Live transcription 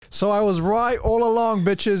So I was right all along,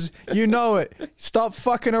 bitches. You know it. Stop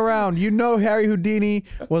fucking around. You know Harry Houdini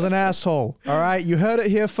was an asshole. All right? You heard it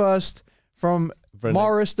here first from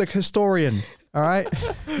Morris the historian. All right?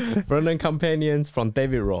 Vernon Companions from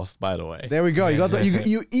David Roth, by the way. There we go. You got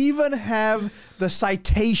you even have the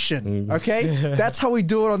citation. Okay? That's how we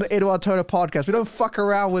do it on the Eduard Toda podcast. We don't fuck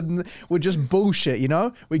around with just bullshit, you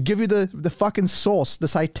know? We give you the fucking source, the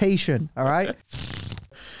citation. All right?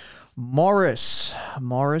 Morris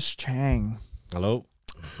Chang. Hello.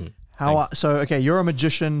 So okay, you're a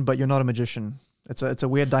magician, but you're not a magician. It's a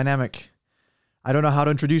weird dynamic. I don't know how to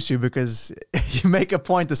introduce you because you make a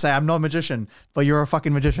point to say I'm not a magician, but you're a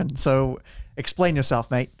fucking magician. So explain yourself,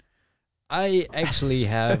 mate. I actually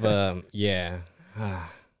have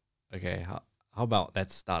okay, how about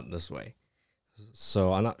let's start this way.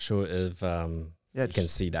 So I'm not sure if you can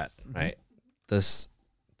see that, right? This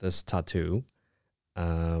tattoo,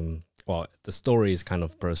 well, the story is kind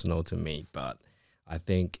of personal to me, but I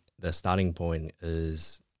think the starting point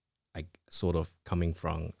is like sort of coming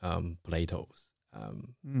from Plato's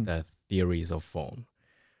the theories of form,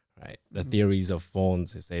 right? The theories of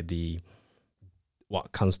forms is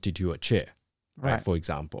what constitute a chair, right? For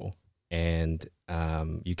example, and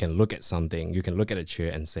you can look at something, you can look at a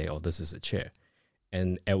chair and say, oh, this is a chair,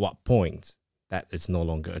 and at what point that it's no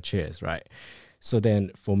longer a chair, right? So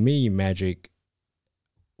then for me, magic,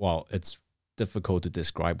 well, it's difficult to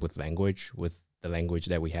describe with language, with the language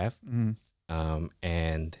that we have.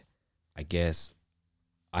 And I guess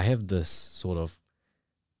I have this sort of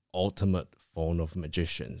ultimate form of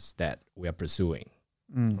magicians that we are pursuing,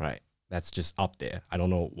 right? That's just up there. I don't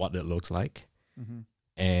know what it looks like.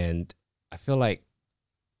 And I feel like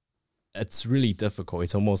it's really difficult.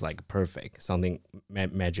 It's almost like perfect. Something,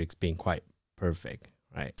 magic's being quite perfect,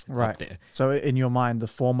 right? It's up there. So in your mind, the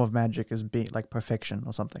form of magic is being like perfection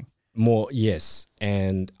or something. More, yes.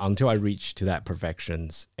 And until I reach to that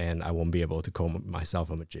perfections, and I won't be able to call myself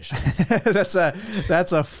a magician. That's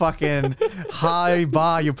a fucking high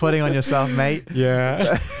bar you're putting on yourself, mate.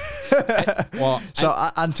 Yeah.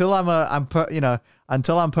 Until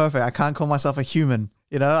I'm perfect, I can't call myself a human.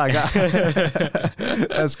 You know, I got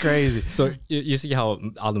that's crazy. So you see how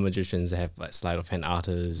other magicians have like sleight of hand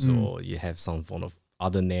artists, or you have some form of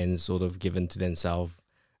other names sort of given to themselves,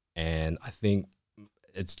 and I think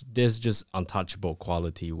there's just untouchable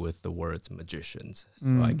quality with the words magicians.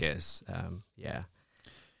 So I guess, yeah.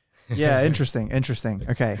 Yeah, interesting.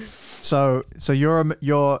 Okay, so you're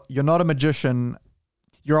not a magician.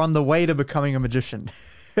 You're on the way to becoming a magician,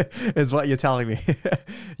 is what you're telling me.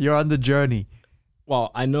 You're on the journey.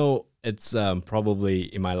 Well, I know it's probably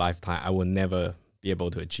in my lifetime I will never be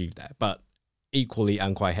able to achieve that, but equally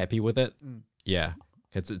I'm quite happy with it. Yeah,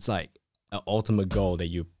 because it's like an ultimate goal that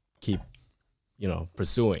you keep,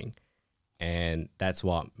 pursuing, and that's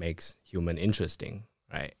what makes human interesting,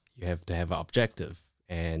 right? You have to have an objective,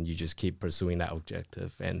 and you just keep pursuing that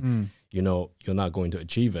objective, and you're not going to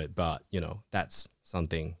achieve it, but that's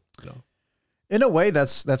something. In a way,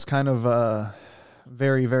 that's kind of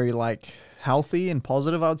very, very like healthy and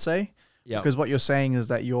positive, I would say. Yeah. Because what you're saying is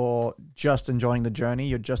that you're just enjoying the journey,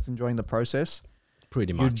 you're just enjoying the process.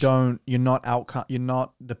 Pretty much. You're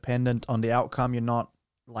not dependent on the outcome. You're not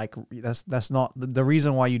like that's not the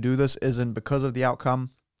reason why you do this isn't because of the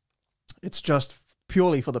outcome. It's just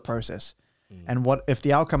purely for the process. And what if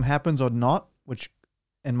the outcome happens or not, which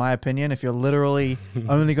in my opinion, if you're literally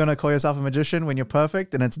only going to call yourself a magician when you're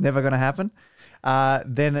perfect and it's never going to happen,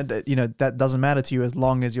 then that doesn't matter to you as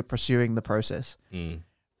long as you're pursuing the process,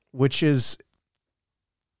 which is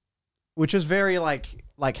very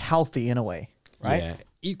like healthy in a way, right? Yeah.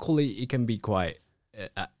 Equally, it can be quite,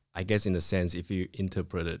 I guess, in a sense, if you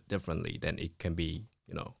interpret it differently, then it can be,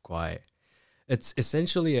 quite. It's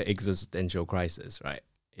essentially an existential crisis, right?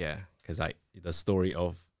 Yeah, because like the story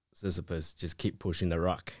of Sisyphus just keep pushing the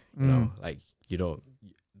rock,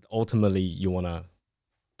 ultimately you want to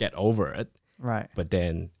get over it, right? But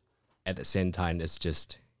then at the same time, it's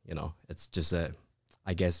just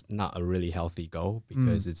I guess not a really healthy goal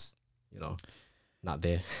because it's not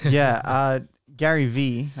there. Yeah, Gary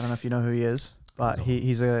V, I don't know if you know who he is, but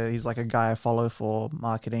he's like a guy I follow for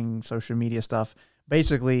marketing, social media stuff.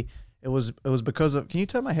 Basically, it was because of. Can you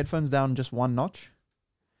turn my headphones down just one notch?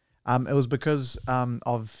 It was because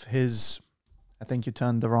of his. I think you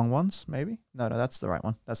turned the wrong ones. Maybe no, that's the right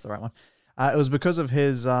one. That's the right one. It was because of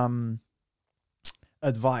his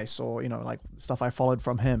advice, or like stuff I followed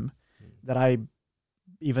from him, that I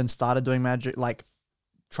even started doing magic. Like,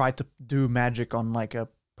 tried to do magic on like a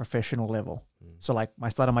professional level. So like I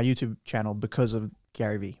started my YouTube channel because of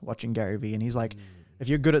Gary V, watching Gary V, and he's like, if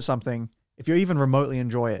you're good at something, if you even remotely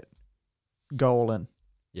enjoy it, go all in.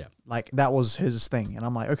 Yeah. Like that was his thing. And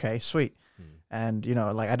I'm like, okay, sweet. And, you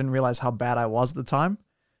know, like I didn't realize how bad I was at the time.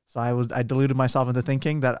 So I deluded myself into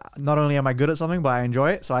thinking that not only am I good at something, but I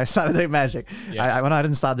enjoy it. So I started doing magic. Yeah. When I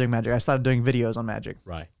didn't start doing magic, I started doing videos on magic.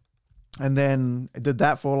 Right. And then I did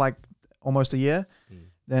that for like almost a year.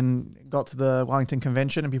 Then got to the Wellington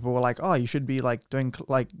convention and people were like, oh, you should be like doing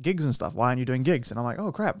like gigs and stuff. Why aren't you doing gigs? And I'm like,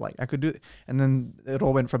 oh crap, like I could do it. And then it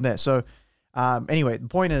all went from there. So anyway, the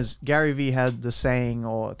point is Gary Vee had the saying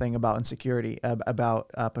or thing about insecurity, about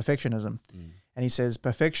perfectionism. And he says,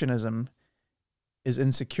 perfectionism is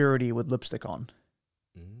insecurity with lipstick on,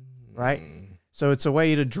 right? So it's a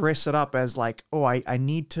way to dress it up as like, oh, I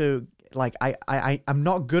need to, like, I'm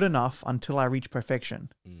not good enough until I reach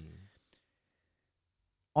perfection.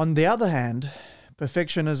 On the other hand,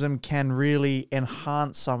 perfectionism can really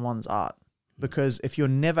enhance someone's art, because if you're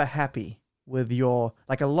never happy with your,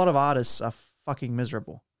 like a lot of artists are fucking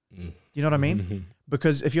miserable. You know what I mean?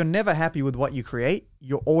 Because if you're never happy with what you create,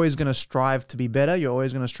 you're always going to strive to be better. You're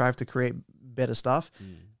always going to strive to create better stuff,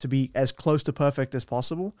 to be as close to perfect as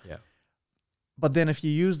possible. Yeah. But then if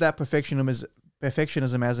you use that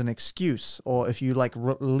perfectionism as an excuse, or if you like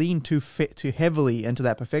lean too heavily into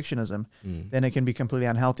that perfectionism, then it can be completely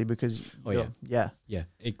unhealthy because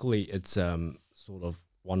equally it's sort of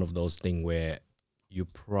one of those things where you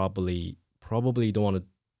probably don't want to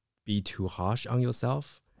be too harsh on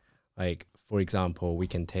yourself. Like for example, we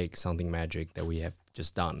can take something magic that we have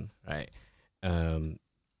just done, right?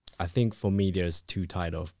 I think for me there's two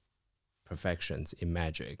types of perfections in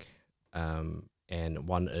magic, and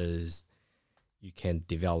one is you can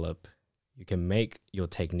make your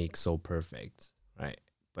technique so perfect, right?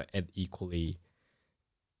 But equally,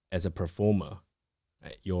 as a performer,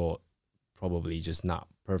 right, you're probably just not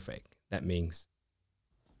perfect. That means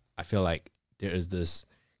I feel like there is this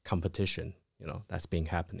competition, you know, that's been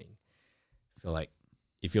happening. I feel like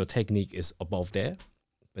if your technique is above there,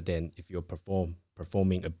 but then if your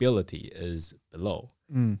performing ability is below,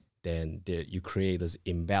 then you create this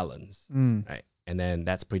imbalance, right? And then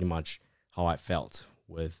that's pretty much how I felt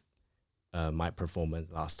with my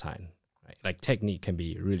performance last time. Right? Like technique can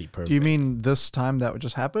be really perfect. Do you mean this time that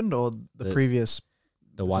just happened, or the previous?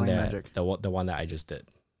 The one that magic? the one that I just did.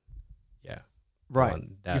 Yeah. Right.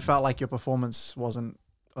 You felt like your performance wasn't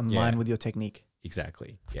in line with your technique.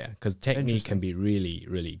 Exactly. Yeah. Because technique can be really,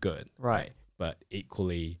 really good. Right. But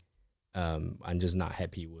equally, I'm just not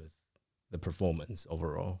happy with the performance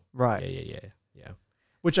overall. Right. Yeah.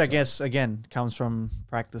 Which I guess, again, comes from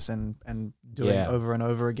practice and doing over and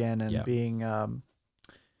over again, and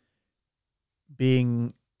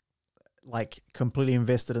being like completely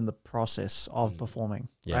invested in the process of performing,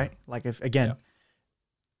 right? Like if, again,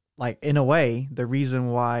 like in a way, the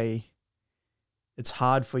reason why it's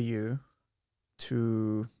hard for you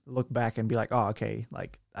to look back and be like, oh, okay,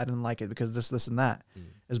 like I didn't like it because this and that,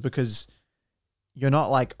 is because you're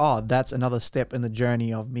not like, oh, that's another step in the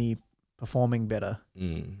journey of me performing better.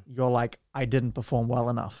 You're like, I didn't perform well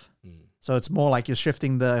enough. So it's more like you're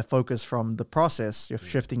shifting the focus from the process, you're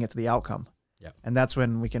shifting it to the outcome. And that's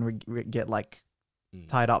when we can get like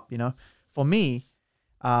tied up, you know. For me,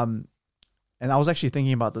 and I was actually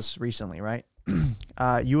thinking about this recently, right?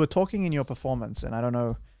 You were talking in your performance, and I don't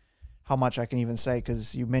know how much I can even say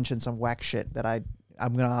because you mentioned some whack shit that I'm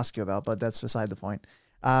going to ask you about, but that's beside the point.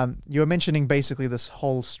 You were mentioning basically this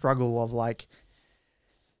whole struggle of like,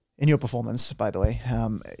 in your performance, by the way,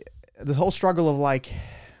 the whole struggle of like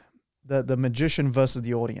the magician versus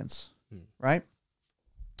the audience, right?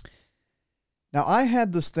 Now I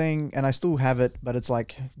had this thing, and I still have it, but it's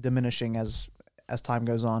like diminishing as time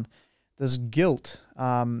goes on. This guilt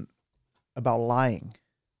about lying,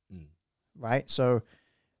 right? So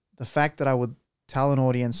the fact that I would tell an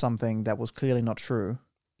audience something that was clearly not true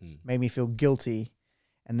made me feel guilty,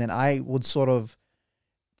 and then I would sort of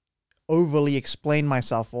overly explain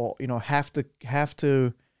myself, or you know, have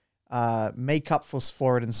to make up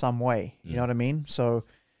for it in some way. You know what I mean? So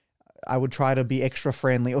I would try to be extra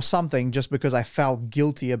friendly or something just because I felt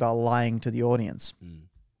guilty about lying to the audience.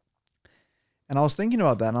 And I was thinking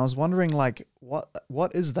about that, and I was wondering, like,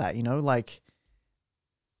 what is that? You know, like,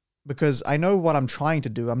 because I know what I'm trying to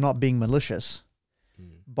do. I'm not being malicious,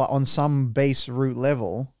 but on some base root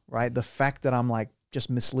level, right? The fact that I'm like just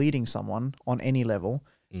misleading someone on any level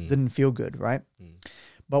didn't feel good, right?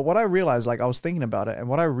 But what I realized, like I was thinking about it, and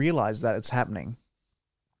what I realized that it's happening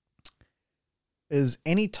is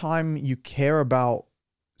anytime you care about,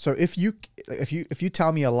 so if you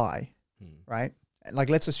tell me a lie, right? Like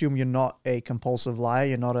let's assume you're not a compulsive liar,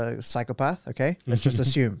 you're not a psychopath, okay? Let's just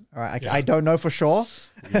assume, all right? I don't know for sure,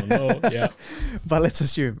 but let's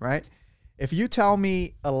assume, right? If you tell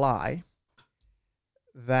me a lie,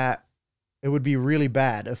 that it would be really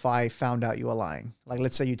bad if I found out you were lying. Like,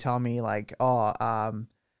 let's say you tell me like, oh,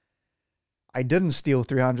 I didn't steal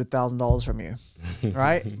 $300,000 from you,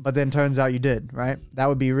 right? But then turns out you did, right? That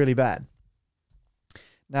would be really bad.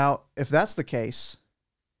 Now, if that's the case,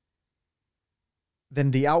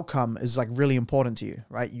 then the outcome is like really important to you,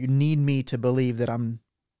 right? You need me to believe that you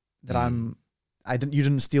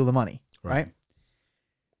didn't steal the money, right?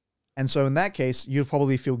 And so in that case, you'll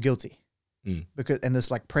probably feel guilty and this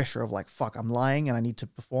like pressure of like, fuck, I'm lying and I need to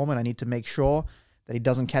perform and I need to make sure that he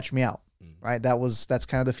doesn't catch me out, right? That's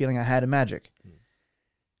kind of the feeling I had in Magic.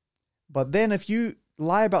 But then if you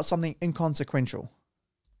lie about something inconsequential,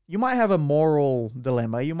 you might have a moral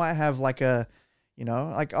dilemma. You might have like a,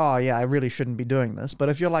 like, oh yeah, I really shouldn't be doing this. But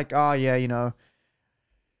if you're like, oh yeah,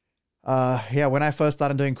 when I first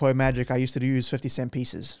started doing koi magic, I used to use 50-cent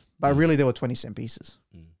pieces, but really they were 20-cent pieces.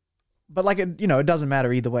 But like, it doesn't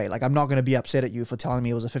matter either way. Like, I'm not going to be upset at you for telling me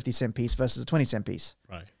it was a 50-cent piece versus a 20-cent piece.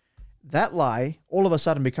 Right. That lie all of a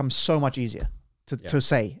sudden becomes so much easier to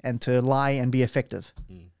say and to lie and be effective.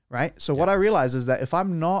 Right. So what I realize is that if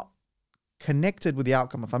I'm not connected with the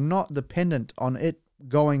outcome, if I'm not dependent on it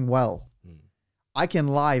going well, I can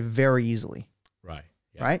lie very easily. Right.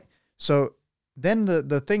 Yeah. Right. So then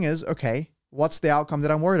the thing is, okay, what's the outcome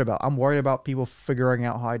that I'm worried about? I'm worried about people figuring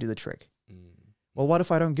out how I do the trick. Well, what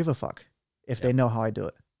if I don't give a fuck if they know how I do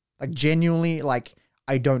it? Like, genuinely, like,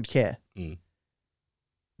 I don't care.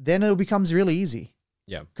 Then it becomes really easy.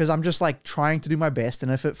 Yeah. Because I'm just like trying to do my best.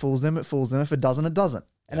 And if it fools them, it fools them. If it doesn't, it doesn't.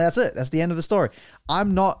 And that's it. That's the end of the story.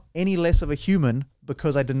 I'm not any less of a human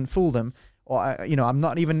because I didn't fool them. Or, I'm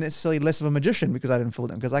not even necessarily less of a magician because I didn't fool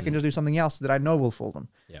them. Because I can just do something else that I know will fool them.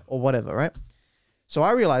 Or whatever, right? So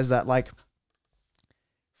I realized that, like,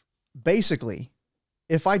 basically,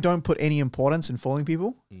 if I don't put any importance in fooling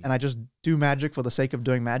people and I just do magic for the sake of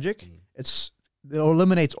doing magic, it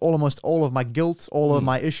eliminates almost all of my guilt, all of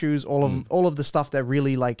my issues, all of the stuff that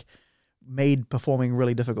really like made performing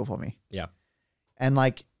really difficult for me. Yeah. And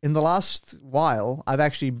like in the last while, I've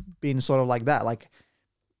actually been sort of like that. Like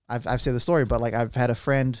I've said the story, but like I've had a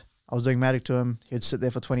friend, I was doing magic to him. He'd sit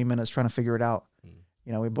there for 20 minutes trying to figure it out.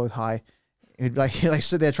 We're both high. He'd like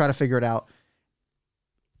sit there trying to figure it out.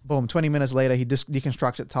 Boom, 20 minutes later, he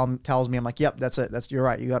deconstructs it, tells me, I'm like, yep, that's it. You're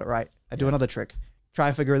right. You got it right. I do another trick. Try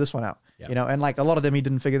to figure this one out. And like a lot of them, he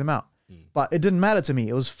didn't figure them out. But it didn't matter to me.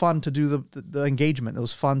 It was fun to do the engagement. It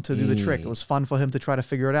was fun to do the trick. It was fun for him to try to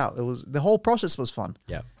figure it out. The whole process was fun.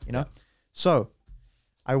 So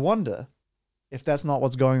I wonder if that's not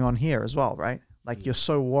what's going on here as well, right? Like you're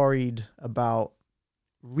so worried about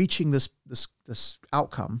reaching this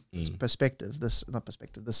outcome, this perspective, this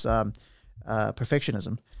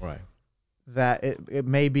perfectionism, right? That it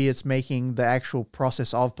maybe it's making the actual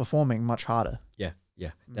process of performing much harder. Yeah,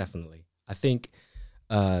 definitely. I think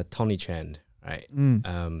Tony Chang, right?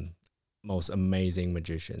 Most amazing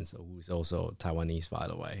magicians, who's also Taiwanese, by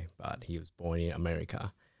the way, but he was born in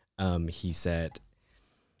America. He said,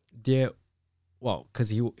 because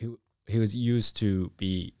he was used to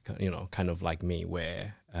be, kind of like me,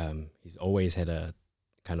 where he's always had a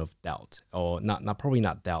kind of doubt, or probably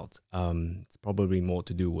not doubt. It's probably more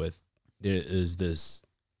to do with there is this,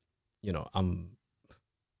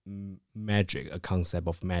 magic, a concept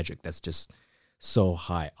of magic that's just so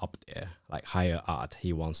high up there, like higher art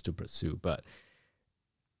he wants to pursue. But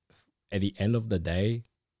at the end of the day,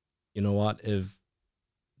 you know what?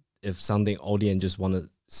 If something audience just want to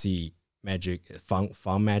see magic,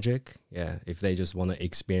 fun magic, if they just want to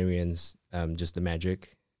experience just the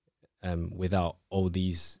magic, without all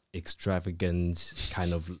these extravagant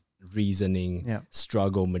kind of reasoning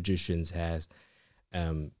struggle magicians has,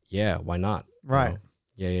 why not? Right.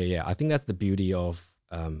 Yeah. I think that's the beauty of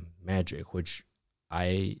magic, which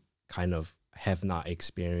I kind of have not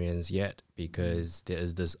experienced yet, because there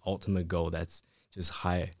is this ultimate goal that's just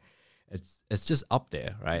high. It's just up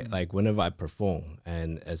there, right? Like whenever I perform,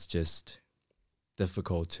 and it's just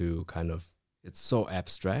difficult to kind of, it's so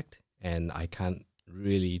abstract, and I can't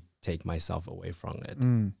really take myself away from it.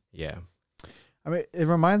 Yeah. I mean, it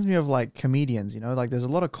reminds me of like comedians, like there's a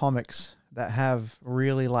lot of comics that have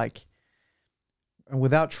really like, and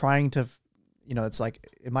without trying to, it's like,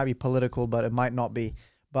 it might be political, but it might not be.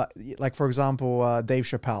 But like, for example, Dave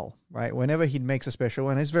Chappelle, right? Whenever he makes a special,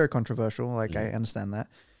 and it's very controversial, like I understand that.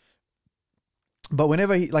 But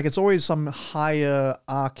whenever it's always some higher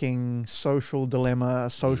arcing social dilemma,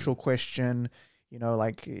 social question,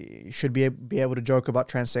 like should we be able to joke about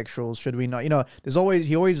transsexuals? Should we not?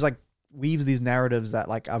 He always like weaves these narratives that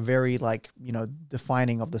like are very like,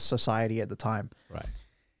 defining of the society at the time. Right.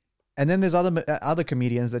 And then there's other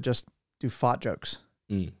comedians that just do fart jokes.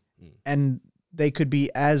 And they could be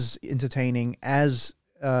as entertaining, as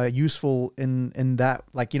useful in that,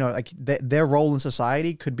 like, you know, like their role in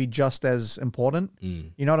society could be just as important.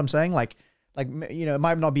 You know what I'm saying? Like, you know, it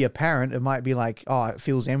might not be apparent. It might be like, oh, it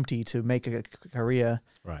feels empty to make a career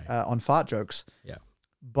on fart jokes. Yeah.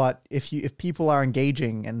 But if people are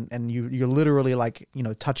engaging and you're literally, like, you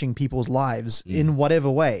know, touching people's lives in whatever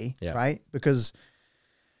way, right? Because,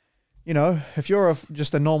 you know, if you're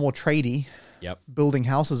just a normal tradie building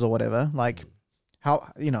houses or whatever, like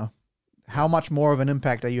how much more of an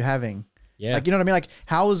impact are you having? Yeah. Like, you know what I mean? Like,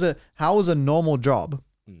 how is a normal job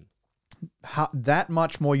that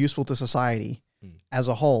much more useful to society as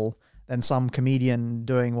a whole than some comedian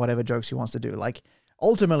doing whatever jokes he wants to do? Like,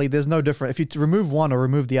 ultimately, there's no difference. If you remove one or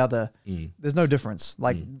remove the other, there's no difference.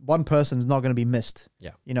 Like, one person's not going to be missed,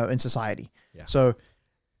 you know, in society. Yeah. So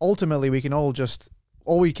ultimately, we can all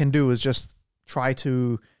we can do is just try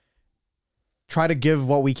to give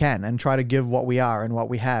what we can and try to give what we are and what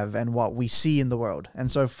we have and what we see in the world. And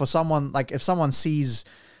so for someone, like, if someone sees,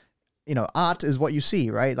 you know, art is what you see,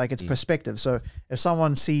 right? Like, it's perspective. So if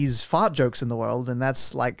someone sees fart jokes in the world, then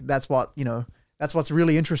that's what, you know, that's what's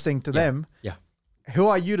really interesting to them. Yeah. Who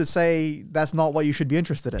are you to say that's not what you should be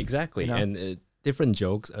interested in? Exactly. You know? And different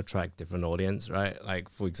jokes attract different audience, right? Like,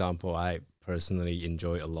 for example, I personally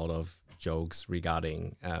enjoy a lot of jokes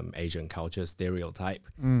regarding Asian culture stereotype,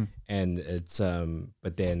 and it's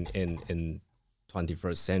but then in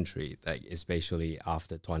 21st century, like especially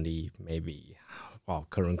after current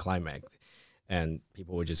climate, and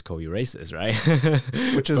people would just call you racist, right?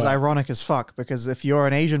 Which is ironic as fuck, because if you're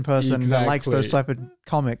an Asian person that likes those type of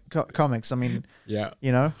comics, I mean,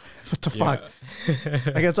 you know, what the fuck?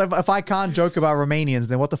 I guess if I can't joke about Romanians,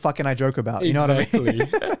 then what the fuck can I joke about? You know what I mean?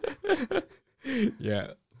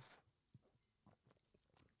 Yeah.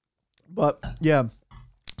 But yeah,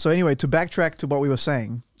 so anyway, to backtrack to what we were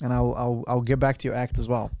saying, and I'll get back to your act as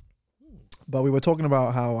well. But we were talking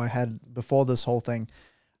about how I had, before this whole thing,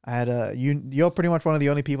 I had you're pretty much one of the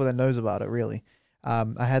only people that knows about it, really.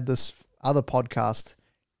 I had this other podcast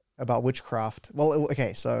about witchcraft. Well,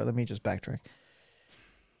 okay, so let me just backtrack.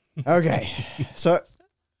 Okay, so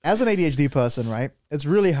as an ADHD person, right, it's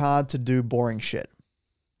really hard to do boring shit.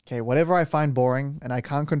 Okay, whatever I find boring, and I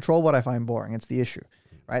can't control what I find boring, it's the issue.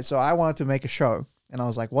 Right, so I wanted to make a show, and I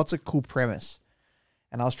was like, "What's a cool premise?"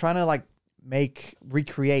 And I was trying to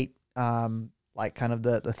recreate, like, kind of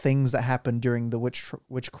the things that happened during the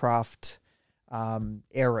witchcraft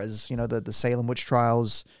eras. You know, the Salem witch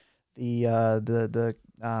trials, the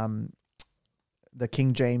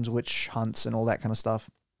King James witch hunts, and all that kind of stuff.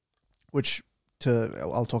 Which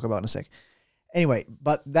I'll talk about in a sec. Anyway,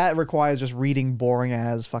 but that requires just reading boring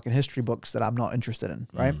ass fucking history books that I'm not interested in,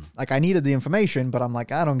 right? Like, I needed the information, but I'm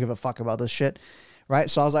like, I don't give a fuck about this shit, right?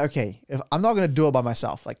 So I was like, okay, if I'm not going to do it by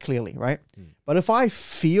myself, like, clearly, right? But if I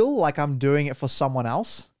feel like I'm doing it for someone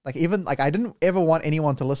else, like, even, like, I didn't ever want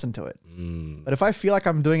anyone to listen to it. But if I feel like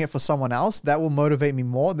I'm doing it for someone else, that will motivate me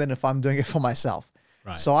more than if I'm doing it for myself.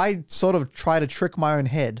 Right. So I sort of try to trick my own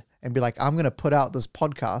head and be like, I'm going to put out this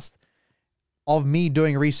podcast of me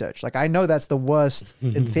doing research. Like, I know that's the worst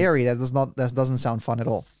in theory. That doesn't sound fun at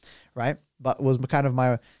all, right? But it was kind of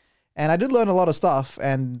and I did learn a lot of stuff,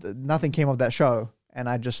 and nothing came of that show. And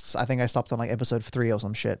I think I stopped on like episode 3 or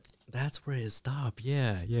some shit. That's where it stopped.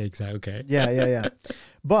 Yeah, exactly. Okay. Yeah.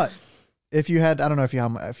 But if you had, I don't know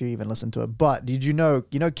if you even listened to it, but did you know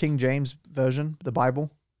King James version, the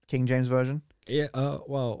Bible, King James version? Yeah,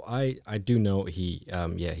 well, I do know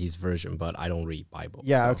his version, but I don't read Bible.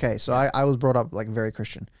 Yeah, so, okay. So I was brought up like very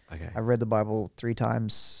Christian. Okay. I read the Bible 3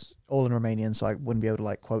 times, all in Romanian, so I wouldn't be able to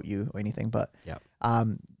like quote you or anything. But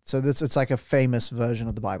so it's like a famous version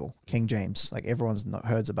of the Bible, King James. Like, everyone's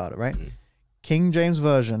heard about it, right? King James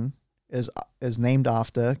version is named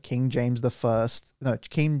after King James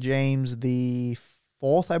King James the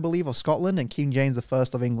Fourth, I believe, of Scotland, and King James the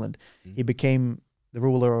First of England. He became the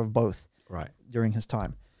ruler of both. Right. During his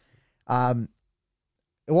time. Well,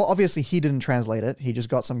 obviously he didn't translate it. He just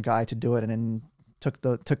got some guy to do it and then took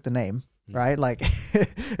the name, right? Like,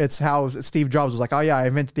 it's how Steve Jobs was like, oh yeah, I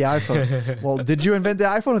invented the iPhone. Well, did you invent the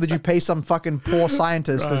iPhone, or did you pay some fucking poor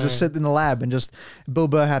scientist to just sit in the lab and just... Bill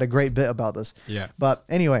Burr had a great bit about this. Yeah. But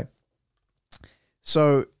anyway,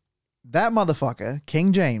 so that motherfucker,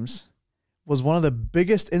 King James, was one of the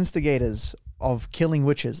biggest instigators of killing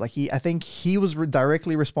witches. Like, I think he was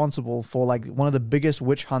directly responsible for like one of the biggest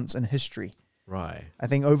witch hunts in history. Right. I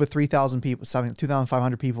think over 3,000 people,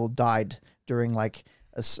 2,500 people died during like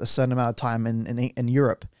a certain amount of time in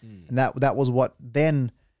Europe. And that was what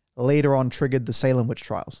then later on triggered the Salem witch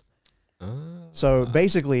trials. So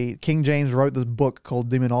basically King James wrote this book called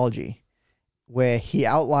Demonology, where he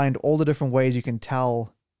outlined all the different ways you can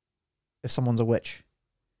tell if someone's a witch.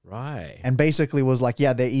 Right. And basically was like,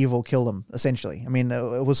 yeah, they're evil, kill them, essentially. I mean,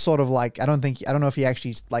 it was sort of like, I don't know if he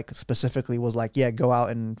actually like specifically was like, yeah, go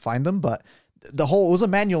out and find them, but it was a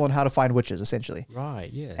manual on how to find witches, essentially. Right,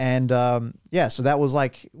 yes. And so that was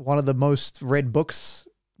like one of the most read books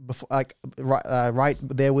before, like right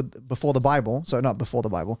there before the Bible. So not before the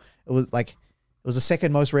Bible. It was the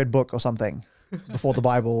second most read book or something before the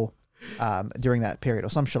Bible during that period or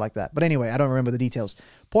some shit like that. But anyway, I don't remember the details.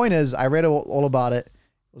 Point is, I read all about it.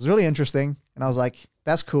 It was really interesting, and I was like,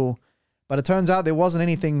 that's cool. But it turns out there wasn't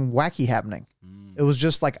anything wacky happening. It was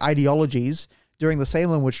just like ideologies. During the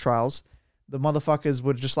Salem witch trials, the motherfuckers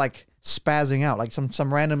were just like spazzing out. Like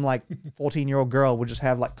some random like 14-year-old girl would just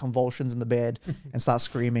have like convulsions in the bed and start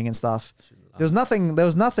screaming and stuff. There was no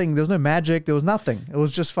magic. There was nothing. It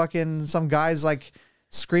was just fucking some guys like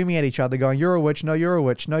screaming at each other going, you're a witch, no, you're a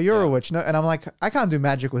witch, no, you're a witch, no. And I'm like, I can't do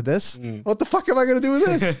magic with this. What the fuck am I going to do with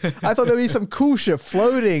this? I thought there'd be some cool shit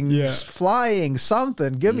floating, flying,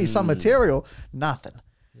 something. Give me some material. Nothing.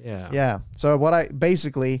 Yeah. So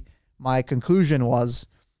my conclusion was,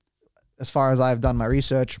 as far as I've done my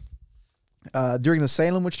research, during the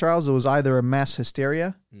Salem witch trials, it was either a mass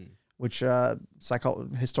hysteria, which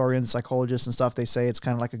historians, psychologists and stuff, they say it's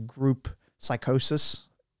kind of like a group psychosis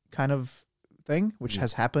kind of thing, which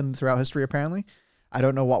has happened throughout history apparently. I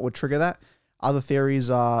don't know what would trigger that. Other theories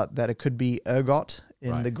are that it could be ergot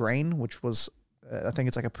in the grain, which was, I think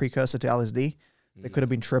it's like a precursor to LSD. They could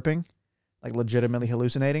have been tripping, like legitimately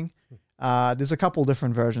hallucinating. There's a couple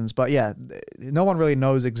different versions, but yeah, no one really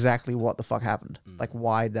knows exactly what the fuck happened, like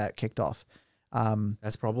why that kicked off.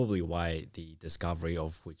 That's probably why the discovery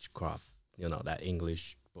of witchcraft, that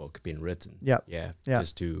English book being written. Yeah.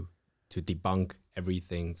 Just to debunk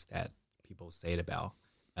everything that people say about.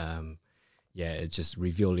 It's just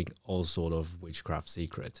revealing all sort of witchcraft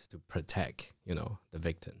secrets to protect, the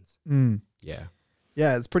victims. Yeah,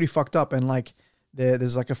 it's pretty fucked up. And like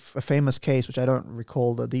there's like a famous case, which I don't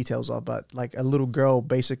recall the details of, but like a little girl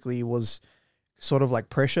basically was sort of like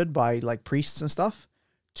pressured by like priests and stuff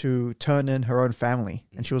to turn in her own family.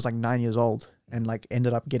 And she was like 9 years old and like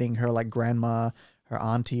ended up getting her like grandma, her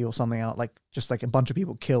auntie or something out, like just like a bunch of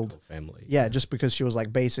people killed. Family. Yeah, just because she was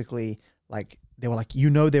like basically like, they were like,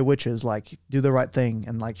 they're witches, like do the right thing.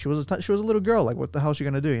 And like she was a little girl, like what the hell is she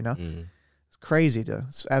gonna do, It's crazy, dude.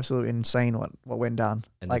 It's absolutely insane what went down.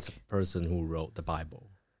 And like this person who wrote the Bible.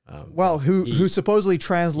 Who supposedly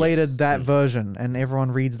translated that version, and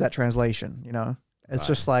everyone reads that translation, It's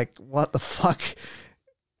just like, what the fuck?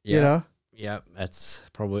 Yeah, that's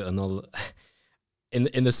probably another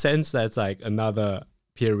in the sense that's like another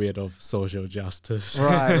period of social justice.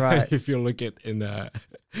 Right. If you look at in the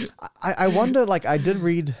I wonder, like I did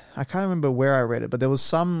read, I can't remember where I read it, but there was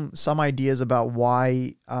some ideas about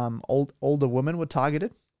why older women were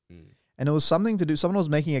targeted. And it was something to do, someone was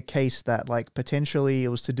making a case that like potentially it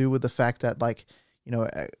was to do with the fact that like,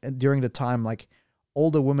 during the time, like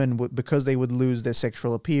older women would, because they would lose their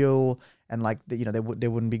sexual appeal and like, they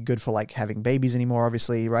wouldn't be good for like having babies anymore,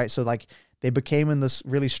 obviously. Right. So like they became in this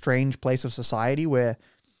really strange place of society where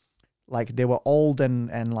like they were old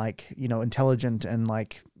and like, intelligent and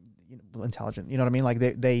like, intelligent, you know what I mean? Like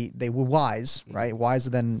they were wise, right?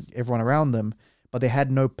 Wiser than everyone around them, but they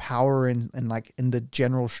had no power in the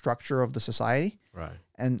general structure of the society. Right.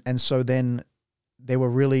 And so then they were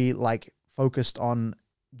really like focused on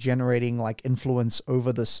generating like influence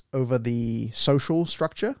over the social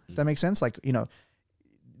structure, if that makes sense. Like,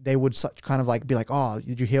 they would kind of like be like, oh,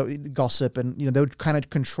 did you hear gossip? And, they would kind of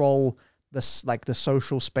control this, like the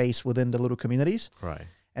social space within the little communities. Right.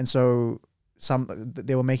 And so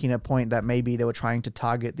they were making a point that maybe they were trying to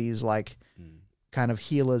target these like kind of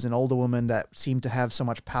healers and older women that seem to have so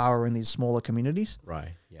much power in these smaller communities. Right.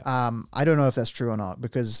 Yeah. I don't know if that's true or not,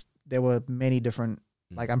 because there were many different,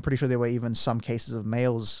 like I'm pretty sure there were even some cases of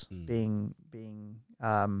males being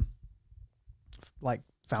like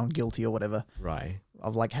found guilty or whatever. Right.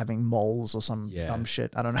 Of like having moles or some dumb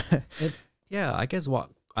shit. I don't know. I guess what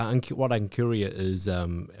I'm curious is,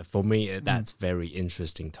 for me, that's very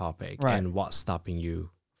interesting topic. Right. And what's stopping you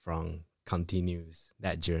from continues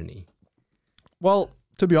that journey? Well,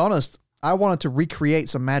 to be honest, I wanted to recreate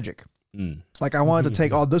some magic. Like I wanted to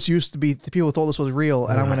take, this used to be, people thought this was real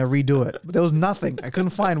and I'm going to redo it. But there was nothing. I couldn't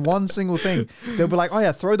find one single thing. They'll be like, oh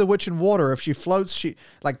yeah, throw the witch in water. If she floats, she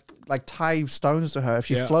like tie stones to her. If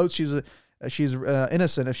she floats, she's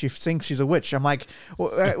innocent. If she sinks, she's a witch. I'm like,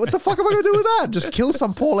 what the fuck am I going to do with that? Just kill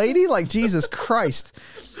some poor lady? Like, Jesus Christ,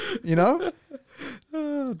 So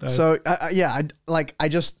the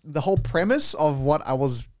whole premise of what I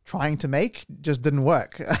was trying to make just didn't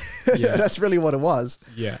work. Yeah. That's really what it was.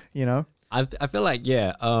 Yeah. You know? I feel like,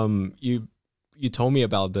 you told me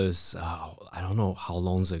about this, I don't know how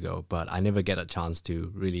long ago, but I never get a chance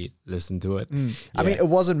to really listen to it. I mean, it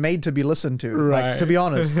wasn't made to be listened to, right. like, to be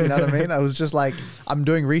honest, you know what I mean? I was just like, I'm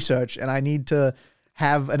doing research and I need to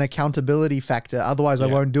have an accountability factor. Otherwise I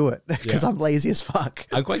won't do it because I'm lazy as fuck.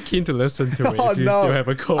 I'm quite keen to listen to it if you still have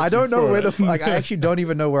a copy. I don't know where like, I actually don't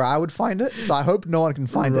even know where I would find it. So I hope no one can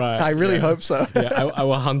find it. I really hope so. I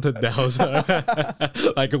will hunt it down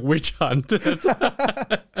like a witch hunt.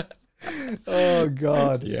 Oh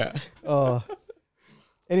God. Yeah. Oh.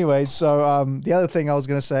 Anyway, so the other thing I was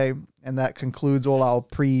gonna say, and that concludes all our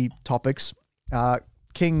pre-topics.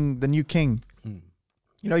 The new king.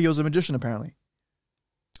 You know, he was a magician apparently.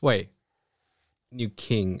 Wait, new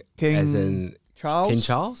king as in Charles? King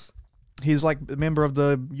Charles? He's like a member of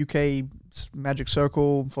the UK Magic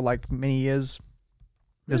Circle for like many years.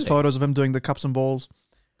 There's photos of him doing the cups and balls.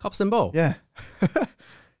 Cups and ball? Yeah.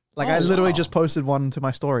 I literally just posted one to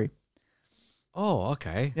my story. Oh,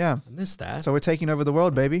 okay. Yeah. I missed that. So we're taking over the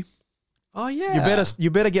world, baby. Oh, yeah. You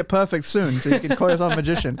better get perfect soon so you can call yourself a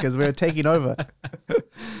magician because we're taking over.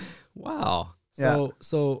 Wow.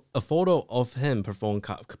 So a photo of him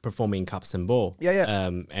performing cups and ball. Yeah.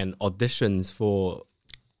 And auditions for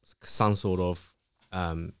some sort of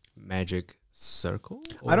magic circle.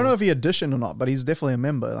 I don't know if he auditioned or not, but he's definitely a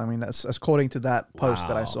member. I mean, that's according to that post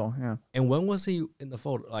that I saw. Yeah. And when was he in the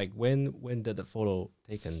photo? Like when did the photo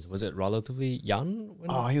taken? Was it relatively young?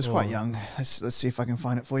 He was quite young. Let's see if I can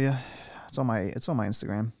find it for you. It's on my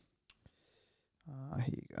Instagram.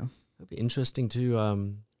 Here you go. It'd be interesting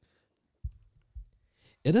to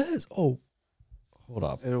It is. Oh, hold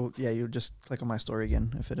up. You just click on my story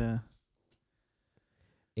again if it.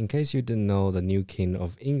 In case you didn't know, the new king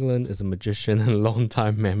of England is a magician and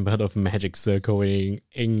longtime member of Magic Circle in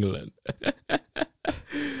England.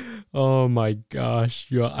 Oh my gosh,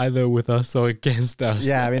 you're either with us or against us.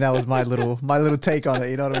 Yeah, I mean that was my little take on it.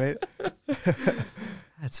 You know what I mean?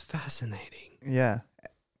 That's fascinating. Yeah,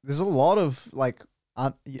 there's a lot of like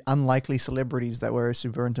unlikely celebrities that were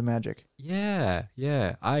super into magic. Yeah.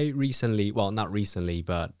 I recently, well, not recently,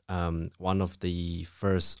 but one of the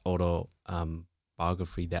first auto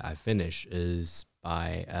biography that I finished is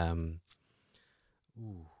by I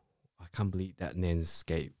can't believe that name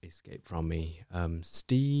escaped from me.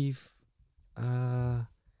 Steve,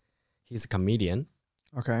 he's a comedian.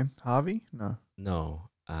 Okay, Harvey? No.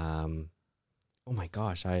 Oh my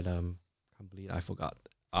gosh, I can't believe I forgot.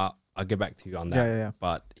 I'll get back to you on that. Yeah.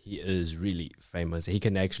 But he is really famous. He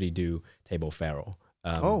can actually do table pharaoh.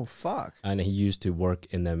 Oh fuck! And he used to work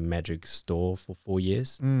in a magic store for 4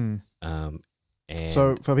 years. And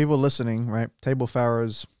so for people listening, right, table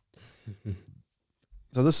pharaohs.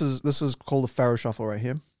 So this is called the pharaoh shuffle right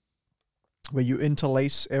here, where you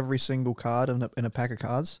interlace every single card in a pack of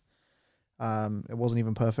cards. It wasn't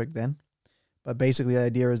even perfect then, but basically the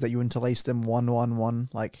idea is that you interlace them one,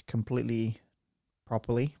 like completely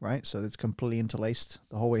properly, right? So it's completely interlaced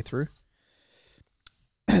the whole way through.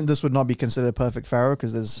 And this would not be considered a perfect pharaoh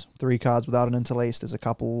because there's 3 cards without an interlace. There's a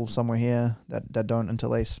couple somewhere here that don't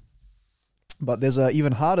interlace. But there's an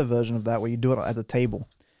even harder version of that where you do it at the table.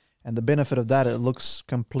 And the benefit of that, it looks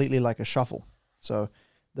completely like a shuffle. So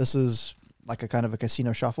this is like a kind of a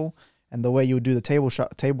casino shuffle. And the way you would do the table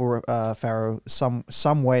pharaoh,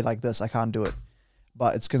 some way like this, I can't do it.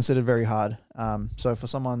 But it's considered very hard. So for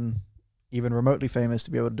someone even remotely famous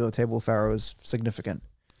to be able to do a table pharaoh is significant.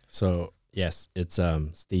 So yes, it's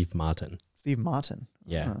Steve Martin. Steve Martin.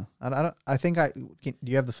 Yeah. Do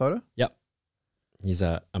you have the photo? Yep. He's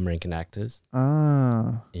a American actor.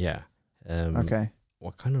 Ah. Yeah. Okay.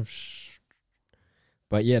 What kind of...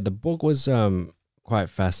 But yeah, the book was quite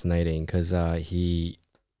fascinating because he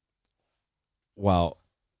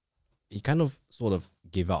kind of sort of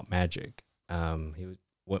gave up magic.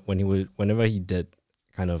 Whenever he did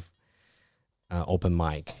kind of open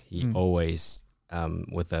mic, he always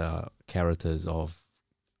with the characters of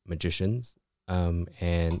magicians.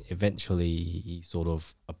 And eventually he sort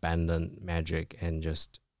of abandoned magic and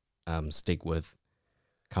just stick with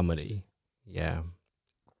comedy. Yeah.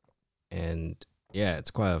 And yeah,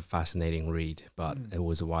 it's quite a fascinating read, but it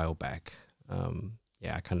was a while back.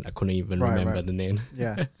 I couldn't even remember the name.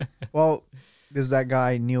 Yeah. Well, there's that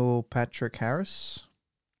guy Neil Patrick Harris.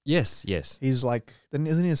 Yes. He's like,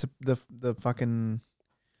 isn't he the fucking...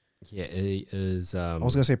 Yeah, he is... I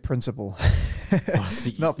was going to say principal.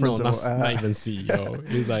 Not principal. No, not even CEO.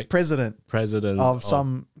 He's like... President of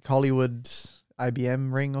some Hollywood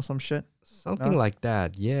IBM ring or some shit. Something like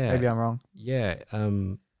that, yeah. Maybe I'm wrong. Yeah.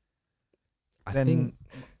 I think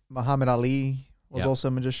Muhammad Ali was also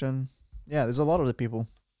a magician. Yeah, there's a lot of the people.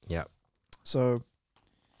 Yeah. So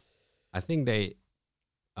I think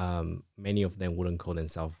many of them wouldn't call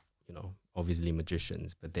themselves, obviously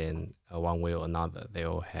magicians, but then one way or another, they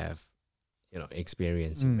all have,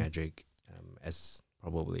 experience in magic, as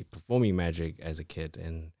probably performing magic as a kid,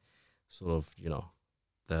 and sort of,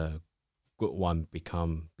 the good one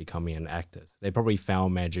becoming an actor. They probably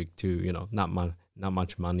found magic to, not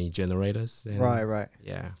much money generators. And right.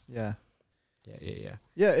 Yeah.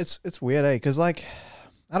 It's weird, because like,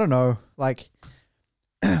 I don't know, like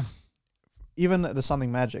even the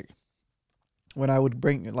something magic, when I would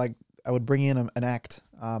bring in an act,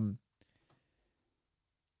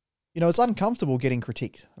 it's uncomfortable getting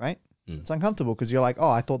critiqued, right? It's uncomfortable because you're like, oh,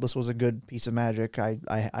 I thought this was a good piece of magic.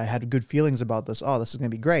 I had good feelings about this. Oh, this is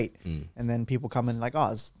going to be great. And then people come in like,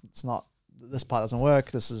 oh, it's not, this part doesn't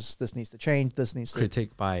work. This needs to change. This needs to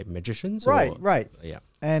critique by magicians. Right. Yeah.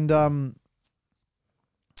 And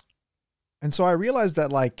so I realized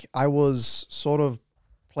that like I was sort of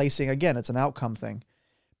placing, again, it's an outcome thing,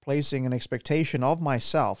 placing an expectation of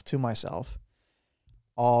myself to myself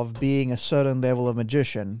of being a certain level of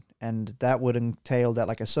magician. And that would entail that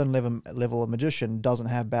like a certain level of magician doesn't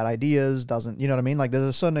have bad ideas, doesn't, you know what I mean? Like there's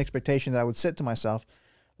a certain expectation that I would set to myself,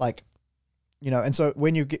 like, and so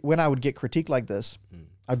when I would get critiqued like this,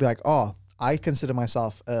 I'd be like, oh, I consider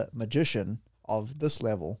myself a magician of this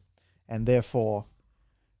level, and therefore,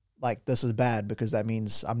 like, this is bad because that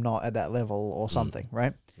means I'm not at that level or something,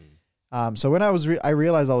 right? So when I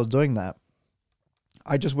realized I was doing that,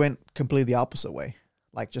 I just went completely the opposite way,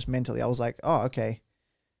 like just mentally. I was like, oh, okay.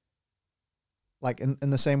 Like in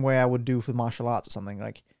the same way I would do with martial arts or something.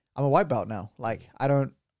 Like I'm a white belt now. Like I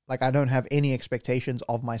don't have any expectations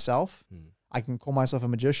of myself. I can call myself a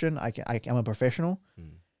magician. I'm a professional,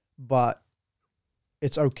 but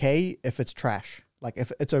it's okay if it's trash. Like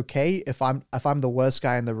if it's okay if I'm the worst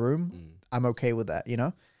guy in the room, I'm okay with that,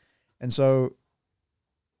 And so,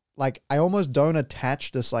 like I almost don't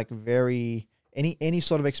attach this like any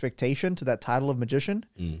sort of expectation to that title of magician.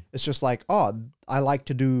 It's just like, oh, I like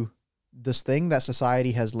to do this thing that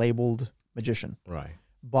society has labeled magician. Right.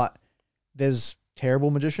 But there's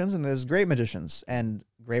terrible magicians and there's great magicians, and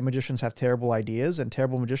great magicians have terrible ideas and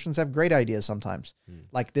terrible magicians have great ideas sometimes.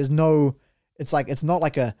 Like there's no, it's not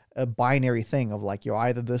like a binary thing of like, you're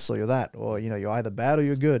either this or you're that, or, you're either bad or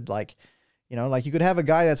you're good. Like, like you could have a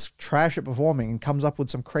guy that's trash at performing and comes up with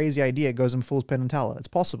some crazy idea, goes and fools Penn and Teller. It's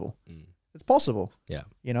possible. It's possible. Yeah.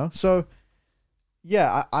 So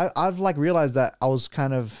yeah, I've like realized that I was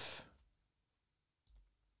kind of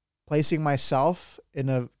placing myself in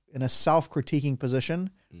a self-critiquing position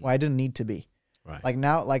where I didn't need to be. Right. Like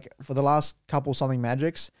now, like for the last couple something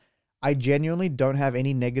magics, I genuinely don't have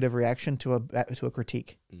any negative reaction to a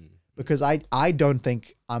critique, because I don't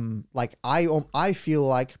think I'm like, I feel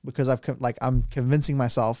like, because I'm convincing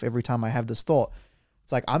myself every time I have this thought,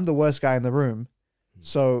 it's like I'm the worst guy in the room,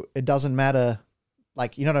 so it doesn't matter.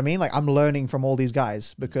 Like, you know what I mean? Like I'm learning from all these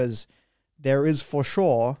guys, because there is for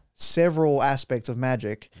sure several aspects of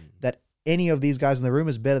magic that any of these guys in the room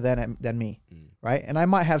is better than me, right? And I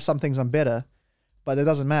might have some things I'm better, but it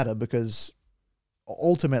doesn't matter, because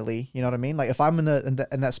ultimately, you know what I mean? Like if I'm in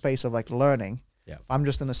that space of like learning, if I'm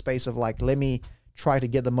just in a space of like, let me try to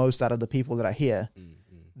get the most out of the people that I hear,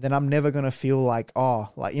 then I'm never going to feel like, oh,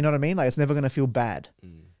 like, you know what I mean? Like it's never going to feel bad.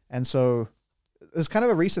 And so it's kind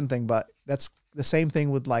of a recent thing, but that's the same thing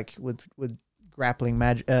with like, with grappling,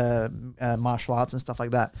 martial arts and stuff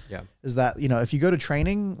like that. Yeah. Is that, if you go to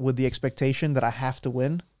training with the expectation that I have to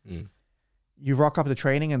win, you rock up to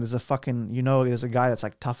training and there's there's a guy that's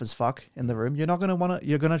like tough as fuck in the room. You're not going to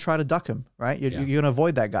you're going to try to duck him, right? You're going to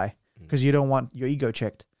avoid that guy because you don't want your ego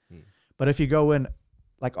checked. But if you go in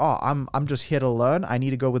like, oh, I'm just here to learn, I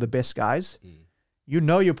need to go with the best guys,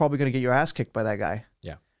 you're probably going to get your ass kicked by that guy.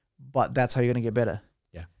 Yeah. But that's how you're going to get better.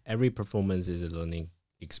 Yeah. Every performance is a learning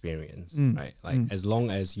experience, right? Like as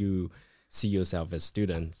long as you see yourself as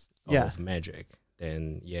students of magic,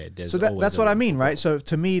 then there's that's what I mean, right? So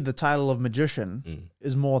to me, the title of magician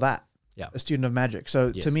is more that, a student of magic.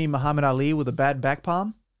 So to me, Muhammad Ali with a bad back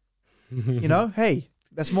palm, hey,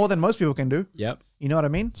 that's more than most people can do. Yep. You know what I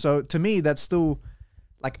mean? So to me, that's still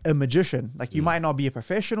like a magician. Like you might not be a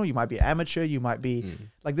professional, you might be amateur, you might be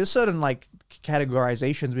like, there's certain like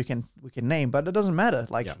categorizations we can name, but it doesn't matter.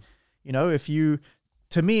 Like, if you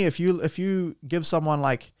give someone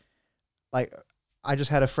like I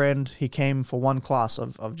just had a friend, he came for one class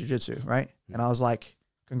of jiu-jitsu, right? And I was like,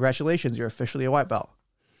 congratulations, you're officially a white belt.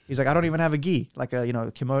 He's like, I don't even have a gi, like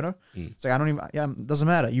a kimono. It's like, I don't even, it doesn't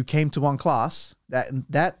matter. You came to one class.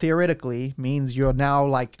 That theoretically means you're now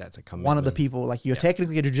like that's one of the people, like you're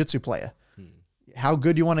technically a jiu-jitsu player. How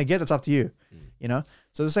good you want to get, that's up to you. You know?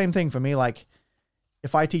 So the same thing for me, like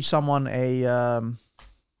if I teach someone a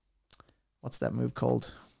what's that move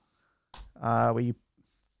called?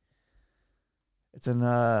 It's in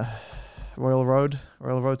Royal Road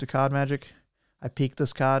to Card Magic. I peek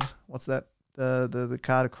this card. What's that? The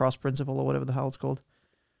card across principle or whatever the hell it's called.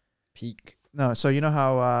 Peek. No, so you know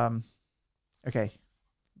how okay,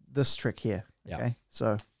 this trick here. Yeah. Okay.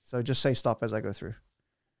 So just say stop as I go through.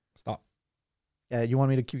 Stop. Yeah, you want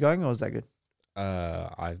me to keep going or is that good?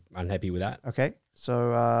 I'm happy with that. Okay.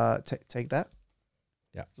 So take that.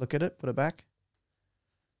 Yeah. Look at it, put it back.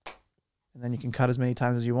 And then you can cut as many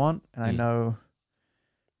times as you want. And I know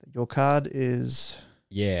that your card is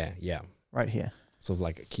right here. Sort of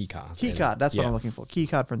like a key card. Key card, that's what I'm looking for. Key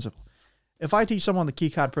card principle. If I teach someone the key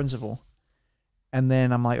card principle and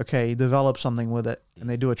then I'm like, okay, develop something with it and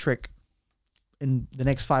they do a trick in the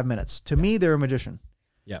next 5 minutes, to me, they're a magician.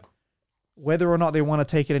 Yeah. Whether or not they want to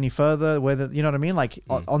take it any further, whether, you know what I mean? Like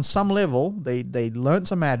on some level, they learned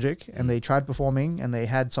some magic and they tried performing and they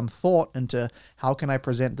had some thought into how can I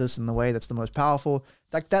present this in the way that's the most powerful.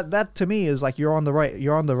 Like that to me is like you're on the road,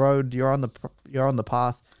 you're on the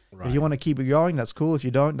path. Right. If you want to keep it going, that's cool. If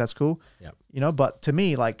you don't, that's cool. Yep. You know, but to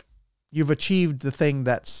me, like you've achieved the thing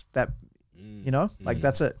that's it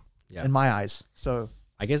in my eyes. So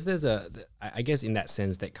I guess I guess in that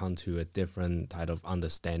sense that comes to a different type of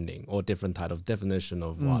understanding or different type of definition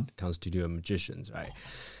of what constitutes a magician, right?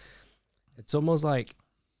 It's almost like,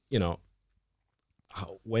 you know,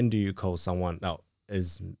 when do you call someone,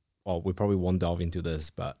 we probably won't delve into this,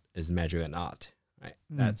 but is magic an art, right?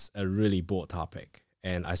 That's a really broad topic.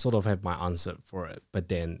 And I sort of have my answer for it. But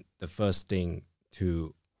then the first thing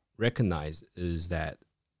to recognize is that,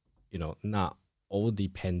 you know, not all the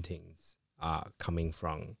paintings are coming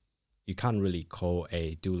from, you can't really call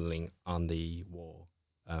a doodling on the wall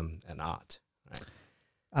an art, right?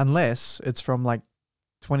 Unless it's from like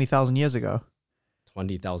 20,000 years ago.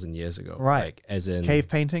 20,000 years ago. Right. Like, as in cave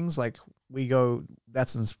paintings, like we go,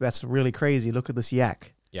 that's really crazy. Look at this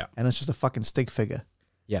yak. Yeah. And it's just a fucking stick figure.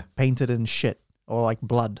 Yeah. Painted in shit. Or like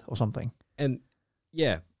blood or something. And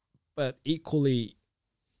yeah, but equally,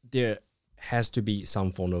 there has to be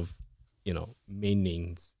some form of, you know,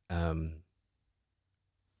 meanings. It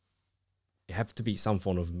have to be some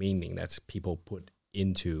form of meaning that people put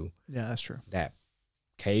into that's true. That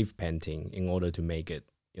cave painting in order to make it,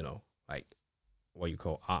 you know, like what you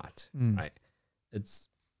call art, right?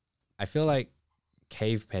 I feel like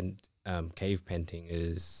cave painting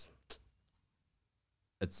is,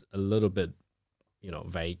 it's a little bit, you know,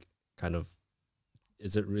 vague kind of.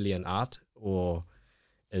 Is it really an art, or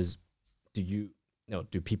do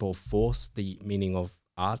people force the meaning of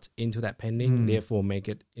art into that painting, therefore make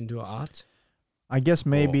it into art? I guess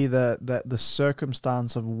maybe the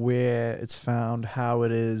circumstance of where it's found, how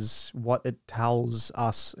it is, what it tells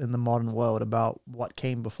us in the modern world about what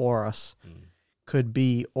came before us could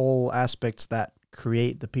be all aspects that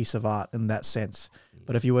create the piece of art in that sense.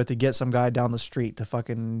 But if you were to get some guy down the street to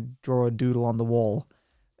fucking draw a doodle on the wall,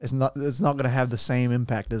 it's not going to have the same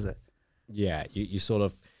impact, is it? Yeah, you sort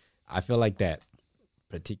of, I feel like that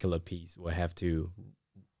particular piece will have to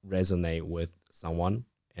resonate with someone,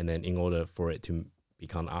 and then in order for it to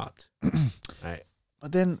become art, right?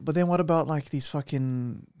 But then what about like these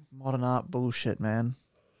fucking modern art bullshit, man?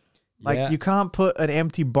 Like you can't put an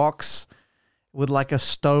empty box with like a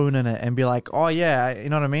stone in it and be like, oh yeah, you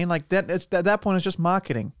know what I mean? Like that, at that point, it's just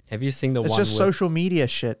marketing. Have you seen the one? It's just social media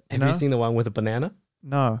shit. Have you seen the one with a banana?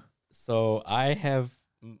 No. So I have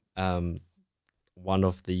one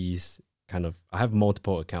of these kind of, I have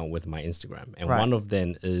multiple accounts with my Instagram, and one of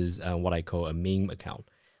them is what I call a meme account.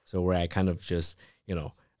 So where I kind of just, you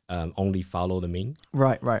know, only follow the meme.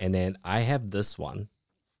 Right. And then I have this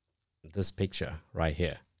this picture right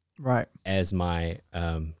here. Right. As my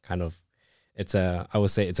kind of, I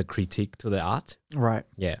would say it's a critique to the art. Right.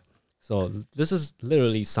 Yeah. So this is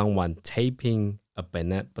literally someone taping a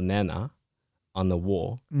banana on the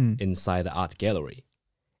wall inside the art gallery.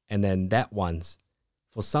 And then that one's,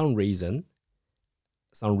 for some reason,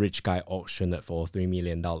 some rich guy auctioned it for $3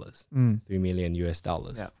 million, $3 million US.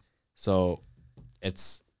 Yeah. So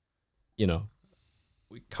it's, you know,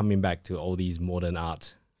 coming back to all these modern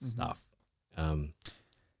art stuff. And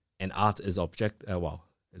art is subjective,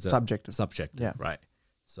 yeah. Right?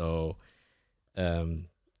 So, how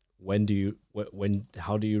do you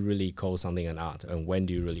really call something an art, and when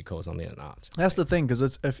do you really call something an art? That's the thing,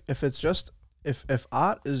 because if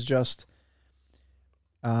art is just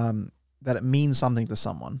that it means something to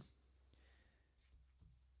someone,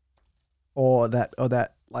 or that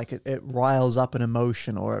like it riles up an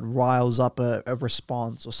emotion, or it riles up a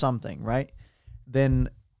response or something, right? then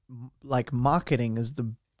like marketing is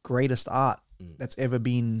the greatest art that's ever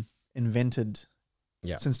been invented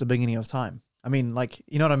since the beginning of time. I mean, like,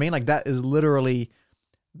 you know what I mean? Like that is literally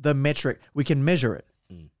the metric. We can measure it.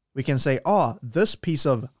 We can say, oh, this piece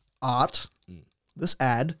of art, this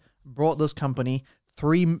ad brought this company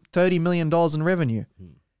 $30 million in revenue.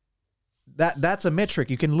 That's a metric.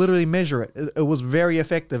 You can literally measure it. It was very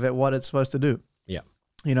effective at what it's supposed to do. Yeah.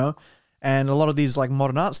 You know? And a lot of these like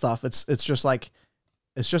modern art stuff, it's just like,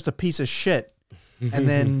 it's just a piece of shit. And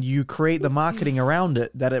then you create the marketing around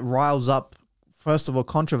it that it riles up, first of all,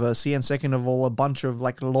 controversy, and second of all, a bunch of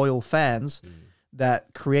like loyal fans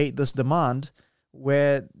that create this demand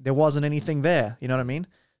where there wasn't anything there. You know what I mean?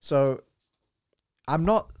 So I'm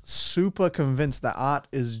not super convinced that art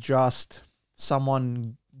is just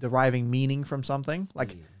someone deriving meaning from something.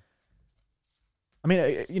 Like, I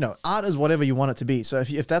mean, you know, art is whatever you want it to be. So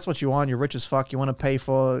if that's what you want, you're rich as fuck, you want to pay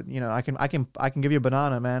for, you know, I can give you a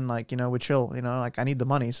banana, man. Like, you know, we're chill, you know, like I need the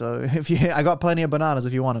money. So I got plenty of bananas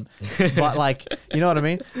if you want them, but like, you know what I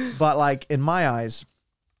mean? But like in my eyes,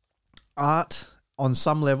 art on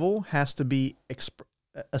some level has to be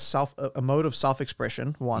a mode of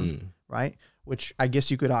self-expression, right? Which I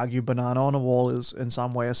guess you could argue banana on a wall is in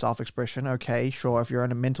some way a self-expression. Okay, sure, if you're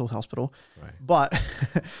in a mental hospital. Right.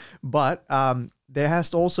 But there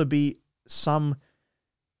has to also be some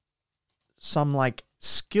like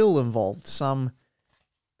skill involved, some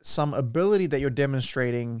ability that you're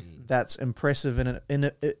demonstrating that's impressive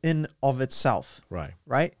in of itself. Right.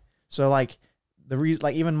 Right? So like the reason,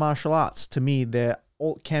 like even martial arts, to me, they're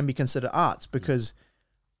all can be considered arts because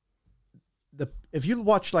if you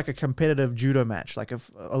watch like a competitive judo match, like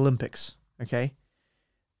Olympics, okay,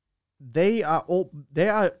 they are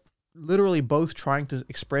literally both trying to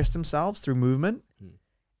express themselves through movement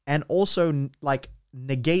and also like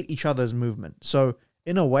negate each other's movement. So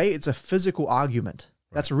in a way, it's a physical argument.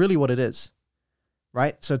 Right. That's really what it is,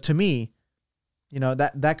 right? So to me, you know,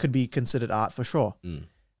 that could be considered art for sure.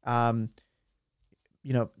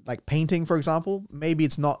 You know, like painting, for example, maybe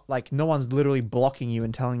it's not like no one's literally blocking you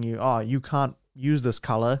and telling you, oh, you can't use this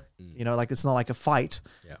color, you know, like it's not like a fight,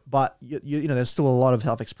 but you know, there's still a lot of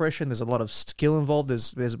self-expression. There's a lot of skill involved.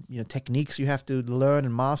 There's, you know, techniques you have to learn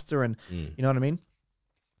and master and you know what I mean?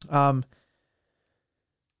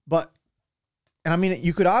 But I mean,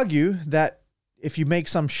 you could argue that if you make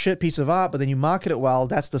some shit piece of art, but then you market it well,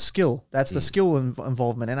 that's the skill. That's the skill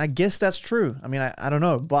involvement. And I guess that's true. I mean, I don't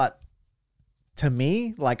know, but to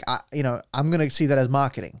me, like, you know, I'm going to see that as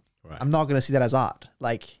marketing. Right. I'm not going to see that as art.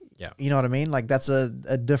 Like, you know what I mean? Like that's a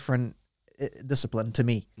different discipline to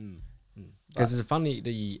me. Because it's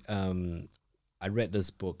funny, I read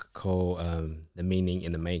this book called The Meaning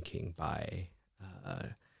in the Making by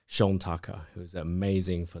Sean Tucker, who's an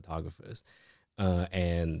amazing photographer.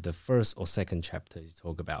 And the first or second chapter, you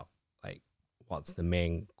talk about like what's the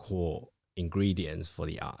main core ingredients for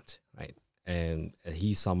the art, right? And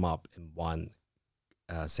he summed up in one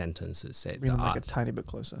sentence. It said, the art, a tiny bit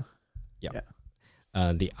closer. Yeah.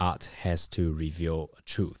 The art has to reveal a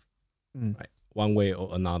truth, right? One way or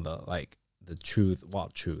another, like the truth,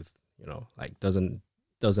 what truth, you know, like doesn't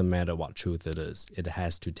matter what truth it is. It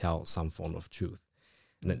has to tell some form of truth.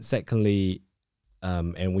 And then secondly,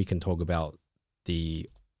 and we can talk about the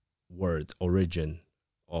word origin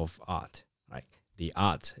of art, right? The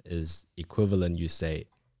art is equivalent, you say,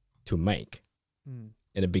 to make.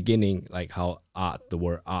 In the beginning, like how the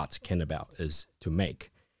word art came about is to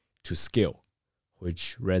make, to skill,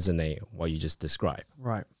 which resonate what you just described.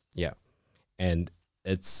 Right. Yeah. And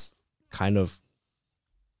it's kind of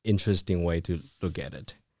interesting way to look at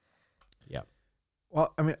it. Yeah.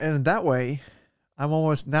 Well, I mean, and in that way, I'm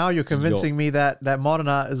almost, now you're convincing me that modern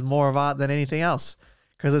art is more of art than anything else.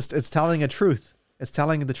 Because it's telling a truth. It's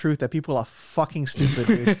telling the truth that people are fucking stupid,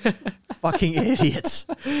 dude. Fucking idiots.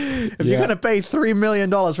 If you're going to pay $3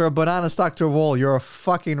 million for a banana stuck to a wall, you're a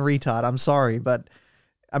fucking retard. I'm sorry. But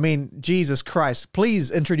I mean, Jesus Christ,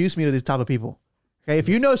 please introduce me to these type of people. Okay. If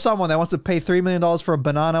you know someone that wants to pay $3 million for a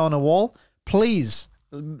banana on a wall, please,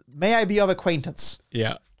 may I be of acquaintance?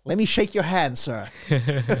 Yeah. Let me shake your hand, sir.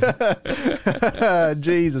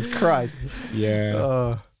 Jesus Christ.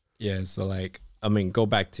 Yeah. Yeah. So like, I mean, go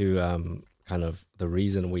back to kind of the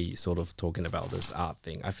reason we sort of talking about this art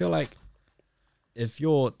thing. I feel like if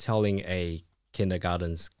you're telling a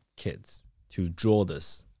kindergarten's kids to draw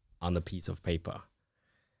this on a piece of paper,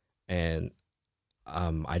 and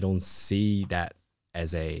I don't see that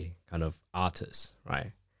as a kind of artist,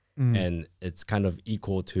 right? And it's kind of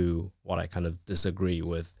equal to what I kind of disagree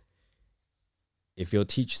with. If you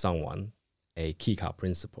teach someone a key card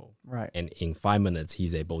principle, right, and in 5 minutes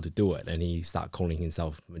he's able to do it, and he start calling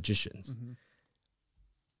himself magicians,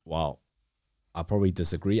 well, I'll probably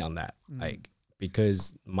disagree on that. Like,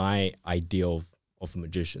 because my ideal of a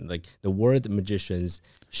magician, like the word magicians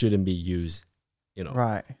shouldn't be used,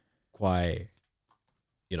 right, quite,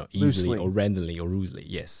 easily loosely, or randomly or loosely.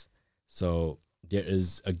 Yes. So there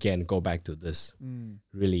is, again, go back to this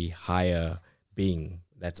really higher being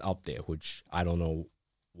that's up there, which I don't know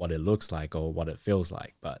what it looks like or what it feels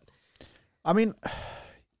like, but I mean,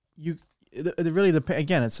 it really depends.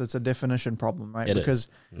 Again, it's a definition problem, right? Because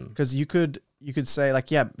you could say like,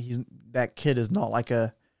 yeah, that kid is not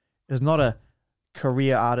a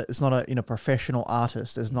career artist. It's not a professional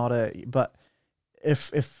artist. It's not but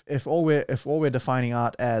if all we're defining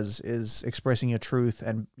art as is expressing your truth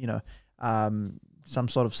and some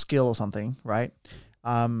sort of skill or something, right?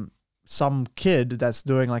 Some kid that's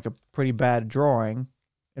doing like a pretty bad drawing,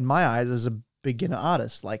 in my eyes, is a beginner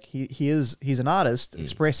artist. Like he's an artist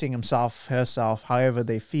expressing himself, herself, however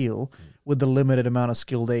they feel, with the limited amount of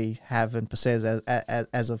skill they have and possess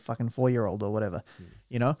as a fucking 4-year-old or whatever,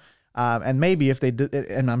 and maybe if they did,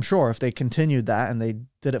 and I'm sure if they continued that and they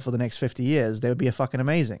did it for the next 50 years, they would be fucking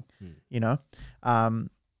amazing,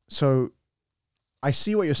 so I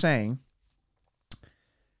see what you're saying.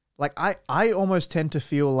 Like I almost tend to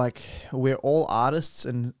feel like we're all artists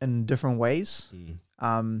in different ways.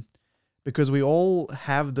 Because we all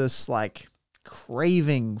have this like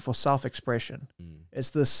craving for self-expression.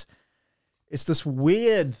 It's this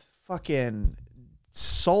weird fucking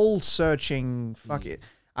soul-searching fucking.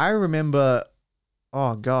 I remember,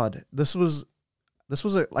 oh god, this was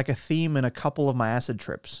like a theme in a couple of my acid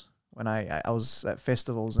trips when I was at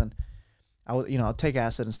festivals, and I was I'll take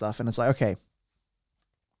acid and stuff, and it's like, okay,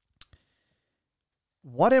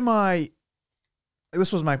 what am I?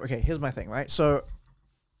 This was my here's my thing, right? So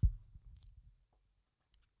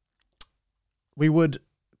we would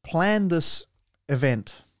plan this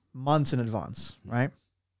event months in advance, right?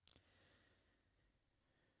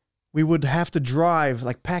 We would have to drive,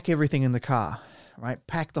 like pack everything in the car, right?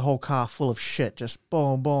 Pack the whole car full of shit, just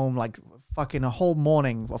boom, boom, like fucking a whole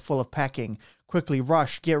morning full of packing. Quickly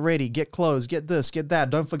rush, get ready, get clothes, get this, get that.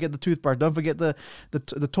 Don't forget the toothbrush. Don't forget the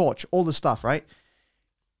torch, all the stuff, right?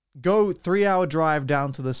 Go 3-hour drive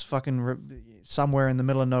down to this fucking somewhere in the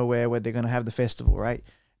middle of nowhere where they're going to have the festival, right?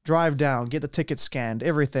 Drive down, get the tickets scanned,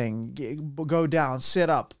 everything. Go down, set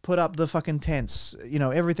up, put up the fucking tents.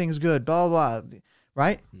 Everything's good, blah, blah, blah,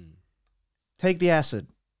 right? Take the acid.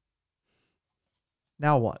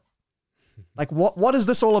 Now what? Like, what is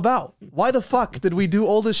this all about? Why the fuck did we do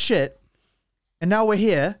all this shit and now we're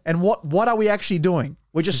here, and what are we actually doing?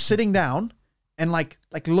 We're just sitting down and like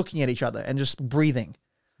looking at each other and just breathing.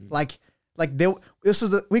 We could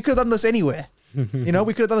have done this anywhere. We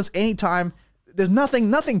could have done this anytime. There's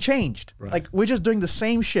nothing changed. Right. Like, we're just doing the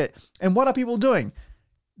same shit. And what are people doing?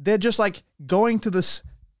 They're just like going to this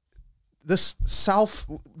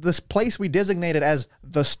place we designated as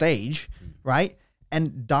the stage, right?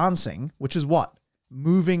 And dancing, which is what?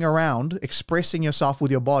 Moving around, expressing yourself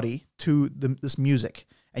with your body to this music.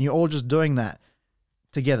 And you're all just doing that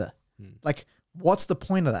together. Like, what's the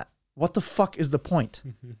point of that? What the fuck is the point?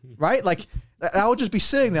 Right? Like, I would just be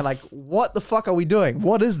sitting there like, what the fuck are we doing?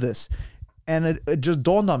 What is this? And it just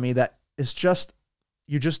dawned on me that it's just,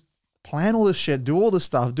 you just plan all this shit, do all this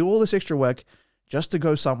stuff, do all this extra work just to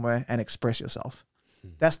go somewhere and express yourself.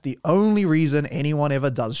 That's the only reason anyone ever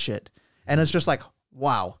does shit. And it's just like,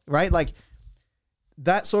 wow, right? Like,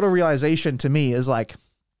 that sort of realization to me is like,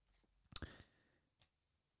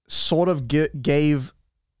 sort of gave,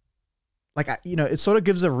 like, it sort of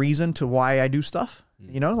gives a reason to why I do stuff,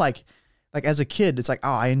 like as a kid, it's like,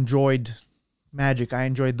 oh, I enjoyed magic. I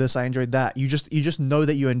enjoyed this. I enjoyed that. You just know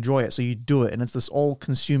that you enjoy it. So you do it. And it's this all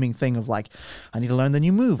consuming thing of like, I need to learn the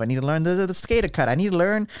new move. I need to learn the skater cut. I need to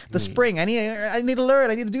learn the spring. I need to learn.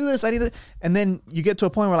 I need to do this. And then you get to a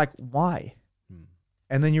point where like, why?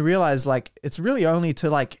 And then you realize like, it's really only to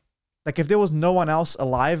like if there was no one else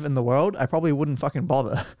alive in the world, I probably wouldn't fucking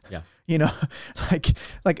bother. Yeah.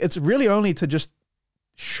 Like it's really only to just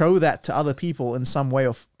show that to other people in some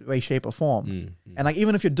way, shape or form. And like,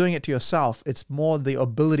 even if you're doing it to yourself, it's more the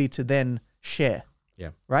ability to then share. Yeah.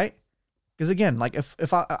 Right. Because again, like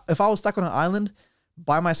if I was stuck on an island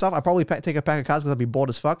by myself, I'd probably take a pack of cards because I'd be bored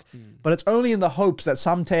as fuck. But it's only in the hopes that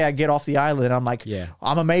someday I get off the island and I'm like,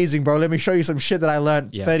 I'm amazing, bro. Let me show you some shit that I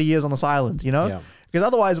learned 30 years on this island, Because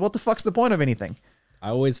otherwise, what the fuck's the point of anything? I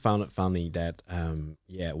always found it funny that,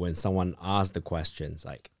 when someone asked the questions,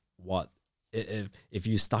 like, what, if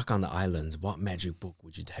you stuck on the islands, what magic book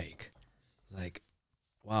would you take? It's like,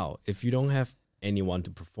 wow, if you don't have anyone to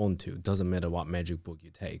perform to, doesn't matter what magic book you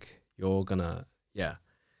take, you're gonna,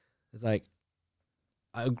 it's like,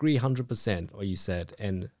 I agree 100% what you said.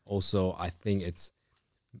 And also I think it's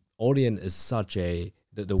audience is such a,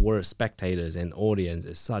 the word spectators and audience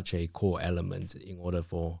is such a core element in order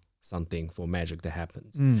for something, for magic to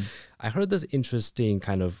happen. I heard this interesting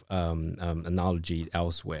kind of analogy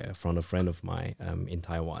elsewhere from a friend of mine in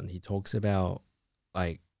Taiwan. He talks about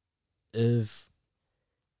like if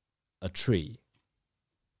a tree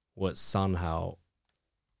would somehow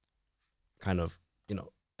kind of, you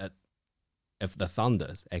know, if the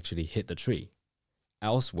thunders actually hit the tree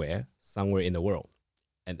elsewhere, somewhere in the world,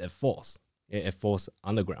 and it falls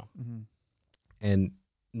underground, and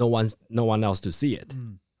no one else to see it,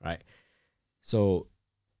 right? So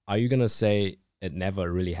are you gonna say it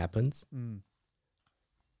never really happens?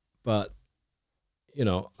 But you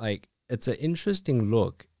know, like it's an interesting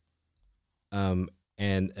look, and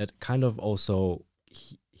it kind of also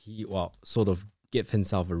he sort of give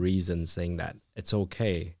himself a reason saying that it's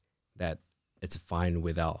okay, that it's fine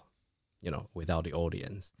without, you know, without the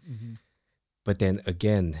audience. But then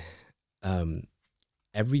again,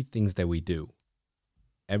 everything that we do,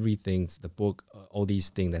 everything's the book, all these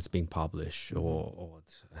things that's being published, or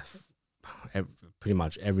pretty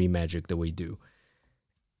much every magic that we do,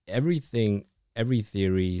 everything, every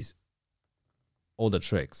theories, all the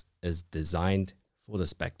tricks is designed for the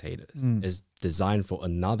spectators, is designed for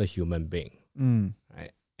another human being,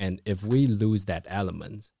 right? And if we lose that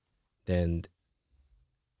element, then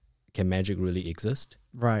can magic really exist?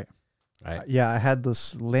 Right. Yeah, I had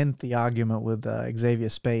this lengthy argument with Xavier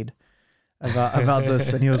Spade about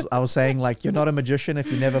this, and I was saying, like, you're not a magician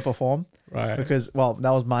if you never perform, right? Because, well, that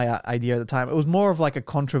was my idea at the time. It was more of like a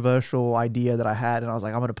controversial idea that I had, and I was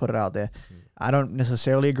like, I'm going to put it out there. I don't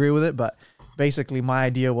necessarily agree with it, but basically my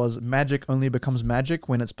idea was magic only becomes magic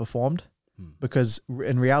when it's performed, because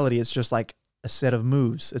in reality it's just like a set of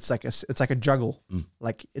moves. It's like a juggle.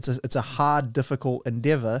 Like it's a hard, difficult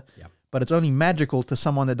endeavor, but it's only magical to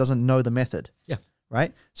someone that doesn't know the method. Yeah.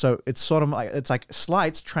 Right. So it's sort of like, it's like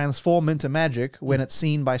sleights transform into magic when it's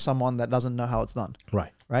seen by someone that doesn't know how it's done.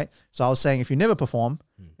 Right. Right. So I was saying, if you never perform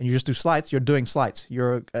and you just do sleights, you're doing sleights.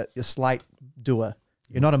 You're a sleight doer.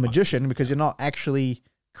 You're not a magician because you're not actually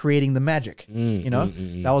creating the magic, you know.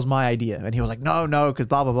 That was my idea, and he was like, no, because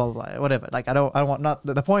blah blah blah blah, whatever. Like, I don't want, not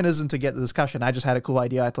the point isn't to get the discussion. I just had a cool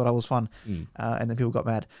idea. I thought I was fun, and then people got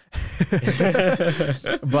mad.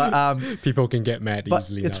 But people can get mad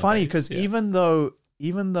easily. It's funny because even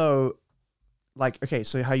though, like, okay,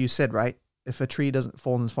 so how you said, right? If a tree doesn't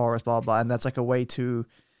fall in the forest, blah blah, and that's like a way to.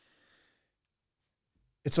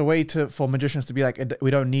 It's a way for magicians to be like,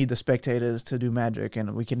 we don't need the spectators to do magic,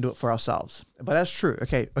 and we can do it for ourselves. But that's true.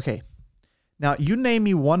 Okay. Now, you name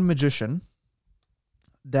me one magician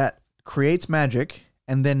that creates magic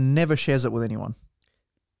and then never shares it with anyone.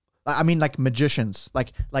 I mean, like magicians,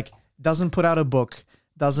 like doesn't put out a book,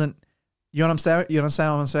 doesn't, you know what I'm saying? You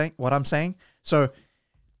understand what I'm saying? So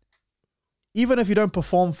even if you don't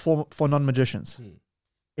perform for non-magicians,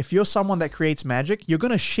 if you're someone that creates magic, you're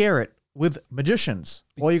going to share it with magicians,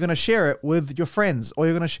 or you're going to share it with your friends, or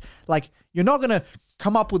you're going to you're not going to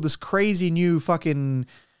come up with this crazy new fucking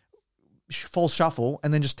false shuffle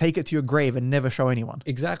and then just take it to your grave and never show anyone.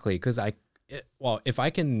 Exactly, because if I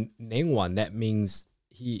can name one, that means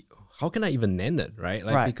how can I even name it, right?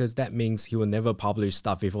 Like, because that means he will never publish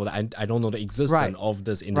stuff before that. I don't know the existence of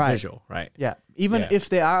this individual, right? Yeah. Even if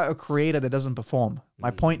they are a creator that doesn't perform,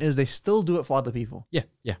 my point is they still do it for other people. Yeah.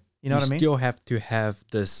 You know what I mean? You still have to have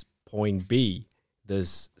this point B,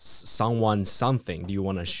 there's something do you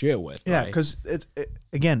want to share with? Yeah, because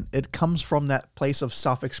it comes from that place of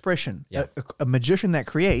self-expression. Yeah. A magician that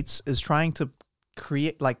creates is trying to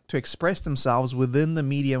create, like, to express themselves within the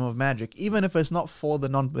medium of magic, even if it's not for the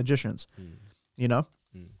non-magicians. You know,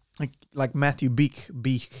 like Matthew Beek.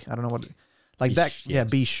 I don't know what, like Bish, that. Yes. Yeah,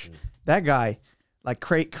 Bish. That guy, like,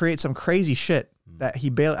 create some crazy shit that he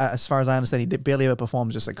barely, as far as I understand, he barely ever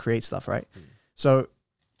performs. Just like create stuff, right? So.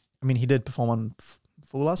 I mean, he did perform on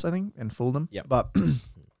Fool Us, I think, and Fool Them. Yeah. But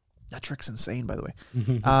that trick's insane, by the way.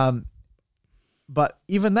 But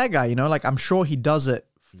even that guy, you know, like, I'm sure he does it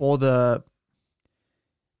for the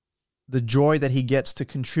joy that he gets to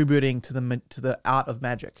contributing to the art of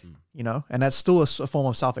magic, you know, and that's still a form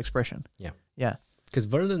of self-expression. Yeah. Because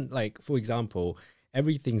Vernon, like, for example,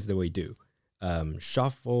 everything that we do,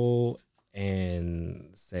 shuffle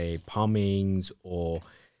and say palmings or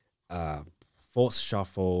false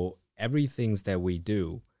shuffle, everything that we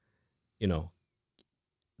do, you know,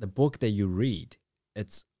 the book that you read,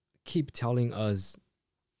 it's keep telling us,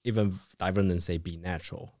 even Vernon say, be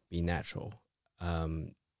natural.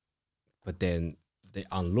 But then the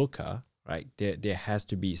onlooker, right, there has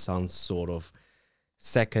to be some sort of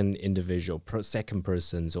second individual, second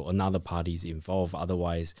persons or another parties involved.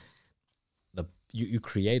 Otherwise, you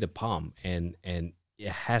create a palm, and it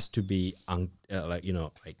has to be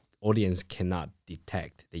like audience cannot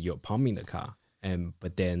detect that you're palming the car,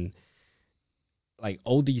 but then like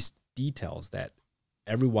all these details that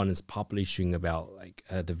everyone is publishing about, like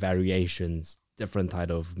the variations, different type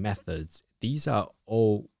of methods, these are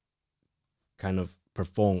all kind of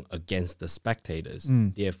performed against the spectators.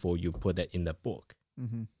 Therefore, you put that in the book,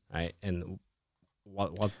 right? And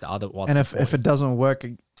what's the other? What's and the if it doesn't work,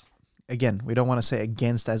 again, we don't want to say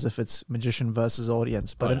against as if it's magician versus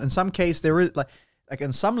audience, but in some case there is like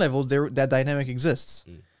in some levels that dynamic exists,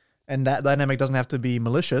 and that dynamic doesn't have to be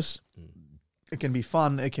malicious. It can be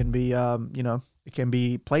fun. It can be it can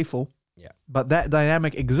be playful. Yeah. But that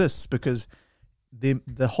dynamic exists because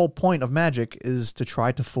the whole point of magic is to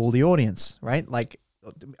try to fool the audience, right? Like,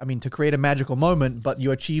 I mean, to create a magical moment, but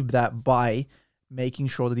you achieve that by making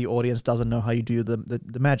sure that the audience doesn't know how you do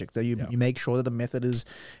the magic. That you make sure that the method is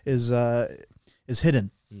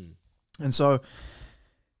hidden. And so,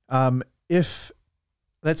 if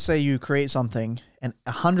let's say you create something and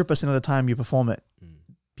 100% of the time you perform it,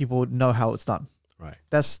 people would know how it's done. Right.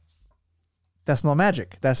 That's not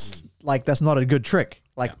magic. That's that's not a good trick,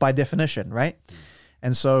 by definition, right?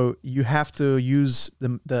 And so you have to use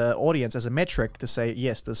the audience as a metric to say,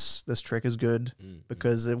 yes, this trick is good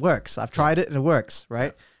because it works. I've tried it and it works,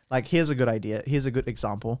 right? Like, here's a good idea. Here's a good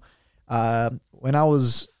example. When I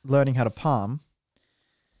was learning how to palm,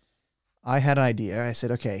 I had an idea. I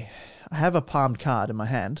said, okay, I have a palmed card in my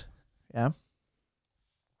hand. Yeah.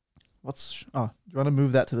 Do you want to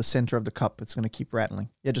move that to the center of the cup? It's going to keep rattling.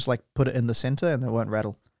 Yeah, just like put it in the center and it won't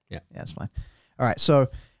rattle. Yeah, it's fine. All right, so,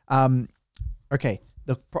 okay,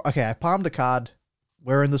 I palmed the card.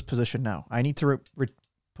 We're in this position now. I need to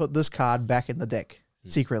put this card back in the deck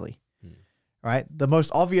secretly. Right? The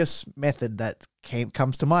most obvious method that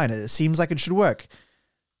comes to mind, it seems like it should work.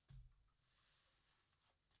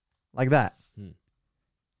 Like that.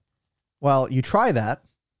 Well, you try that,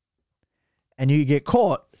 and you get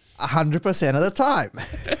caught 100% of the time.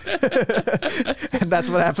 And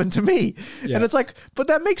that's what happened to me. Yeah. And it's like, but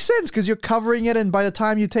that makes sense because you're covering it, and by the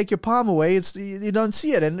time you take your palm away, you don't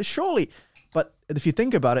see it. And surely, but if you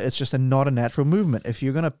think about it, it's just not a natural movement. If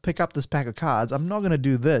you're going to pick up this pack of cards, I'm not going to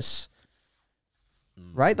do this.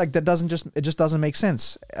 Right? Like, it just doesn't make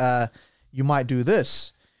sense. You might do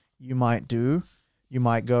this. You might go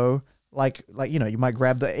like, you might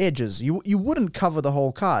grab the edges. You wouldn't cover the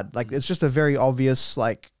whole card. Like, it's just a very obvious,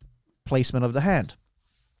 placement of the hand,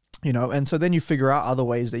 and so then you figure out other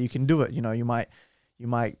ways that you can do it. You might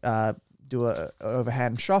do a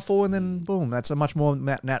overhand shuffle, and then boom, that's a much more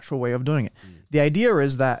natural way of doing it. The idea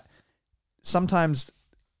is that sometimes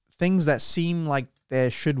things that seem like they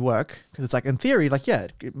should work, because it's like, in theory,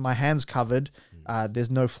 my hand's covered, there's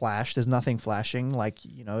no flash, there's nothing flashing,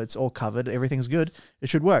 it's all covered, everything's good, it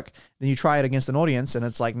should work. Then you try it against an audience, and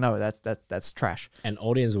it's like, no, that's trash. An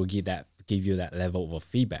audience will give you that level of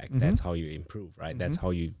feedback. That's how you improve, right? That's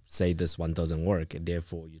how you say this one doesn't work, and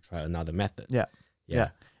therefore you try another method. Yeah.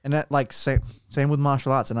 And that, same with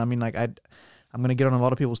martial arts. And I mean, I'm gonna get on a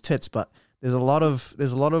lot of people's tits, but there's a lot of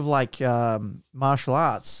martial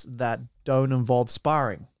arts that don't involve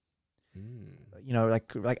sparring.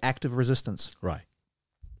 Like active resistance. Right.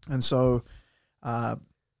 And so, I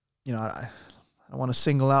don't want to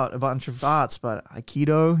single out a bunch of arts, but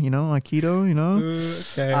Aikido.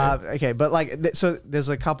 Okay, but so there's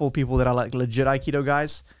a couple of people that are legit Aikido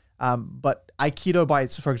guys. But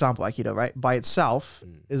Aikido for example, Aikido, right, by itself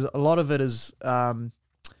is a lot of it is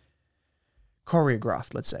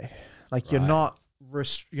choreographed. Let's say, you're not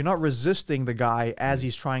resisting the guy as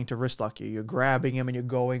he's trying to wrist lock you. You're grabbing him and you're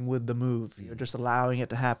going with the move. You're just allowing it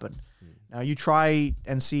to happen. Now you try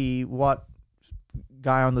and see what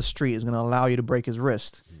guy on the street is going to allow you to break his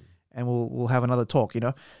wrist, and we'll have another talk.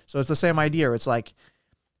 So it's the same idea. It's like,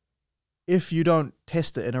 if you don't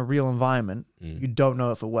test it in a real environment, you don't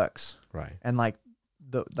know if it works. Right. And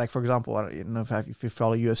for example, I don't know if you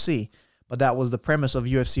follow UFC, but that was the premise of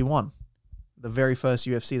UFC 1. The very first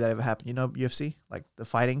UFC that ever happened. UFC? Like the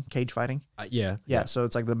fighting, cage fighting? Yeah. So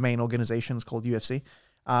it's like the main organization is called UFC.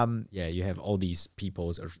 You have all these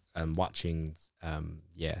people watching.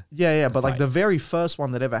 But the very first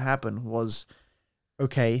one that ever happened was,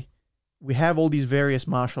 okay, we have all these various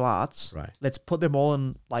martial arts. Right. Let's put them all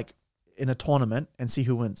in a tournament and see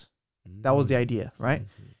who wins. That was the idea, right?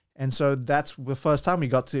 And so that's the first time you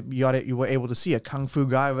were able to see a kung fu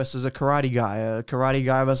guy versus a karate guy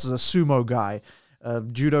versus a sumo guy, a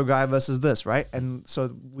judo guy versus this, right? And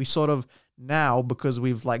so we sort of now, because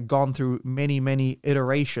we've gone through many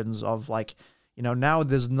iterations of You know, now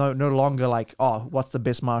there's no longer like, oh, what's the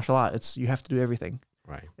best martial art? It's you have to do everything.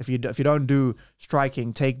 Right. If you don't do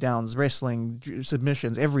striking, takedowns, wrestling,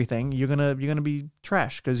 submissions, everything, you're gonna be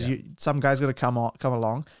trash because some guy's gonna come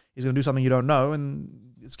along. He's gonna do something you don't know,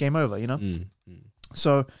 and it's game over. You know.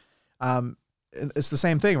 So, it's the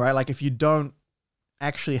same thing, right? Like if you don't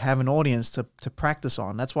actually have an audience to practice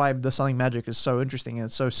on, that's why the Something Magic is so interesting and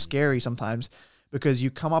it's so scary sometimes, because you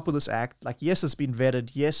come up with this act. Like, yes, it's been vetted.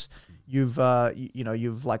 Yes, you've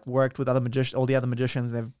you've like worked with all the other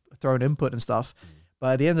magicians. They've thrown input and stuff.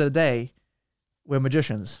 But at the end of the day, we're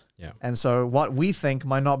magicians. Yeah. And so what we think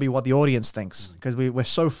might not be what the audience thinks, because we're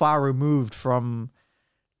so far removed from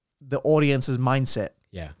the audience's mindset.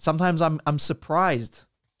 Yeah. Sometimes I'm surprised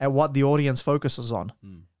at what the audience focuses on.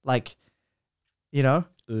 Like, you know?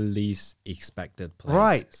 Least expected place.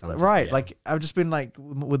 Right. Yeah. Like I've just been like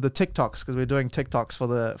with the TikToks, because we're doing TikToks for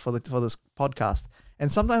this podcast.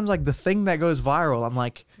 And sometimes like the thing that goes viral, I'm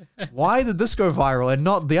like, why did this go viral and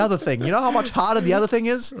not the other thing? You know how much harder the other thing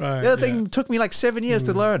is? Right, the other thing took me like 7 years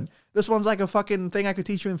to learn. This one's like a fucking thing I could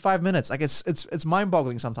teach you in 5 minutes. Like it's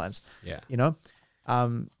mind-boggling sometimes. Yeah. You know?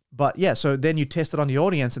 But yeah, so then you test it on the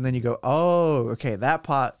audience and then you go, oh, okay, that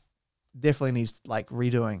part definitely needs like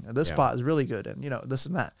redoing. This part is really good, and you know, this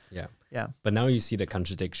and that. Yeah. Yeah. But now you see the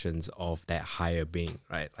contradictions of that higher being,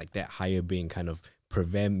 right? Like that higher being kind of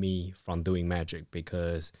prevent me from doing magic,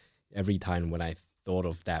 because every time when I thought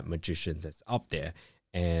of that magician that's up there,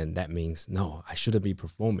 and that means, no, I shouldn't be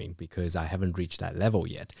performing because I haven't reached that level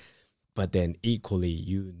yet. But then equally,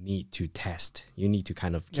 you need to test. You need to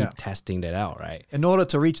kind of keep testing that out, right? In order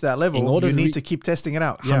to reach that level, you need to keep testing it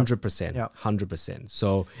out. 100%. Yeah. 100%.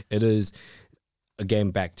 So it is,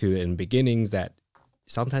 again, back to in beginnings that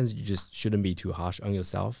sometimes you just shouldn't be too harsh on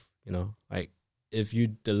yourself, you know? Like if you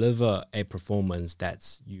deliver a performance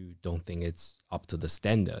that's you don't think it's up to the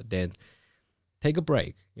standard, then take a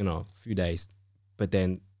break, you know, a few days, but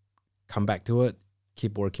then come back to it,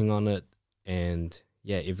 keep working on it, and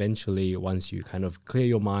yeah, eventually once you kind of clear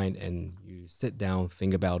your mind and you sit down,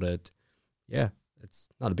 think about it, yeah, it's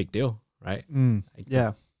not a big deal, right?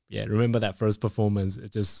 Yeah, remember that first performance?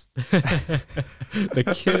 It just the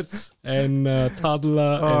kids and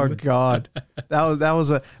toddler. Oh God, that was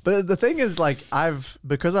a. But the thing is, like,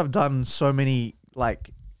 because I've done so many like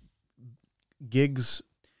gigs.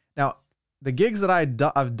 Now, the gigs that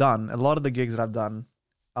I've done, a lot of the gigs that I've done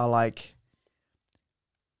are like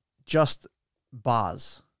just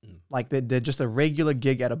bars. Like they're just a regular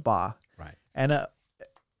gig at a bar, right? And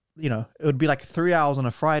you know, it would be like 3 hours on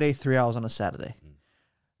a Friday, 3 hours on a Saturday.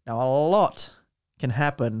 Now, a lot can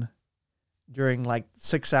happen during like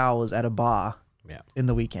 6 hours at a bar in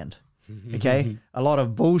the weekend. Okay? A lot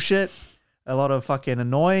of bullshit, a lot of fucking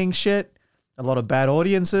annoying shit, a lot of bad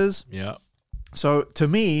audiences. Yeah. So to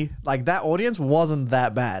me, like that audience wasn't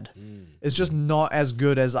that bad. It's just not as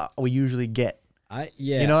good as we usually get.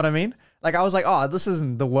 You know what I mean? Like I was like, oh, this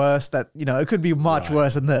isn't the worst that, you know, it could be much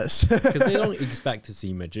worse than this. Because they don't expect to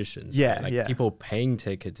see magicians. Yeah, right? Like yeah. People paying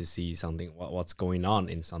ticket to see something, what's going on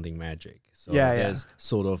in Something Magic. So there's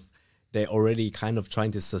sort of, they're already kind of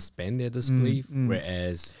trying to suspend their disbelief.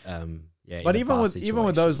 Whereas, but even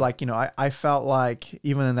with those, like, you know, I felt like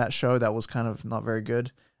even in that show that was kind of not very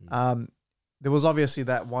good. There was obviously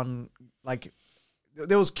that one, like,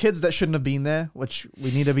 there was kids that shouldn't have been there, which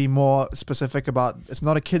we need to be more specific about. It's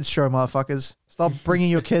not a kids show, motherfuckers. Stop bringing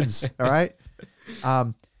your kids, all right?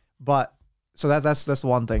 But so that's the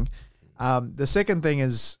one thing. The second thing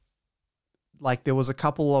is, like, there was a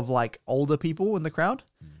couple of like older people in the crowd,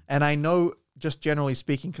 and I know, just generally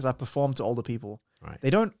speaking, because I perform to older people, right?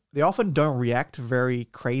 They often don't react very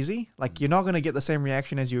crazy. Like you're not going to get the same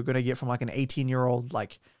reaction as you're going to get from like an 18-year-old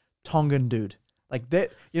like Tongan dude, like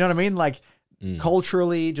that. You know what I mean? Like.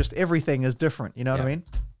 Culturally, just everything is different. You know what I mean?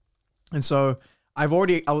 And so I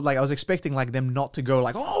was expecting like them not to go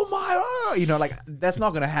like, oh my, you know, like that's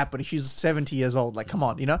not going to happen. She's 70 years old. Like, come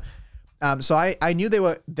on, you know? So I knew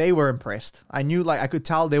they were impressed. I knew, like, I could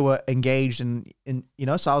tell they were engaged in, you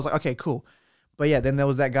know, so I was like, okay, cool. But yeah, then there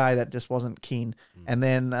was that guy that just wasn't keen. And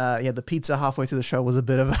then, the pizza halfway through the show was a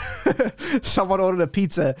bit of someone ordered a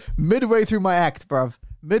pizza midway through my act, bruv.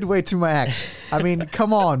 Midway through my act. I mean,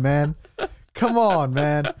 come on, man. Come on,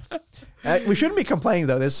 man. We shouldn't be complaining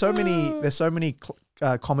though. There's so many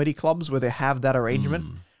comedy clubs where they have that arrangement.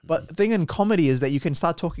 But the thing in comedy is that you can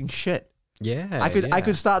start talking shit. Yeah, I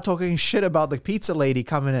could start talking shit about the pizza lady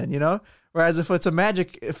coming in, you know. Whereas if it's a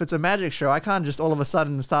magic show, I can't just all of a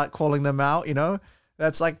sudden start calling them out, you know.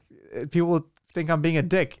 That's like people think I'm being a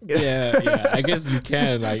dick. Yeah. I guess you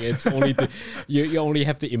can. Like, it's only you only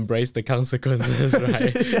have to embrace the consequences,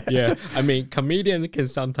 right? Yeah. I mean, comedians can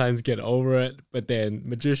sometimes get over it, but then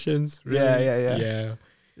magicians, really?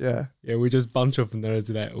 Yeah. We're just bunch of nerds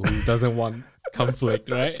that who doesn't want conflict,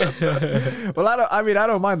 right? Well, I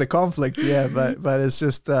don't mind the conflict, but it's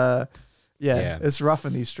just it's rough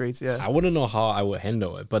in these streets. I wouldn't know how I would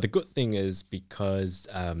handle it, but the good thing is because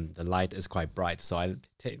the light is quite bright, so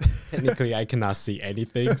technically I cannot see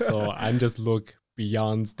anything, so I just look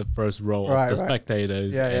beyond the first row of the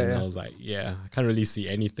spectators, and I was like, I can't really see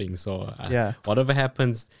anything, so whatever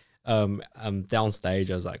happens downstage,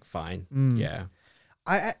 I was like, fine.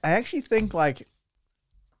 I actually think, like,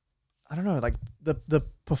 I don't know, like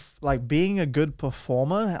like being a good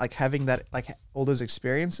performer, like having that, like all those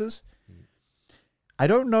experiences, I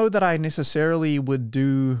don't know that I necessarily would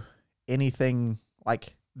do anything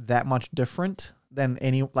like that much different than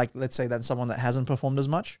let's say than someone that hasn't performed as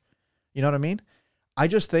much. You know what I mean? I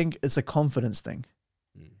just think it's a confidence thing.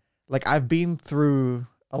 Like, I've been through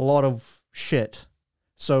a lot of shit,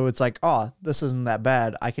 so it's like, oh, this isn't that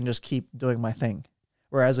bad. I can just keep doing my thing.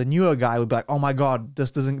 Whereas a newer guy would be like, oh my God,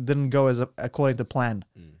 this didn't go according to plan.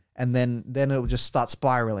 And then it will just start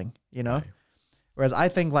spiraling, you know? Right. Whereas I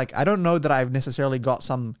think, like, I don't know that I've necessarily got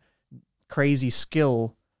some crazy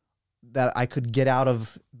skill that I could get out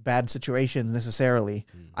of bad situations necessarily.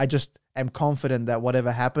 I just am confident that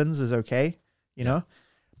whatever happens is okay, you know?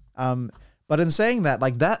 But in saying that,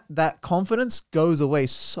 like, that confidence goes away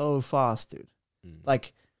so fast, dude.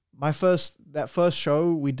 Like, that first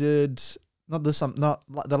show we did... Not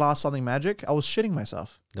the last Something Magic. I was shitting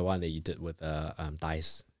myself. The one that you did with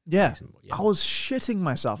Dice. Yeah. I was shitting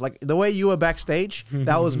myself. Like, the way you were backstage,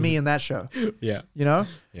 that was me in that show. Yeah. You know?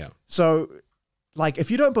 Yeah. So, like,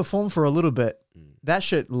 if you don't perform for a little bit, that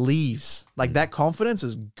shit leaves. Like, that confidence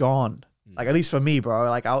is gone. Like, at least for me, bro.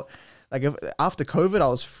 Like, after COVID, I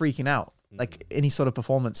was freaking out. Like, any sort of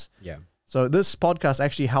performance. Yeah. So this podcast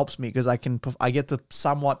actually helps me because I get to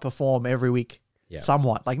somewhat perform every week. Yeah.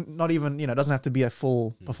 Somewhat, like, not even, it doesn't have to be a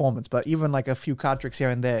full performance, but even like a few card tricks here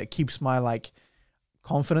and there, it keeps my, like,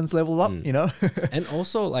 confidence level up, you know? And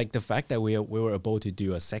also, like, the fact that we were able to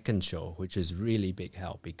do a second show, which is really big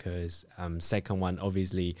help, because second one,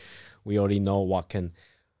 obviously, we already know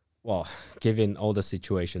given all the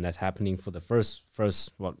situation that's happening for the first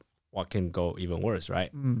what can go even worse,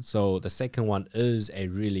 right? So the second one is a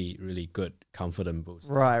really, really good confidence boost.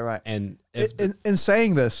 Right. And in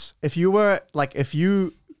saying this, if you would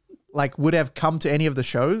have come to any of the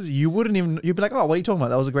shows, you'd be like, oh, what are you talking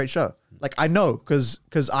about? That was a great show. Like, I know, because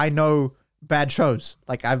I know bad shows.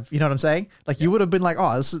 Like, you know what I'm saying? Like, you would have been like,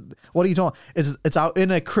 oh, what are you talking about? It's our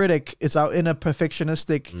inner critic. It's our inner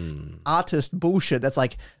perfectionistic artist bullshit. That's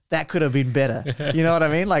like, that could have been better. You know what I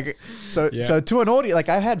mean? Like, so to an audience, like,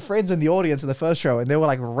 I had friends in the audience in the first show and they were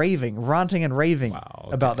like ranting and raving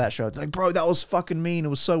about that show. They're like, bro, that was fucking mean. It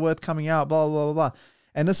was so worth coming out, blah, blah, blah, blah.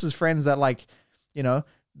 And this is friends that, like, you know,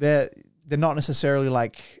 they're not necessarily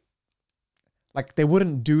like they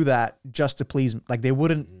wouldn't do that just to please, like, they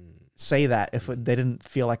wouldn't say that if they didn't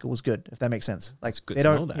feel like it was good, if that makes sense. Like, they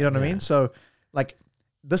don't, you know what I mean? So, like,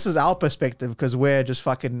 this is our perspective because we're just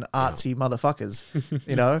fucking artsy motherfuckers,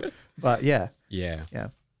 you know? But yeah.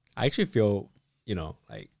 I actually feel, you know,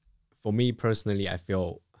 like, for me personally, I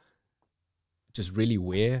feel just really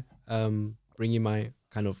weird bringing my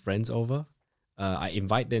kind of friends over. I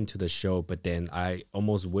invite them to the show, but then I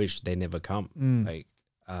almost wish they never come. Like,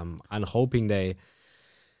 I'm hoping they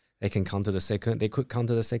can counter the second. They could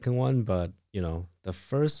counter the second one, but, you know, the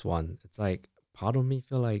first one, it's like, part of me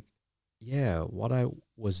feel like, yeah, what I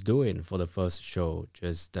was doing for the first show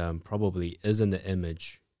just probably isn't the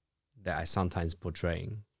image that I sometimes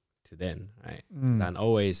portraying to them, right? And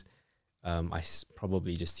always,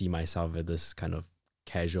 probably just see myself as this kind of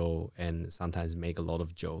casual and sometimes make a lot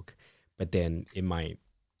of joke, but then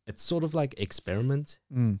it's sort of like experiment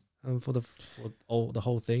for the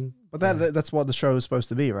whole thing. But that's what the show is supposed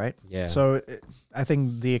to be, right? Yeah. So I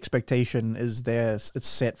think the expectation is there. It's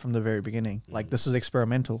set from the very beginning. Like, this is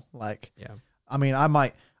experimental. Like, I mean,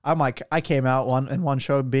 I came out in one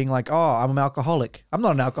show being like, oh, I'm an alcoholic. I'm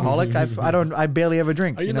not an alcoholic. I barely ever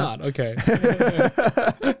drink. Are you not? Okay.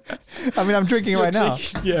 I mean, I'm drinking right now.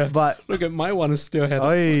 Yeah. But look at my one is still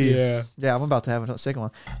ahead. Yeah, I'm about to have a second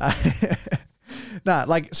one. Nah,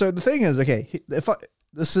 like, so the thing is, okay,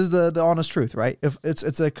 this is the honest truth, right? If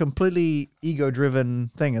it's a completely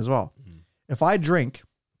ego-driven thing as well. If I drink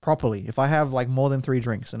properly, if I have like more than 3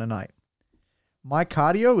 drinks in a night, my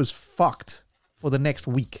cardio is fucked for the next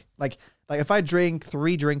week. Like if I drink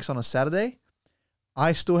 3 drinks on a Saturday,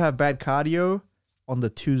 I still have bad cardio on the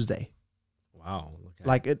Tuesday. Wow. Okay.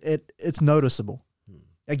 Like it's noticeable.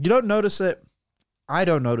 Like you don't notice it. I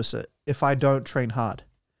don't notice it if I don't train hard.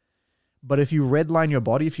 But if you redline your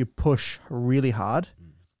body, if you push really hard,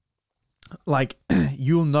 like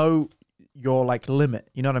you'll know your like limit.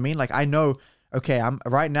 You know what I mean? Like I know, okay, I'm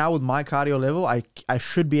right now with my cardio level, I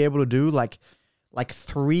should be able to do like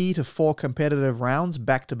 3 to 4 competitive rounds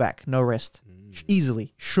back to back, no rest.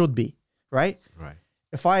 Easily. Should be. Right? Right.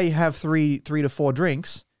 If I have 3 to 4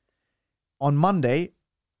 drinks, on Monday,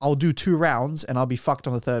 I'll do 2 rounds and I'll be fucked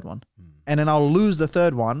on the third one. And then I'll lose the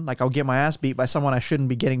third one. Like I'll get my ass beat by someone I shouldn't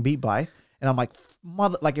be getting beat by. And I'm like,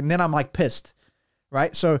 and then I'm like pissed.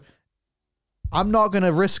 Right? So I'm not going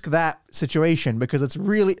to risk that situation because it's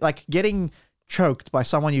really like getting choked by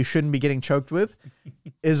someone you shouldn't be getting choked with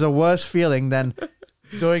is a worse feeling than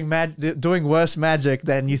doing worse magic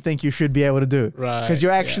than you think you should be able to do. Right. Because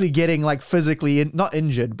you're actually getting like physically not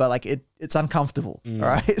injured, but like it's uncomfortable. All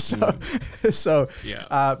right. So,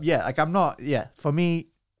 like I'm not, for me,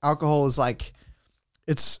 alcohol is like,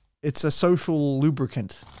 it's a social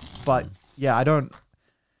lubricant, but I don't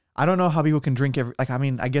know how people can drink every, like, I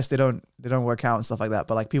mean, I guess they don't work out and stuff like that,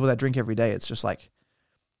 but like people that drink every day, it's just like,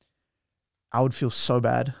 I would feel so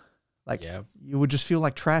bad. Like you would just feel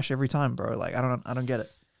like trash every time, bro. Like I don't get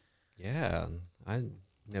it. Yeah. I'm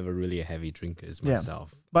never really a heavy drinker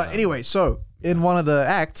myself. But anyway, so in one of the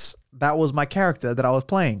acts, that was my character that I was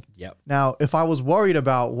playing. Yep. Now, if I was worried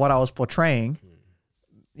about what I was portraying,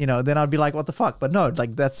 then I'd be like, what the fuck? But no,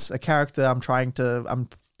 like that's a character I'm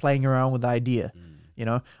playing around with the idea.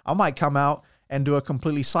 I might come out and do a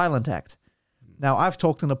completely silent act. Now, I've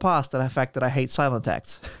talked in the past that the fact that I hate silent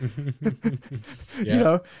acts,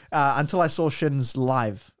 until I saw Shin's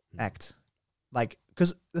live act. Like,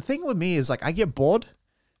 because the thing with me is like, I get bored.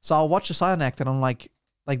 So I'll watch a silent act and I'm like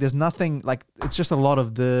there's nothing, like, it's just a lot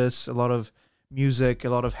of this, a lot of music, a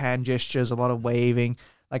lot of hand gestures, a lot of waving.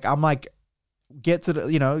 Like, I'm like, get to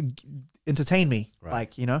the, entertain me. Right.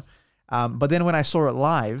 Like, but then when I saw it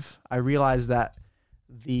live, I realized that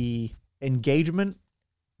the engagement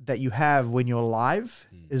that you have when you're live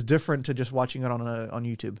is different to just watching it on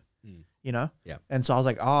YouTube, Yeah. And so I was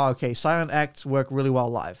like, oh, okay. Silent acts work really well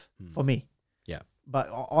live for me. Yeah. But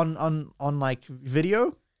on like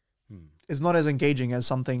video, it's not as engaging as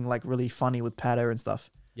something like really funny with patter and stuff.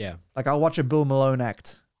 Yeah. Like I'll watch a Bill Malone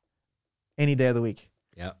act any day of the week.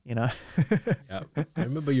 Yeah. Yeah. I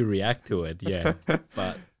remember you react to it. Yeah.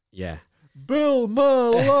 But yeah. Bill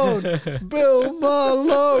Malone, Bill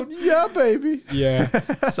Malone, yeah, baby. Yeah.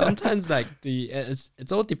 Sometimes like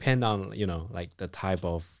it's all depend on, like the type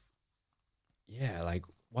of, like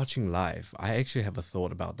watching live. I actually have a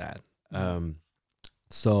thought about that.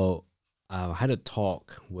 So I had a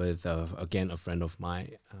talk with, again, a friend of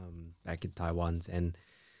mine back in Taiwan. And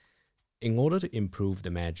in order to improve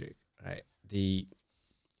the magic, right, the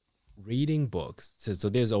reading books, so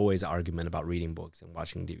there's always an argument about reading books and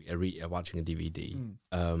watching a DVD.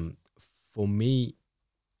 For me,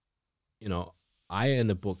 I am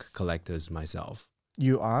a book collector myself.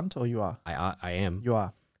 You aren't, or you are? I am. You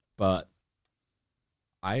are. But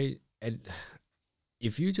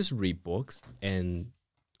if you just read books and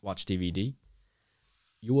watch DVD,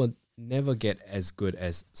 you will never get as good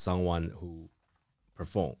as someone who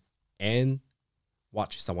perform and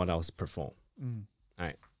watch someone else perform.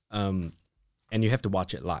 Right. And you have to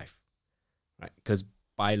watch it live, right? Because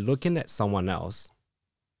by looking at someone else,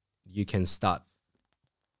 you can start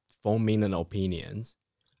forming an opinions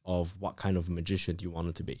of what kind of magician you want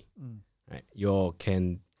it to be, right?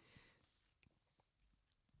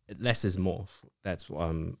 Less is more. That's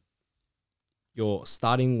you're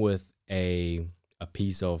starting with a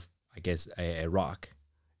piece of, I guess, a rock,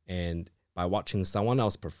 and by watching someone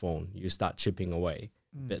else perform, you start chipping away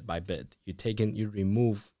bit by bit. You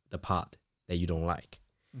remove the part that you don't like,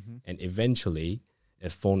 and eventually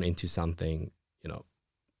it forms into something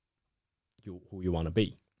who you want to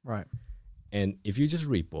be. Right. And if you just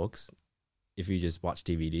read books, if you just watch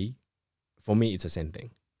DVD, for me it's the same thing.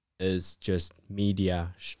 It's just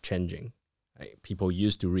media changing. Right? People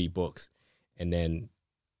used to read books, and then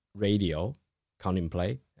radio, count and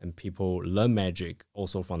play, and people learn magic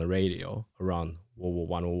also from the radio around World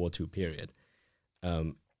War I, World War II period.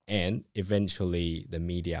 And eventually the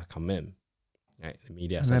media come in, right? The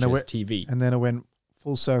media such as TV. And then it went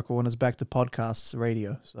full circle and it's back to podcasts,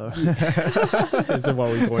 radio. So is that what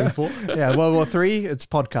we're going for? Yeah, World War III, it's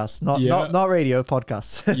podcasts, not radio,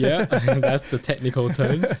 podcasts. Yeah, that's the technical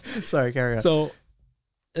terms. Sorry, carry on. So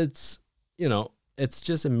it's, it's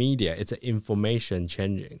just a media. It's an information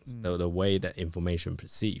changing, the way that information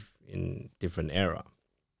perceived in different era.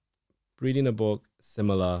 Reading a book,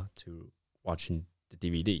 similar to watching the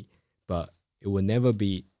DVD, but it will never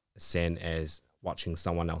be the same as watching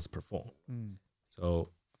someone else perform. So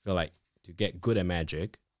I feel like to get good at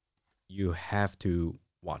magic, you have to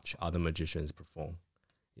watch other magicians perform.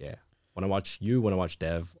 Yeah. When I watch you, when I watch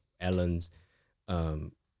Dev, Ellen's,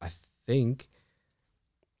 I think,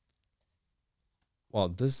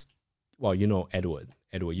 you know Edward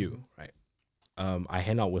Yu, right? I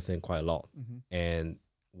hang out with him quite a lot. And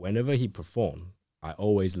whenever he performed, I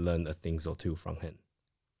always learn a thing or two from him,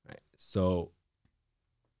 right? So,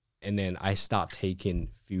 and then I start taking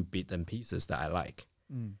few bits and pieces that I like.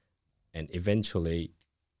 And eventually,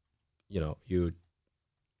 you know, you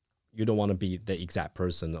don't want to be the exact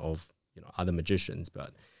person of, you know, other magicians,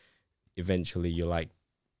 but eventually you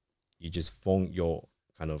just fall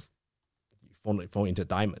into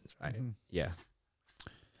diamonds, right? Yeah.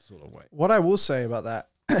 Sort of way. What I will say about that,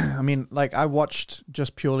 I mean, like I watched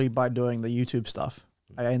just purely by doing the YouTube stuff.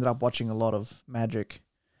 I ended up watching a lot of magic.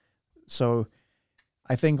 So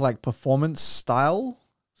I think like performance style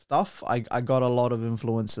stuff, I got a lot of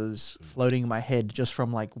influences floating in my head just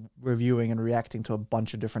from like reviewing and reacting to a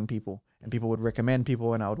bunch of different people, and people would recommend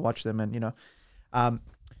people and I would watch them. And, you know,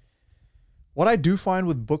 what I do find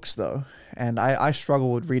with books though, and I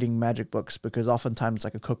struggle with reading magic books because oftentimes it's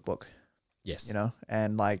like a cookbook. Yes. You know,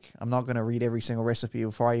 and like, I'm not going to read every single recipe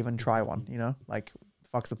before I even try one, you know, like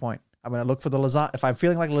fuck's the point. I'm going to look for the lasagna. If I'm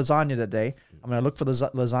feeling like lasagna that day, I'm going to look for the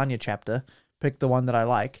lasagna chapter, pick the one that I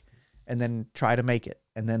like, and then try to make it.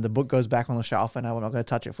 And then the book goes back on the shelf and I'm not going to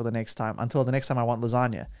touch it for the next time until the next time I want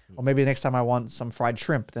lasagna. Or maybe the next time I want some fried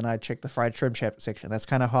shrimp, then I check the fried shrimp section. That's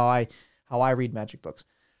kind of how I read magic books.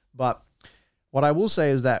 But what I will say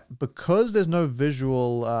is that because there's no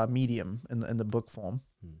visual medium in the book form,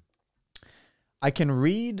 I can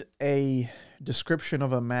read a description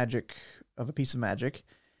of a piece of magic,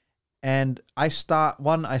 and I start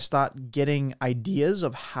getting ideas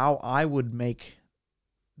of how I would make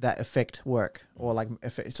that effect work, or like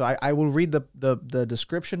effect. So I will read the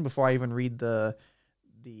description before I even read the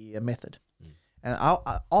method, and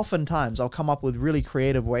oftentimes I'll come up with really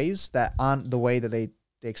creative ways that aren't the way that they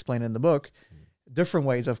explain in the book. Different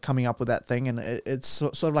ways of coming up with that thing, and it's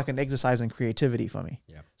sort of like an exercise in creativity for me.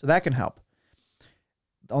 Yeah. So that can help.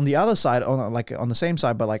 On the other side, on the same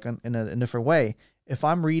side, but like in a different way, if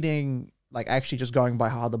I'm reading, like actually just going by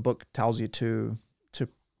how the book tells you to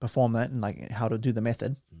perform that and like how to do the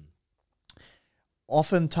method,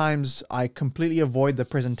 oftentimes I completely avoid the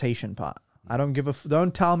presentation part. I don't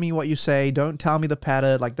don't tell me what you say. Don't tell me the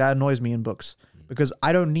pattern. Like that annoys me in books because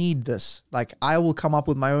I don't need this. Like I will come up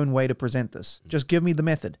with my own way to present this. Just give me the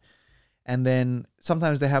method. And then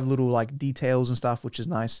sometimes they have little like details and stuff, which is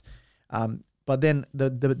nice. But then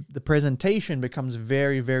the presentation becomes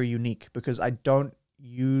very, very unique because I don't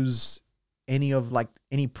use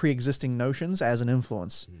any pre-existing notions as an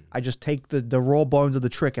influence. I just take the raw bones of the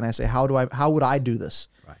trick and I say, how would I do this?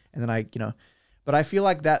 Right. And then but I feel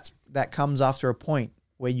like that comes after a point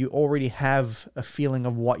where you already have a feeling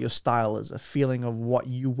of what your style is, a feeling of what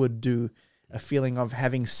you would do, a feeling of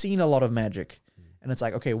having seen a lot of magic. And it's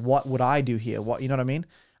like, okay, what would I do here? You know what I mean?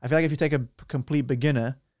 I feel like if you take a complete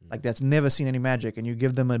beginner, like that's never seen any magic, and you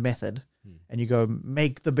give them a method and you go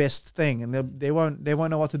make the best thing, and they won't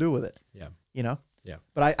know what to do with it. Yeah. You know? Yeah.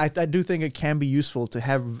 But I do think it can be useful to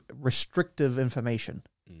have restrictive information.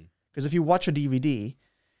 Because if you watch a DVD,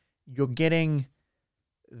 you're getting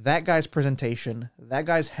that guy's presentation, that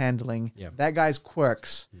guy's handling, that guy's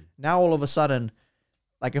quirks. Now all of a sudden,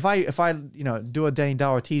 like if I do a Danny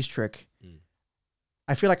Dow Ortiz trick,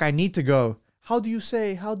 I feel like I need to go, how do you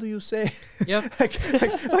say? Yep.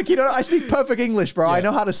 like I speak perfect English, bro. Yeah. I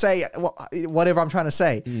know how to say whatever I'm trying to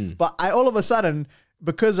say. But I all of a sudden,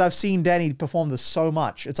 because I've seen Danny perform this so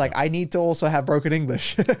much, it's like I need to also have broken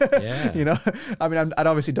English. Yeah. You know, I mean, I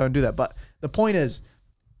obviously don't do that, but the point is,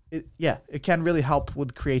 it can really help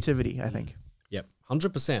with creativity, I think. Yep,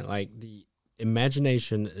 100%. Like the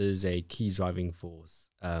imagination is a key driving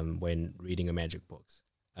force when reading a magic books.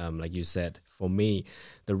 Like you said, for me,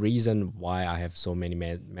 the reason why I have so many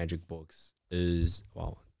magic books is,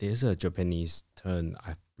 there's a Japanese term,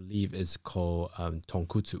 I believe it's called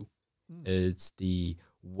tonkutsu. It's the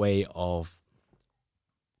way of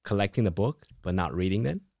collecting the book, but not reading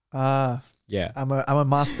them. Yeah. I'm a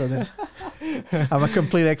master then. I'm a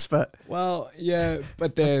complete expert. Well, yeah,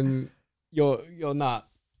 but then you're not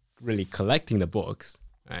really collecting the books,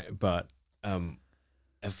 right? But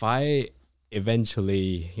if I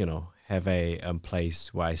eventually, have a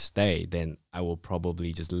place where I stay, then I will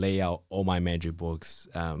probably just lay out all my magic books.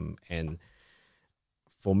 And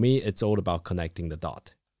for me, it's all about connecting the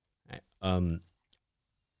dot. Right?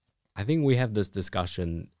 I think we have this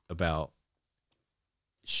discussion about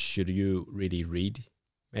should you really read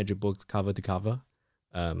magic books cover to cover?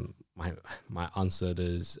 My answer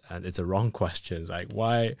is, and it's a wrong question. It's like,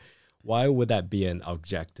 why would that be an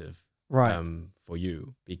objective, right? For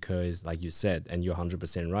you? Because like you said, and you're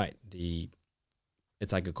 100% right.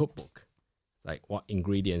 It's like a cookbook, like what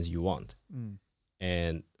ingredients you want.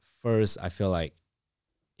 And first, I feel like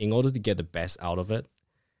in order to get the best out of it,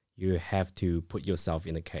 you have to put yourself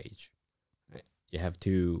in a cage. Right? You have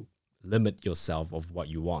to limit yourself of what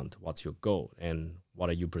you want, what's your goal, and what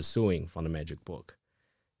are you pursuing from the magic book.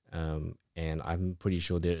 And I'm pretty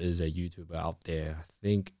sure there is a YouTuber out there. I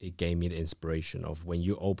think it gave me the inspiration of when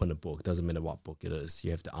you open a book, doesn't matter what book it is,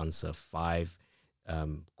 you have to answer 5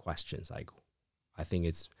 questions. Like, I think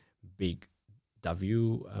it's big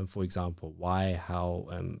W, for example, why, how,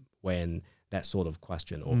 when, that sort of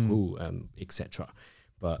question, or who, etc.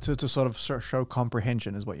 But to sort of show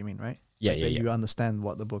comprehension is what you mean, right? Yeah, like yeah, you understand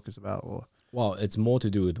what the book is about, or well, it's more to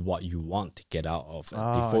do with what you want to get out of it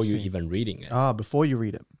before you even reading it. Before you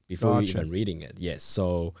read it. Before you even reading it, yes.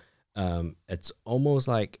 So it's almost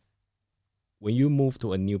like when you move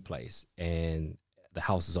to a new place and the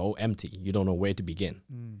house is all empty, you don't know where to begin.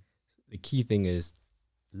 The key thing is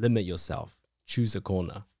limit yourself, choose a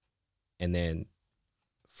corner, and then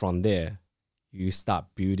from there, you start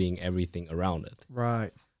building everything around it.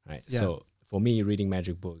 Right. Right. Yeah. So for me, reading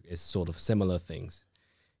magic book is sort of similar things.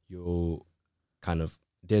 You kind of,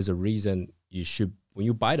 there's a reason you should, when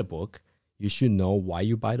you buy the book, you should know why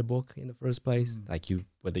you buy the book in the first place. Like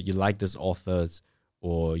whether you like this author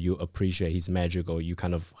or you appreciate his magic, or you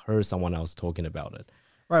kind of heard someone else talking about it.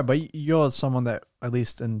 Right. But you're someone that, at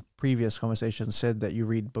least in previous conversations, said that you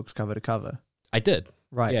read books cover to cover. I did.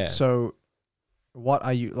 Right. Yeah. So what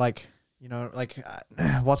are you like,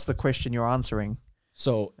 what's the question you're answering?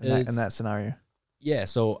 So in that scenario? Yeah.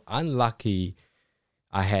 So unlucky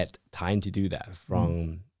I had time to do that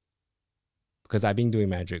because I've been doing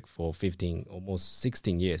magic for 15, almost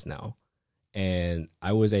 16 years now. And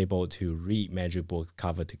I was able to read magic books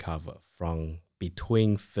cover to cover from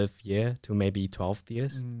between 5th year to maybe 12th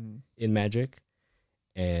years in magic.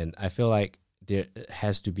 And I feel like there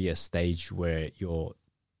has to be a stage where you're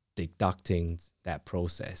deducting that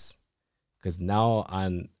process. Because now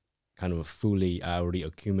I'm kind of I already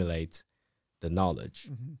accumulate the knowledge.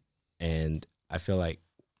 And I feel like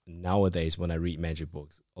nowadays when I read magic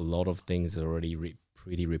books, a lot of things are already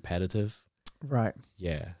pretty repetitive. Right.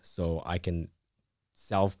 Yeah. So I can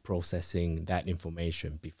self-processing that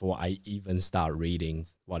information before I even start reading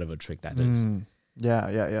whatever trick that is.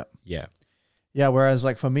 Yeah. Whereas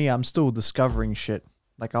like for me, I'm still discovering shit.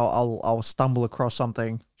 Like I'll stumble across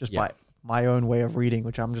something just by my own way of reading,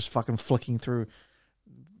 which I'm just fucking flicking through,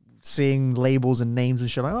 seeing labels and names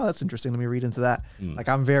and shit. Like, oh, that's interesting. Let me read into that. Like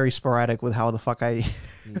I'm very sporadic with how the fuck I,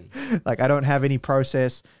 like I don't have any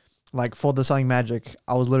process. Like for the Selling Magic,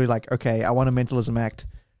 I was literally like, okay, I want a mentalism act.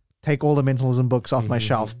 Take all the mentalism books off my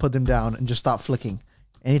shelf, put them down, and just start flicking.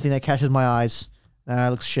 Anything that catches my eyes,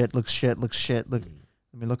 looks shit. Look, let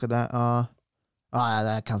me look at that.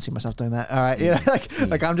 I can't see myself doing that. All right,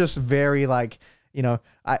 like I'm just very like,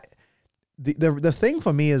 the thing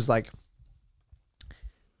for me is like,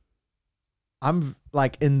 I'm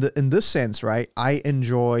like in this sense, right?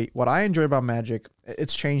 What I enjoy about magic.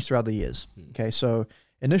 It's changed throughout the years. Okay, so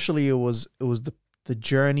initially it was the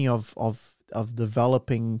journey of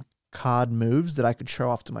developing card moves that I could show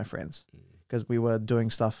off to my friends because we were doing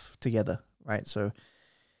stuff together, right? So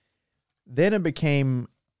then it became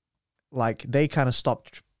like they kind of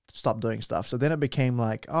stopped doing stuff. So then it became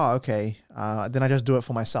like, oh, okay. Then I just do it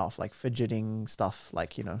for myself, like fidgeting stuff.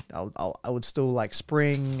 Like, I would still like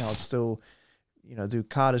spring. I would still, do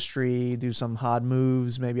cardistry, do some hard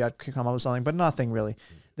moves. Maybe I'd come up with something, but nothing really.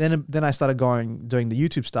 Then I started doing the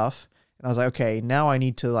YouTube stuff, and I was like, okay, now I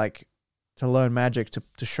need to learn magic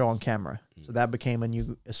to show on camera. So that became a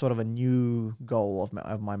new goal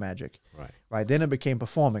of my magic. Right. Then it became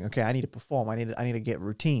performing. Okay, I need to perform. I need to get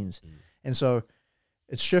routines. And so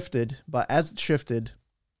it's shifted, but as it shifted,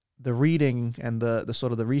 the reading and the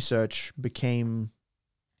sort of the research became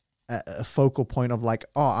a focal point of like,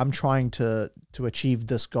 oh, I'm trying to achieve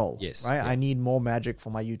this goal. Yes. Right. Yeah. I need more magic for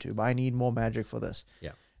my YouTube. I need more magic for this.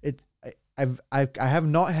 Yeah. I have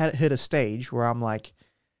not hit a stage where I'm like,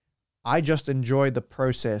 I just enjoy the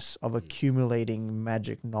process of accumulating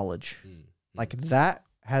magic knowledge. Like that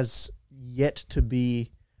has yet to be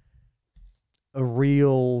a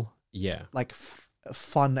real, like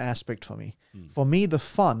fun aspect for me. For me, the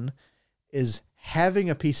fun is having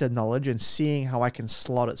a piece of knowledge and seeing how I can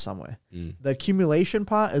slot it somewhere. The accumulation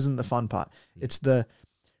part isn't the fun part. It's the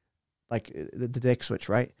deck switch,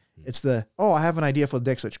 right? It's the, oh, I have an idea for the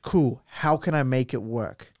deck switch. Cool. How can I make it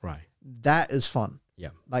work? Right. That is fun. Yeah.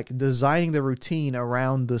 Like designing the routine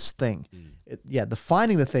around this thing.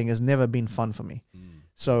 Defining the thing has never been fun for me.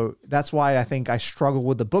 So that's why I think I struggle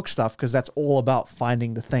with the book stuff, because that's all about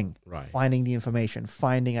finding the thing, finding the information,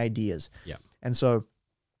 finding ideas. Yeah. And so,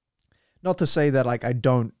 not to say that like I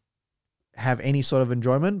don't have any sort of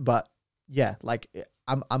enjoyment, but yeah, like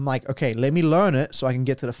I'm like, okay, let me learn it so I can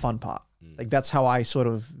get to the fun part. Like that's how I sort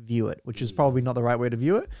of view it, which is probably not the right way to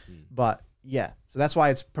view it, but yeah. So that's why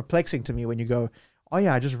it's perplexing to me when you go, oh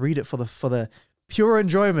yeah, I just read it for the pure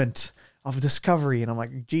enjoyment of discovery, and I'm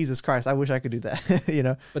like, Jesus Christ, I wish I could do that, you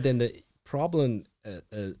know. But then the problem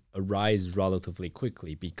arises relatively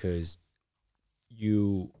quickly, because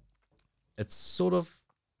it's sort of,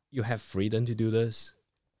 you have freedom to do this,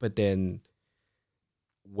 but then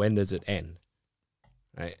when does it end?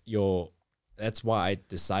 Right? That's why I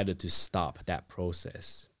decided to stop that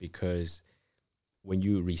process, because when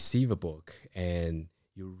you receive a book and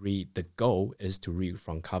you read, the goal is to read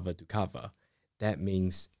from cover to cover. That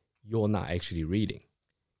means you're not actually reading.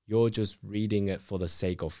 You're just reading it for the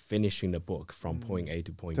sake of finishing the book from point A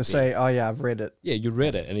to point B. To say, oh yeah, I've read it. Yeah, you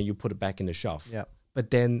read it and then you put it back in the shelf. Yeah.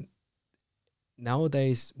 But then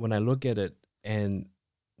nowadays, when I look at it and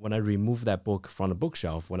when I remove that book from the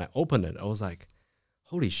bookshelf, when I open it, I was like,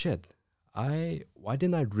 holy shit, why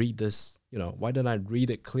didn't I read this? You know, why didn't I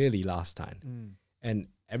read it clearly last time? And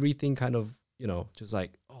everything kind of, you know, just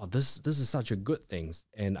like, oh, this is such a good thing.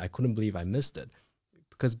 And I couldn't believe I missed it.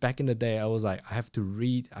 Because back in the day, I was like, I have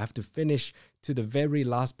to finish to the very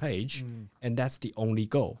last page. And that's the only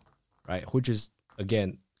goal, right? Which is,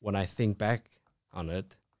 again, when I think back on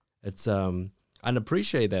it, it's, I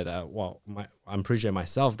appreciate that, I appreciate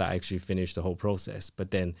myself that I actually finished the whole process.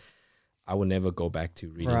 But then I will never go back to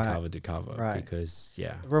reading cover to cover because,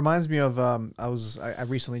 yeah. It reminds me of, I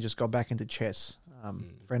recently just got back into chess. A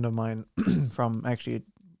friend of mine from actually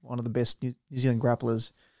one of the best New Zealand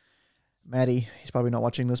grapplers, Maddie, he's probably not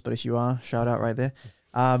watching this, but if you are, shout out right there.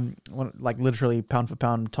 Like literally pound for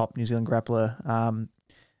pound top New Zealand grappler.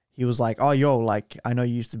 He was like, oh, yo, like, I know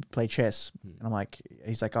you used to play chess. And I'm like,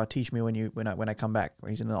 he's like, oh, teach me when I come back.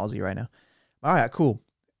 He's in Aussie right now. All right, cool.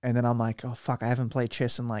 And then I'm like, oh, fuck, I haven't played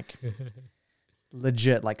chess in like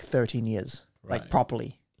legit like 13 years, like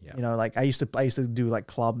properly. Yeah. You know, like I used to do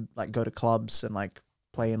like go to clubs and like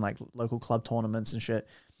play in like local club tournaments and shit.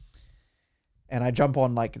 And I jump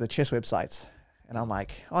on like the chess websites and I'm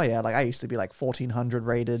like, oh yeah, like I used to be like 1400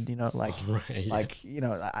 rated, you know, like, you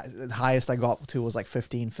know, the highest I got to was like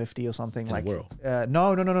 1550 or something. In like, no.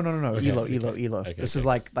 Okay. Elo. Okay, this is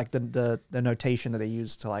like the notation that they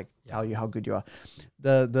use to like tell you how good you are.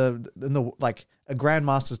 The like a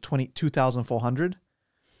grandmaster's 22,400.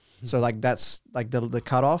 So like that's like the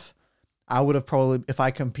cutoff. I would have probably, if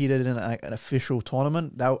I competed in an official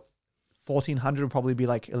tournament, that 1400 would probably be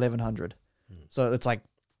like 1100. So it's like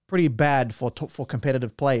pretty bad for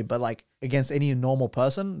competitive play, but like against any normal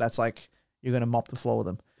person, that's like you're gonna mop the floor with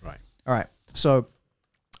them. Right. All right. So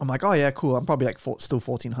I'm like, oh yeah, cool. I'm probably like still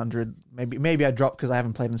 1400. Maybe I dropped because I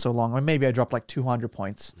haven't played in so long, or maybe I dropped like 200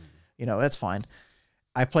 points. You know, that's fine.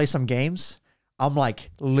 I play some games. I'm like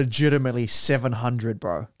legitimately 700,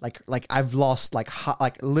 bro. Like I've lost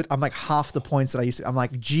I'm like half the points that I used to. I'm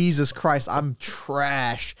like, Jesus Christ, I'm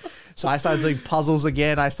trash. So I started doing puzzles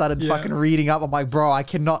again. I started fucking reading up. I'm like, bro, I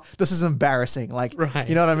cannot. This is embarrassing. Like,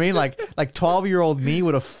 you know what I mean? Like 12-year-old me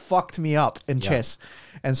would have fucked me up in chess.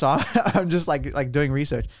 And so I'm just like doing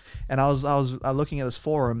research. And I was looking at this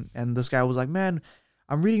forum, and this guy was like, man,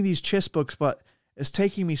 I'm reading these chess books, but it's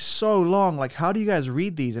taking me so long. Like, how do you guys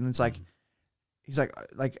read these? And it's like. He's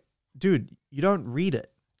like, dude, you don't read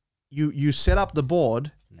it. You set up the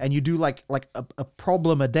board and you do like a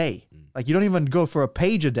problem a day. Like you don't even go for a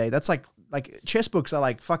page a day. That's like chess books are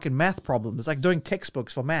like fucking math problems. It's like doing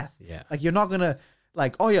textbooks for math. Yeah. Like you're not gonna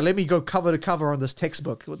like, oh yeah, let me go cover to cover on this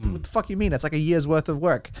textbook. What the fuck you mean? It's like a year's worth of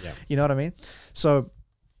work. Yeah. You know what I mean? So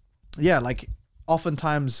yeah, like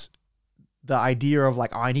oftentimes the idea of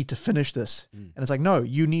like, oh, I need to finish this. And it's like, no,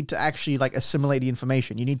 you need to actually like assimilate the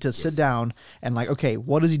information. You need to sit down and like, okay,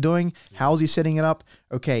 what is he doing? How is he setting it up?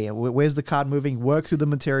 Okay, where's the card moving? Work through the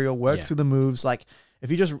material, work through the moves. Like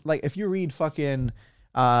if you read fucking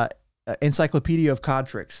Encyclopedia of Card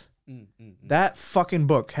Tricks, that fucking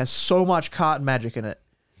book has so much card magic in it.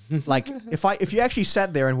 Like if you actually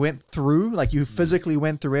sat there and went through, like you physically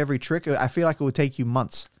went through every trick, I feel like it would take you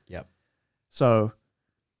months. Yep. So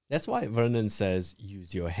that's why Vernon says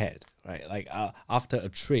use your head, right? Like after a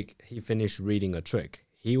trick, he finished reading a trick.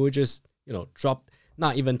 He would just, you know, drop,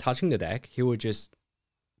 not even touching the deck. He would just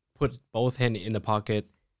put both hands in the pocket,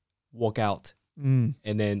 walk out, and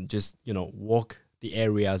then just, walk the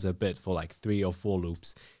areas a bit for like 3 or 4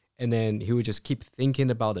 loops. And then he would just keep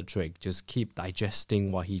thinking about the trick, just keep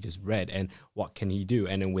digesting what he just read and what can he do.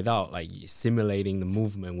 And then without like simulating the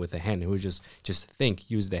movement with the hand, he would just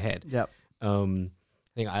think, use the head. Yep. I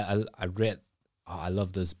think I read, I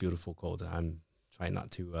love this beautiful quote. I'm trying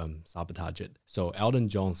not to sabotage it. So Elton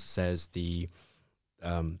John says the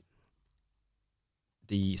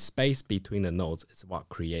space between the notes is what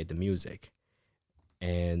create the music.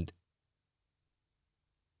 And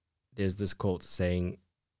there's this quote saying,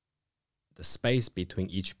 the space between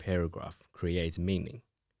each paragraph creates meaning.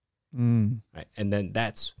 Right? And then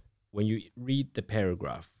that's when you read the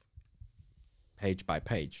paragraph page by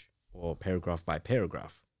page or paragraph by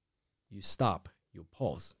paragraph, you stop, you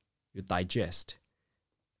pause, you digest.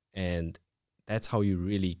 And that's how you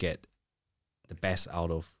really get the best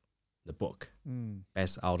out of the book,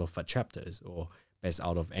 best out of chapters or best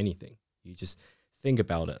out of anything. You just think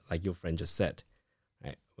about it, like your friend just said,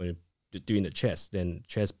 right? When you're doing the chess, then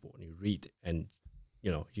chessboard, you read and,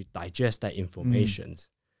 you digest that information.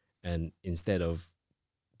 And instead of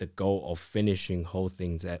the goal of finishing whole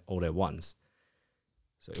things all at once.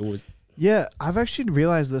 So it was... Yeah, I've actually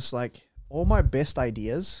realized this, like, all my best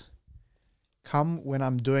ideas come when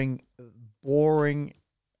I'm doing boring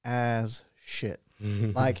as shit.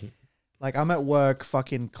 Like I'm at work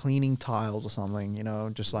fucking cleaning tiles or something,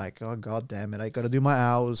 just like, oh, God damn it, I got to do my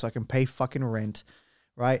hours so I can pay fucking rent,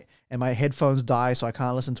 right? And my headphones die so I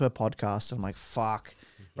can't listen to a podcast. And I'm like, fuck,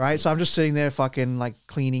 right? So I'm just sitting there fucking like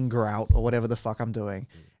cleaning grout or whatever the fuck I'm doing.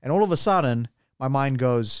 And all of a sudden, my mind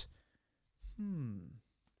goes,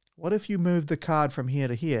 what if you move the card from here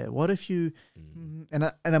to here? What if you,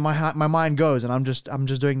 and then my mind goes, and I'm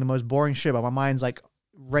just doing the most boring shit, but my mind's like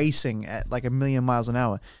racing at like 1,000,000 miles an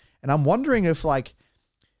hour. And I'm wondering if, like,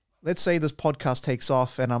 let's say this podcast takes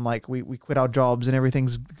off and I'm like, we quit our jobs and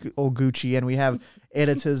everything's all Gucci and we have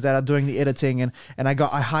editors that are doing the editing and I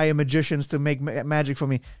hire magicians to make magic for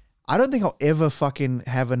me. I don't think I'll ever fucking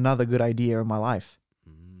have another good idea in my life.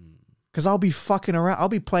 Because I'll be fucking around. I'll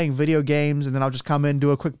be playing video games and then I'll just come in,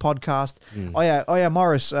 do a quick podcast. Oh yeah,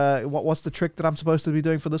 Morris, what's the trick that I'm supposed to be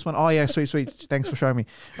doing for this one? Oh yeah, sweet. Thanks for showing me.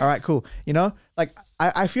 All right, cool. Like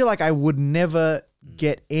I feel like I would never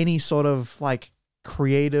get any sort of like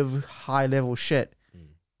creative high level shit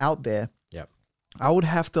out there. Yep. I would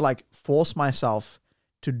have to like force myself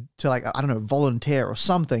to like, I don't know, volunteer or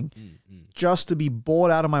something just to be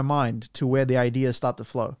bored out of my mind to where the ideas start to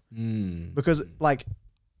flow. Because like,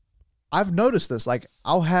 I've noticed this, like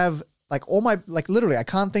I'll have like all my, like literally I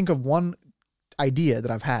can't think of one idea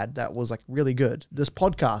that I've had that was like really good. This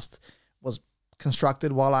podcast was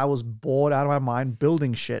constructed while I was bored out of my mind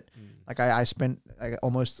building shit. Like I spent like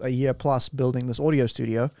almost a year plus building this audio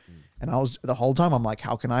studio and I was the whole time I'm like,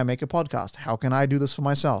 how can I make a podcast? How can I do this for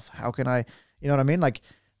myself? How can I, you know what I mean? Like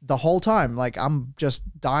the whole time, like I'm just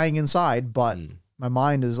dying inside, but my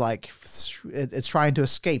mind is like, it's trying to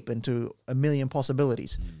escape into 1,000,000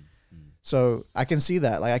 possibilities. So I can see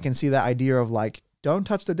that. Like I can see that idea of like, don't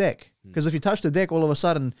touch the deck. Because if you touch the deck, all of a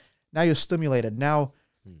sudden, now you're stimulated. Now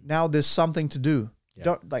there's something to do. Yeah.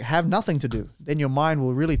 Don't like have nothing to do. Then your mind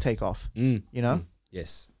will really take off. You know?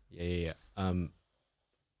 Yes. Yeah.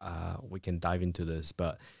 We can dive into this,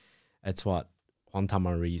 but that's what Juan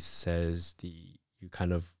Tamariz says. You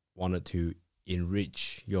kind of wanted to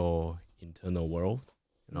enrich your internal world.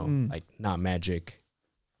 Like not magic,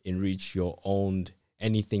 enrich your own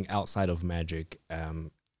anything outside of magic,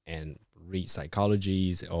 and read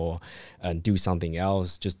psychologies or do something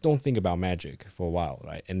else. Just don't think about magic for a while,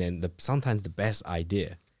 right? And then sometimes the best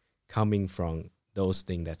idea coming from those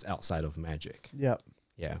things that's outside of magic. Yep.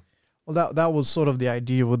 Yeah. Well, that was sort of the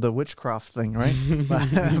idea with the witchcraft thing, right?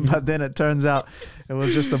 but then it turns out it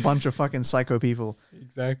was just a bunch of fucking psycho people.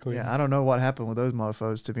 Exactly. Yeah, I don't know what happened with those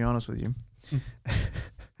mofos, to be honest with you.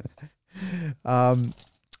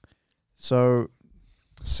 So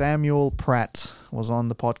Samuel Pratt was on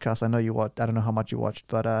the podcast. I know you watched. I don't know how much you watched,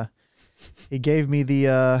 but he gave me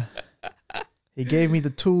the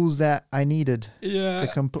tools that I needed. Yeah. To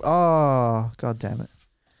complete. Oh, God damn it!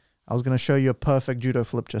 I was gonna show you a perfect judo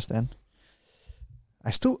flip just then.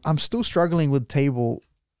 I'm still struggling with table.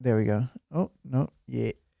 There we go. Oh no,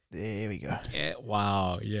 yeah, there we go. Yeah.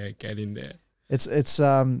 Wow. Yeah. Get in there. It's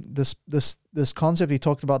this concept he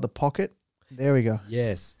talked about, the pocket. There we go.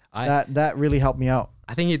 Yes. That really helped me out.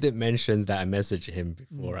 I think he did mention that I messaged him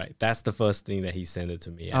before, right? That's the first thing that he sent it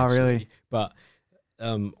to me. Actually. Oh, really? But,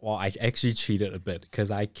 I actually cheated a bit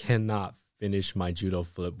because I cannot finish my judo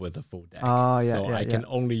flip with a full deck. Oh, yeah. So I can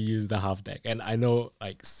only use the half deck. And I know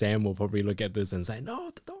like Sam will probably look at this and say,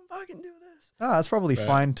 no, don't fucking do this. that's probably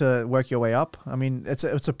fine to work your way up. I mean, it's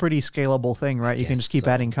a pretty scalable thing, right? You can just keep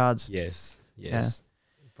adding cards. Yes. Yeah.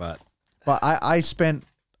 But I spent,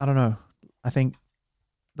 I don't know, I think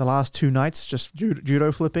the last 2 nights just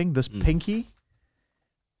judo flipping. This pinky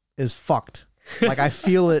is fucked. Like I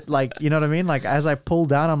feel it, like, you know what I mean? Like as I pull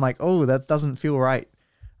down, I'm like, oh, that doesn't feel right.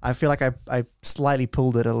 I feel like I slightly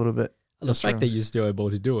pulled it a little bit. The fact that you're still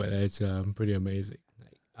able to do it, it's pretty amazing.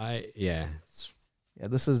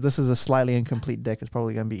 This is a slightly incomplete deck. It's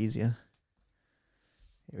probably going to be easier.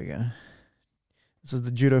 Here we go. This is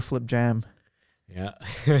the judo flip jam. Yeah.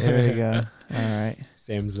 There we go. All right.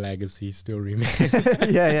 Sam's legacy still remains.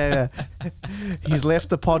 yeah. He's left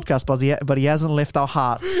the podcast, but he hasn't left our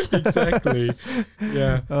hearts. Exactly.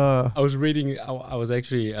 Yeah. I was reading. I was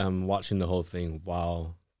actually watching the whole thing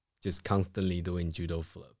while just constantly doing judo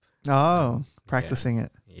flip. Oh, practicing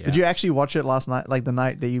it. Yeah. Did you actually watch it last night? Like the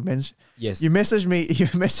night that you mentioned? Yes. You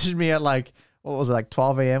messaged me at like, what was it, like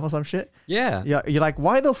 12 a.m. or some shit? Yeah. You're like,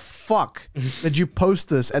 why the fuck did you post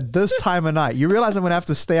this at this time of night? You realize I'm going to have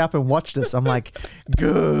to stay up and watch this. I'm like,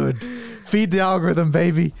 good. Feed the algorithm,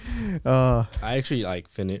 baby. I actually like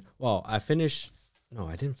finished. Well, I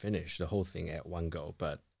didn't finish the whole thing at one go.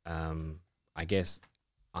 But I guess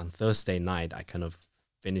on Thursday night, I kind of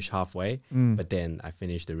finished halfway. But then I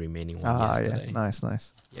finished the remaining one yesterday. Yeah.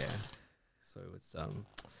 Nice. Yeah. So it's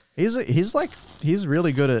he's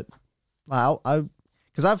really good at,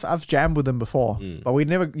 because I've jammed with him before, but we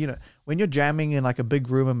never, when you're jamming in like a big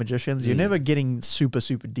room of magicians, you're never getting super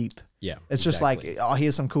deep. Yeah, it's just like, oh,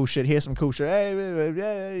 here's some cool shit, hey,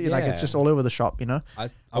 like it's just all over the shop,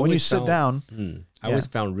 when you sit down, I always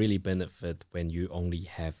found really benefit when you only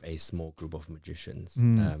have a small group of magicians,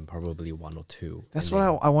 probably 1 or 2. That's what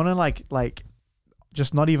I want to like.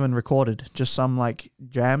 Just not even recorded, just some like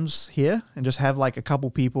jams here, and just have like a couple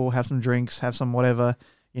people, have some drinks, have some whatever.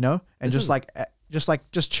 And just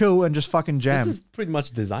chill and just fucking jam. This is pretty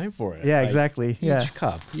much designed for it. Yeah, like exactly. Each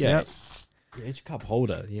cup. Yeah. Yep. Each cup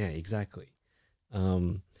holder. Yeah, exactly.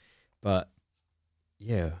 But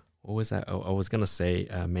yeah, what was that? I was gonna say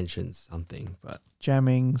mention something, but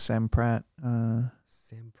jamming, Sam Pratt.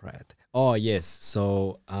 Sam Pratt. Oh yes.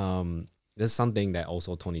 So there's something that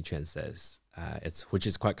also Tony Chen says. Which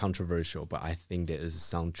is quite controversial, but I think there is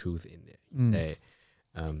some truth in it. He say,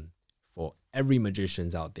 for every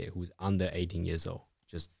magicians out there who's under 18 years old,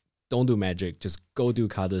 just don't do magic, just go do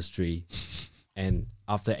cardistry, and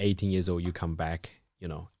after 18 years old you come back,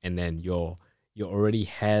 and then you already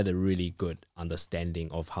had a really good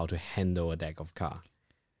understanding of how to handle a deck of cards.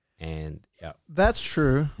 And yeah, that's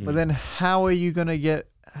true. But then how are you gonna get?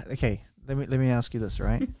 Okay, let me ask you this,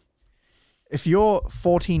 right? If you're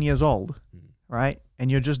 14 years old, right,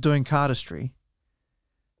 and you're just doing cardistry,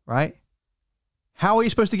 right? How are you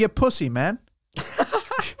supposed to get pussy, man?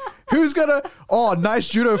 Who's gonna? Oh, nice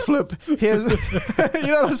judo flip. Here's, you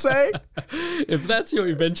know what I'm saying? If that's your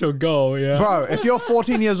eventual goal, yeah, bro. If you're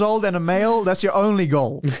 14 years old and a male, that's your only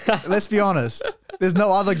goal. Let's be honest. There's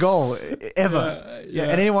no other goal ever. Yeah.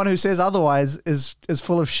 And anyone who says otherwise is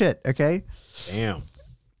full of shit. Okay. Damn.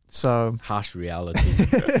 So harsh reality.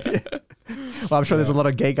 Well, I'm sure there's a lot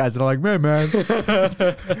of gay guys that are like, man,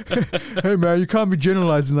 hey man, you can't be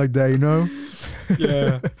generalizing like that,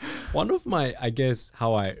 Yeah. One of my, I guess,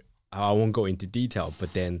 how I won't go into detail,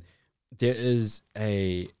 but then there is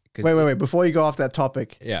a wait. Before you go off that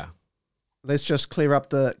topic, yeah, let's just clear up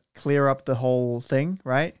the whole thing,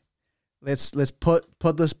 right? Let's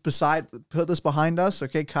put this behind us,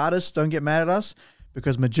 okay? Cardists, don't get mad at us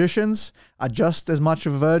because magicians are just as much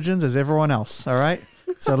of virgins as everyone else. All right.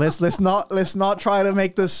 So let's not try to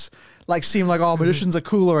make this like seem like magicians are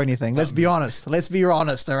cool or anything. Let's be honest. Let's be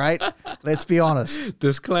honest. All right. Let's be honest.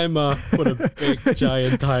 Disclaimer: put a big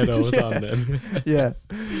giant title on it. Yeah.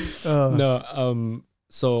 No.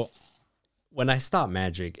 So when I start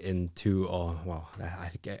magic I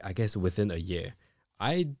guess within a year,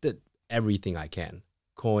 I did everything I can: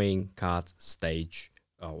 coin, cards, stage.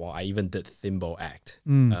 I even did thimble act,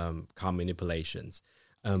 card manipulations.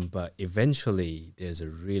 But eventually, there's a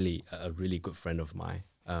really good friend of mine.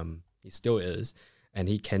 He still is, and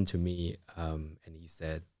he came to me and he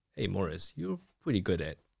said, "Hey, Morris, you're pretty good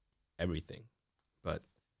at everything, but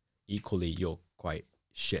equally you're quite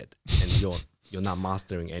shit, and you're not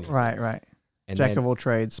mastering anything." Right. And Jack of all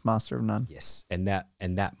trades, master of none. Yes, and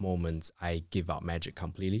that moment, I gave up magic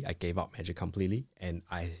completely. And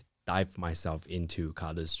I dived myself into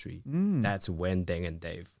cardistry. That's when Deng and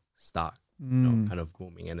Dave start. Kind of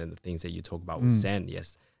booming, and then the things that you talk about with Sam,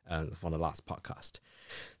 from the last podcast.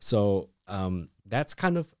 So that's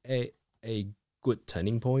kind of a good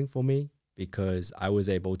turning point for me because I was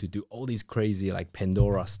able to do all these crazy like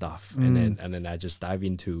Pandora stuff, and then I just dive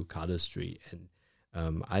into cardistry.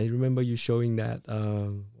 And I remember you showing that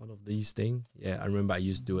one of these things. Yeah, I remember I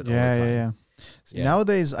used to do it all the time. Yeah. See,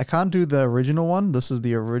 nowadays I can't do the original one. This is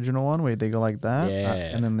the original one where they go like that,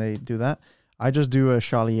 and then they do that. I just do a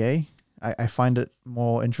Charlier. I find it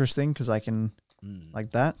more interesting because I can like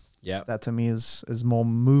that. Yeah, that to me is more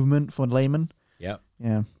movement for layman. Yeah.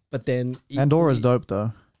 But then Pandora's dope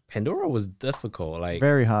though. Pandora was difficult, like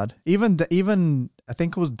very hard. Even I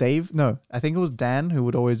think it was Dave. No, I think it was Dan who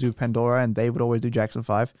would always do Pandora, and Dave would always do Jackson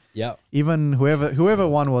 5. Yeah. Even whoever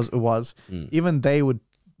one was, even they would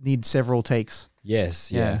need several takes.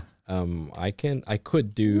 Yes. Yeah. I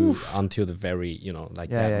could do until the very,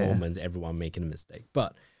 moment everyone making a mistake.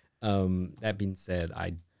 But that being said,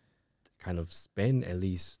 I kind of spent at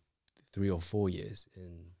least 3 or 4 years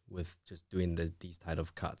with just doing these type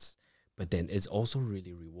of cuts. But then it's also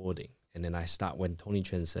really rewarding. And then when Tony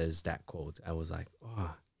Chen says that quote, I was like,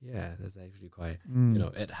 oh, yeah, that's actually quite,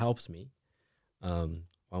 it helps me one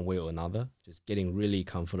way or another, just getting really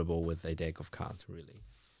comfortable with a deck of cards, really.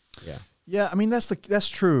 Yeah. Yeah, I mean, that's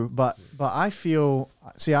true. But I feel,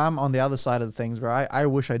 I'm on the other side of the things where I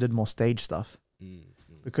wish I did more stage stuff.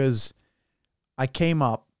 Because I came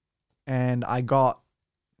up and I got,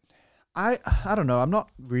 I don't know, I'm not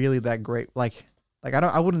really that great. Like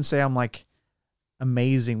I wouldn't say I'm like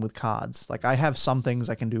amazing with cards. Like I have some things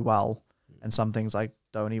I can do well and some things I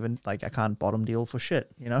don't even, like I can't bottom deal for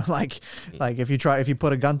shit, like if you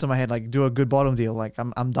put a gun to my head, like do a good bottom deal, like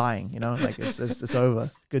I'm dying, like it's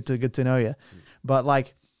over. Good to know you. But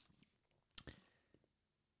like,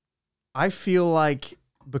 I feel like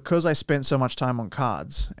because I spent so much time on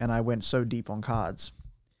cards and I went so deep on cards,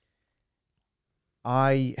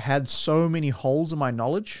 I had so many holes in my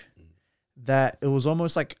knowledge that it was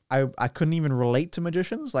almost like I couldn't even relate to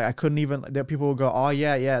magicians. Like I couldn't even, that people would go, oh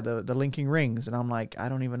yeah, the linking rings. And I'm like, I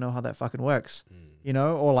don't even know how that fucking works,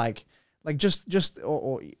 or like just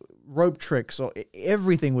or rope tricks or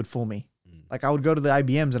everything would fool me. Like I would go to the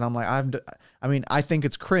IBMs and I'm like, I think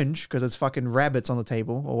it's cringe because it's fucking rabbits on the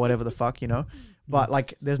table or whatever the fuck, but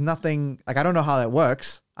like there's nothing, like I don't know how that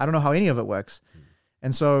works. I don't know how any of it works.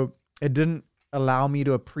 And so it didn't allow me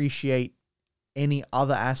to appreciate any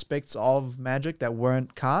other aspects of magic that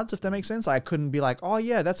weren't cards, if that makes sense. I couldn't be like, oh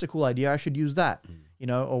yeah, that's a cool idea, I should use that,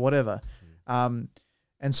 or whatever. And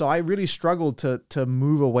so I really struggled to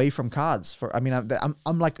move away from cards.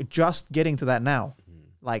 I'm like just getting to that now.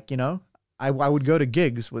 Like, I would go to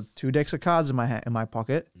gigs with 2 decks of cards in my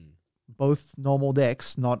pocket, both normal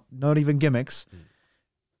decks, not even gimmicks,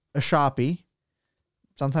 a Sharpie,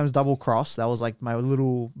 sometimes double cross. That was like my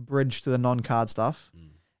little bridge to the non-card stuff.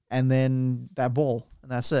 And then that ball,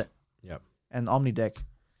 and that's it. Yep. And Omni deck,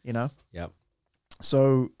 Yep.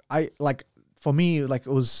 So for me, like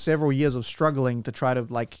it was several years of struggling to try to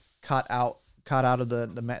like cut out of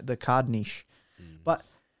the card niche. But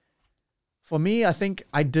for me, I think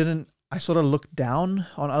I sort of looked down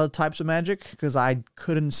on other types of magic because I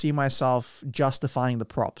couldn't see myself justifying the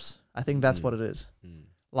props. I think that's what it is.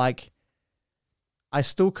 Like, I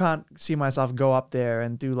still can't see myself go up there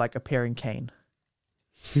and do like a pairing cane.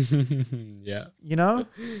 Yeah.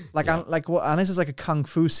 Like yeah. Unless it's like a kung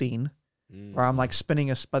fu scene where I'm like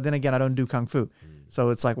spinning but then again I don't do kung fu,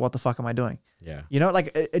 so it's like what the fuck am I doing? Yeah.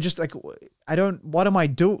 Like it just like what am I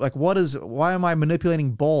doing? Like why am I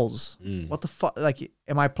manipulating balls? What the fuck? Like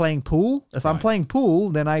am I playing pool? If I'm playing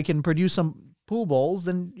pool, then I can produce some pool balls,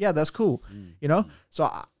 then yeah, that's cool. So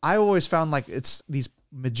I always found like it's these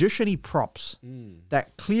magician-y props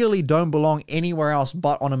that clearly don't belong anywhere else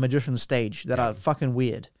but on a magician stage that are fucking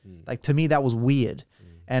weird. Like to me that was weird.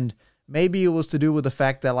 And maybe it was to do with the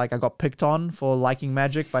fact that like I got picked on for liking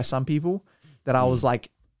magic by some people, that I was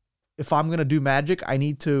like, if I'm going to do magic, I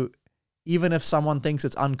need to, even if someone thinks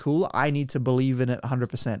it's uncool, I need to believe in it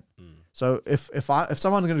 100%. So if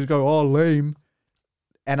someone's going to go, oh, lame,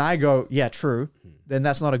 and I go, yeah, true, then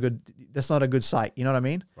that's not a good sight. You know what I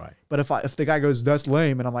mean? Right. But if the guy goes, that's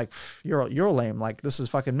lame, and I'm like, you're lame, like this is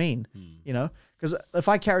fucking mean, because if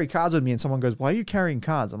I carry cards with me and someone goes, why are you carrying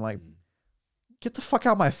cards? I'm like, get the fuck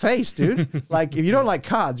out of my face, dude. Like if you don't like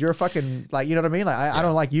cards, you're a fucking, like, you know what I mean? Like I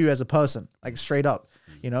don't like you as a person, like straight up,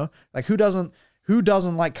 like who doesn't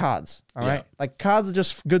like cards? All right. Like cards are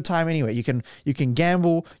just good time anyway. You can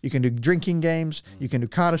gamble, you can do drinking games, you can do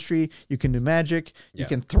cardistry, you can do magic, you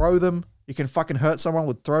can throw them, you can fucking hurt someone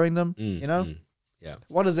with throwing them, Yeah.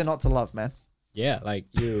 What is there not to love, man? Yeah, like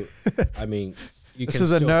you, I mean, this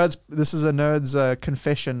is a nerd's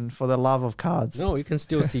confession for the love of cards. No, you can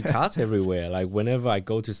still see cards everywhere. Like whenever I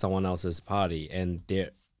go to someone else's party and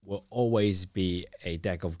will always be a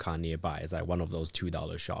deck of card nearby. It's like one of those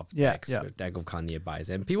 $2 shop decks, deck of card nearby,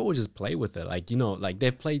 and people will just play with it. Like, like they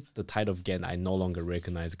play the type of game I no longer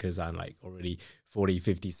recognize because I'm like already 40,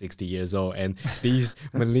 50, 60 years old, and these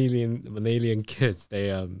millennial kids,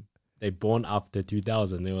 they born after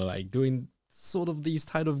 2000. They were like doing sort of these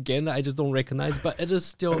type of game that I just don't recognize, but it is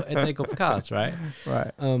still a deck of cards, right?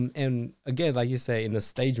 Right. And again, like you say, in the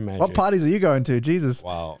stage magic. What parties are you going to? Jesus.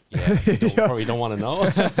 Wow. Yeah. You probably don't want to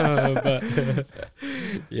know. But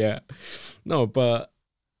yeah. No, but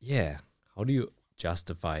yeah. How do you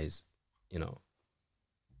justify,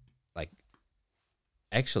 like,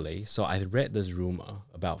 actually, so I read this rumor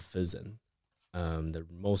about Fizzin, the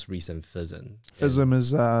most recent Fizzin. Fizzin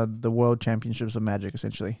is the World Championships of Magic,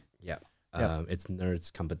 essentially. Yeah. It's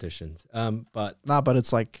nerds competitions. But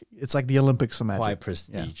it's like the Olympics for Magic. Quite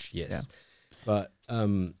prestige, yes. Yeah. But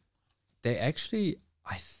they actually,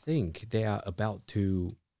 I think they are about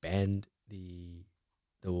to ban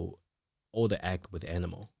all the act with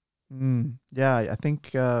animal. Yeah, I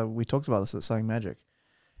think we talked about this at Selling Magic.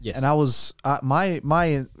 Yes. And I was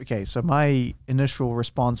okay. So my initial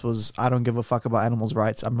response was, I don't give a fuck about animals'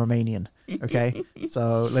 rights. I'm Romanian. Okay,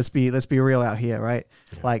 so let's be real out here, right?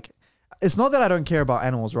 Yeah. Like, it's not that I don't care about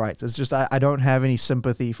animals' rights. It's just I don't have any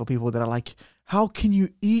sympathy for people that are like, how can you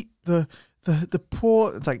eat the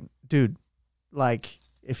poor? It's like, dude, like,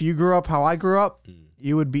 if you grew up how I grew up,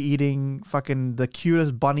 you would be eating fucking the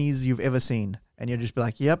cutest bunnies you've ever seen, and you'd just be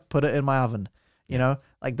like, yep, put it in my oven. You know,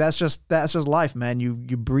 like that's just life, man. You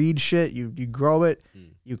breed shit, you grow it,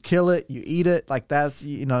 you kill it, you eat it. Like that's,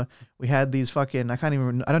 we had these fucking, I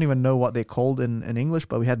don't even know what they're called in English,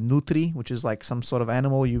 but we had nutri, which is like some sort of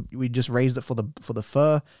animal. We just raised it for the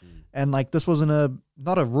fur. And like, this was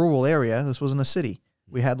not a rural area. This was in a city.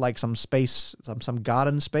 We had like some space, some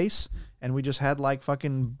garden space. And we just had like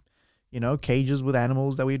fucking, cages with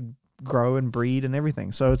animals that we'd grow and breed and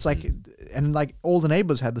everything. So it's like, and like all the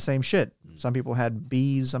neighbors had the same shit. Some people had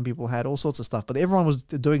bees, some people had all sorts of stuff, but everyone was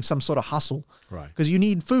doing some sort of hustle, right? Because you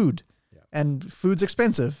need food, and food's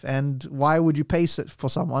expensive. And why would you pay for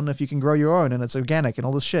someone if you can grow your own and it's organic and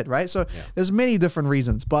all this shit, right? So there's many different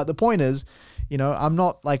reasons, but the point is, I'm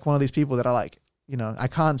not like one of these people that are like, I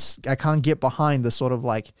can't get behind the sort of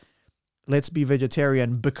like, let's be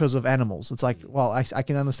vegetarian because of animals. It's like, well, I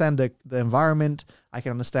can understand the environment, I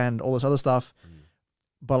can understand all this other stuff,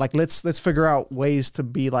 but like let's figure out ways to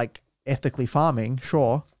be like ethically farming,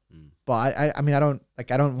 sure. But I mean, I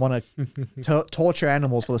don't want to torture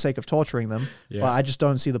animals for the sake of torturing them, but I just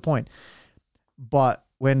don't see the point. But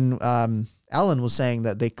when Alan was saying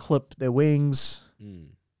that they clip their wings,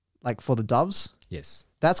 like for the doves, yes,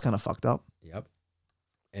 that's kind of fucked up. Yep.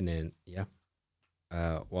 And then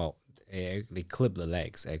well, they clip the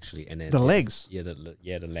legs actually, and then the legs,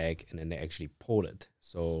 the leg, and then they actually pull it.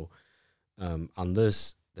 So on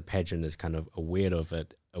this, the pageant is kind of aware of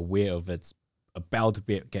it's about to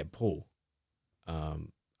get pulled.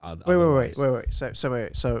 Wait.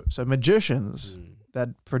 So magicians that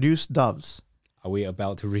produce doves. Are we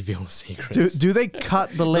about to reveal secrets? Do they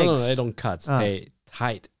cut the legs? No, they don't cut. They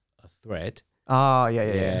tied a thread. Oh,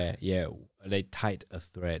 yeah. They tied a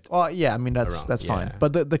thread. Well, yeah. I mean, that's fine.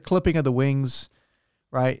 But the clipping of the wings,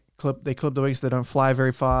 right? They clip the wings so they don't fly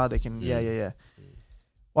very far. They can. Yeah.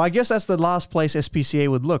 Well, I guess that's the last place SPCA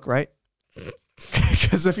would look, right?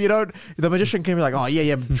 Because if you don't, the magician can be like, oh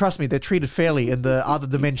yeah, trust me, they're treated fairly in the other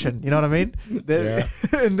dimension. You know what I mean?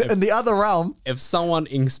 In the other realm. If someone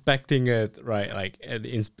inspecting it, right, like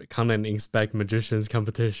come and inspect magicians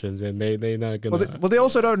competitions, and they not gonna. Well, they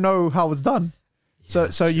also don't know how it's done. So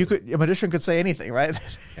a magician could say anything, right?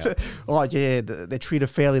 Yep. Oh yeah, they're treated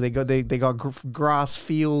fairly. They got grass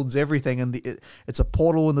fields, everything, and it's a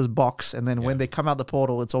portal in this box. And then when they come out the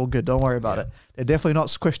portal, it's all good. Don't worry about it. They're definitely not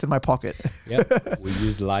squished in my pocket. Yep, we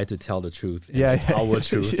use lie to tell the truth. It's our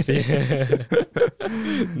truth,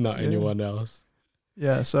 not anyone else.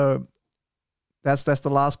 Yeah, so that's the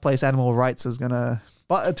last place animal rights is gonna.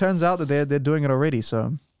 But it turns out that they're doing it already.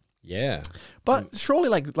 So. Yeah, but surely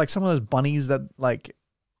like some of those bunnies that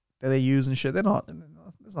they use and shit,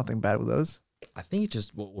 there's nothing bad with those. I think it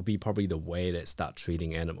just will be probably the way that start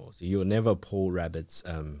treating animals. You'll never pull rabbits'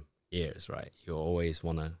 ears, right? You always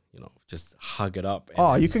want to, just hug it up.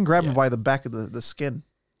 You can grab them by the back of the skin.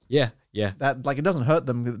 Yeah. That it doesn't hurt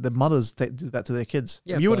them. The mothers do that to their kids.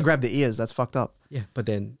 Yeah, you wouldn't grab the ears. That's fucked up. Yeah, but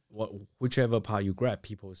then whichever part you grab,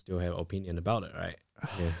 people still have opinion about it, right?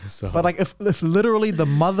 Yeah. So. But like if literally the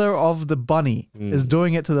mother of the bunny is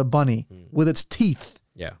doing it to the bunny with its teeth,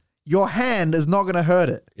 your hand is not gonna hurt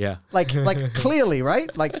it. Yeah. Like clearly, right?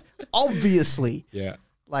 Like obviously. Yeah.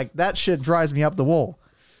 Like that shit drives me up the wall.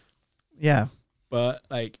 Yeah. But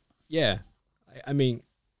like, yeah, I mean,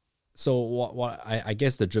 so what I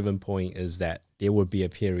guess the driven point is that there would be a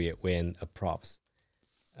period when a props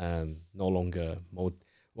no longer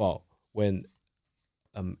when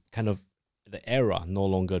kind of the era no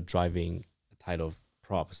longer driving the type of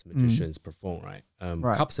props magicians perform, right?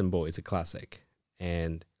 Cup Symbol is a classic,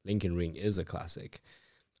 and Lincoln Ring is a classic.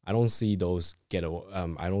 I don't see those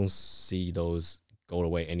I don't see those go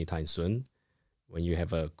away anytime soon. When you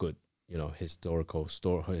have a good, historical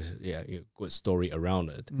story, good story around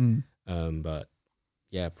it. But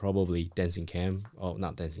yeah, probably dancing can, or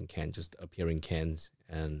not dancing can, just appearing cans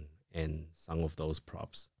and some of those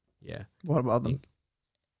props. Yeah. What about them?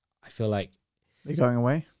 I feel like they're going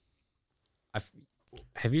away.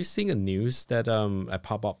 Have you seen a news that I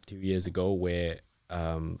popped up 2 years ago where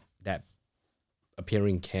that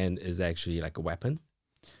appearing can is actually like a weapon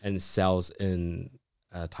and sells in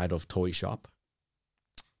a type of toy shop?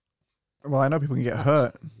 Well, I know people can get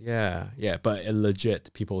hurt. Yeah, but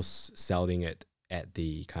legit people selling it at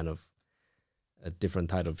the kind of a different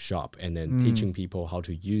type of shop, and then teaching people how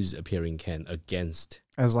to use appearing can against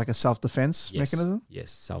as like a self-defense mechanism.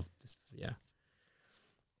 Yes, yeah.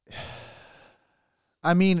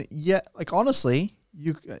 I mean, yeah, like honestly,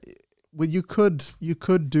 you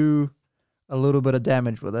could do a little bit of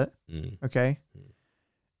damage with it. Okay,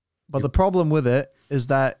 but the problem with it is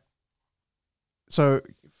that, so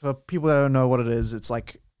for people that don't know what it is, it's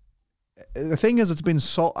like, the thing is, it's been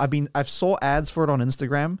I've saw ads for it on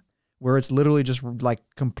Instagram where it's literally just like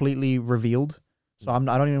completely revealed. So I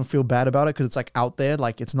don't even feel bad about it because it's like out there.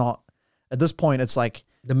 Like it's not, at this point, it's like,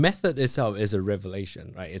 the method itself is a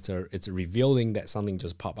revelation, right? It's revealing that something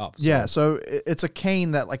just popped up. So. Yeah, so it's a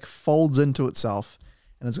cane that like folds into itself,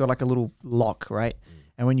 and it's got like a little lock, right?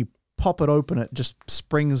 And when you pop it open, it just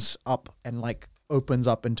springs up and like opens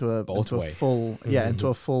up into a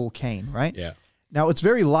full cane, right? Yeah. Now it's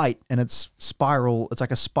very light and it's spiral. It's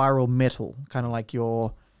like a spiral metal, kind of like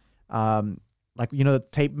your, the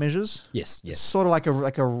tape measures. Yes. It's sort of like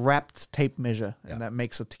a wrapped tape measure, and that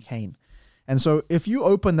makes a cane. And so if you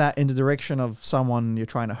open that in the direction of someone you're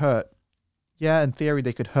trying to hurt, yeah, in theory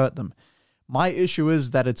they could hurt them. My issue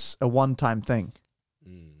is that it's a one-time thing.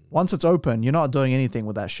 Once it's open, you're not doing anything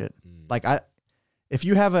with that shit. Like if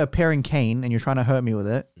you have a pairing cane and you're trying to hurt me with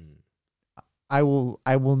it, I will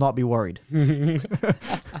not be worried.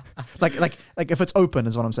 like if it's open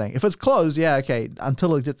is what I'm saying. If it's closed, yeah, okay.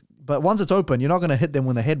 But once it's open, you're not going to hit them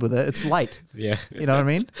in the head with it. It's light. Yeah. You know what I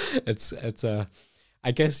mean? It's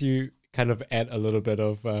I guess you kind of add a little bit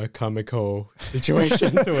of comical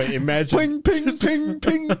situation to it. Imagine ping, ping, ping,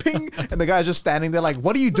 ping, ping, and the guy's just standing there like,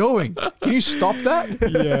 "What are you doing? Can you stop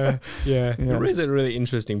that?" Yeah. You raise a really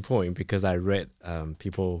interesting point, because I read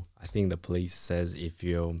people. I think the police says if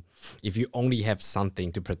you only have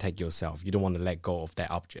something to protect yourself, you don't want to let go of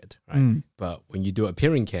that object, right? But when you do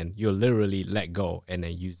appearing can, you literally let go and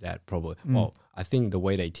then use that probably. Well, I think the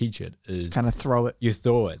way they teach it is kind of throw it. You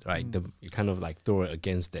throw it, right? You kind of like throw it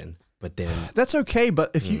against them. But then that's okay. But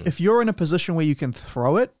if you're in a position where you can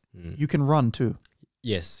throw it, you can run too.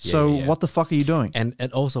 Yes. So what the fuck are you doing? And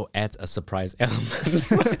it also adds a surprise element.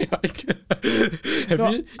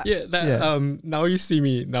 Now You See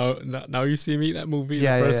Me. Now You See Me. That movie, the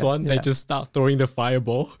first one. They just start throwing the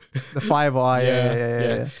fireball. The fireball.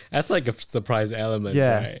 Yeah. That's like a surprise element.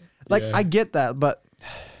 Yeah. Right? I get that, but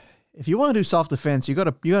if you want to do self-defense, you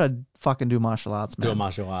gotta fucking do martial arts, man. Do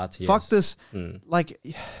martial arts, yes. Fuck this. Like,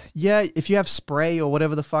 yeah, if you have spray or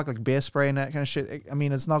whatever the fuck, like bear spray and that kind of shit, I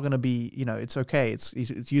mean, it's not gonna be, it's okay.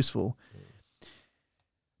 It's useful.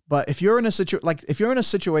 But if you're in a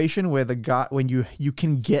situation where the guy, when you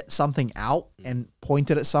can get something out and point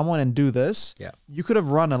it at someone and do this, you could have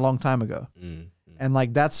run a long time ago. And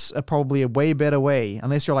like that's probably a way better way,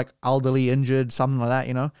 unless you're like elderly, injured, something like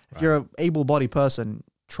that. If you're an able-bodied person,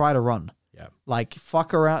 try to run. Yeah. Like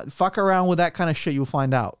fuck around with that kind of shit. You'll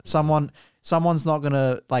find out. Someone's not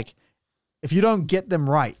gonna, like, if you don't get them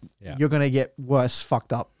right, you're gonna get worse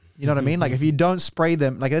fucked up. You know what I mean? Like if you don't spray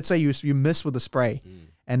them, like let's say you miss with the spray,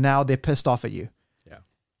 and now they're pissed off at you.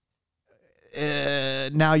 Yeah.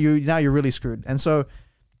 Now you're really screwed. And so,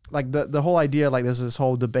 like the whole idea, like there's this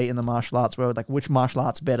whole debate in the martial arts where like which martial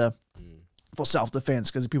arts better for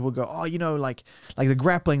self-defense, because people go, oh, like the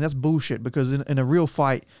grappling, that's bullshit, because in a real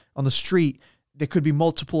fight on the street, there could be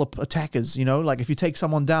multiple attackers, like if you take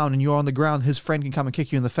someone down and you're on the ground, his friend can come and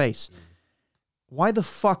kick you in the face. Why the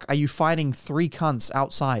fuck are you fighting 3 cunts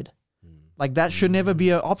outside? Like that should never be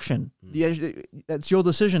an option. It's your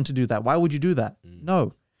decision to do that. Why would you do that?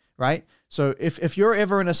 No. Right? So if you're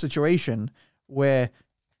ever in a situation where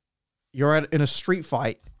you're in a street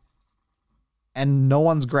fight and no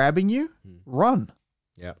one's grabbing you, run.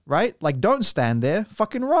 Yeah. Right? Like, don't stand there,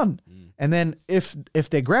 fucking run. And then if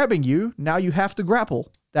they're grabbing you, now you have to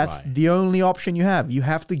grapple. That's the only option you have. You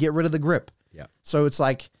have to get rid of the grip. Yeah. So it's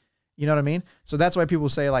like, you know what I mean? So that's why people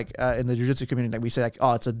say, like, in the jiu-jitsu community, like, we say, like,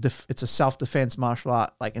 oh, it's a self-defense martial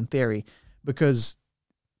art, like, in theory, because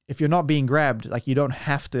if you're not being grabbed, like, you don't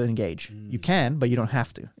have to engage. You can, but you don't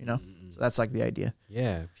have to, you know? So that's like the idea.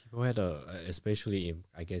 Yeah. People had especially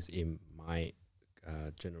in my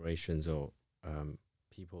generations, or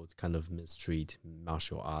people kind of mistreat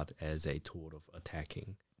martial art as a tool of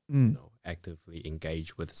attacking, actively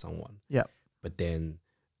engage with someone. Yeah. But then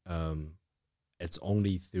it's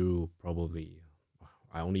only through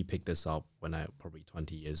I only picked this up when I probably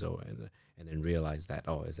 20 years old, and then realized that,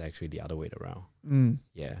 it's actually the other way around.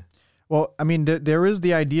 Yeah. Well, I mean, there is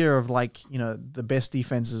the idea of, like, you know, the best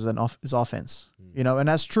defense is offense, you know, and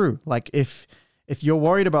that's true. Like, if you're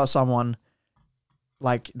worried about someone,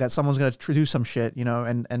 like, that someone's going to do some shit, you know,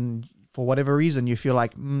 and for whatever reason you feel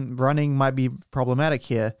like running might be problematic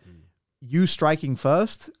here, you striking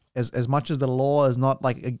first, as much as the law is not,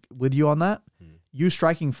 like, with you on that, you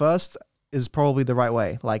striking first is probably the right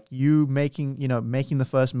way. Like, you making the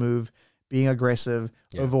first move, being aggressive,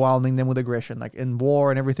 overwhelming them with aggression, like in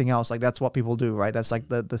war and everything else. Like, that's what people do, right? That's like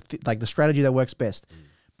the strategy that works best.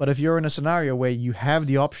 But if you're in a scenario where you have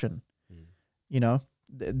the option, you know,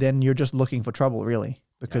 then you're just looking for trouble, really,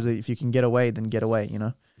 because if you can get away, then get away, you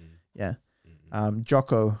know? Yeah.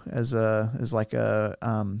 Jocko is like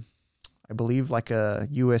I believe like a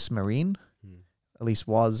U.S. Marine, at least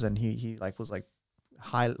was, and he like was like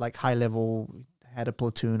high level, had a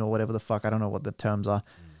platoon or whatever the fuck, I don't know what the terms are,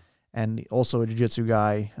 and also a jiu-jitsu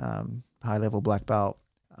guy, high level black belt.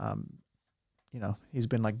 You know, he's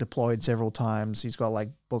been like deployed several times. He's got like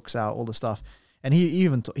books out, all the stuff, and he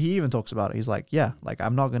even talks about it. He's like, yeah, like,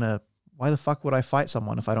 I'm not gonna. Why the fuck would I fight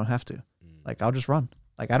someone if I don't have to? Like, I'll just run.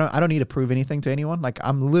 Like, I don't need to prove anything to anyone. Like,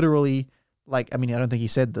 I'm literally, like, I mean, I don't think he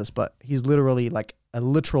said this, but he's literally like a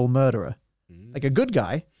literal murderer, like a good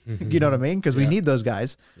guy. You know what I mean? Because we need those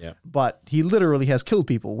guys. Yeah. But he literally has killed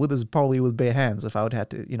people probably with bare hands, if I would have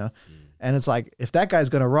to, you know. And it's like, if that guy's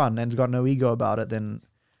gonna run and has got no ego about it, then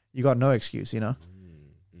you got no excuse, you know.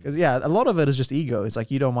 Because a lot of it is just ego. It's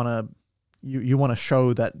like, you don't want to. You want to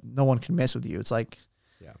show that no one can mess with you. It's like,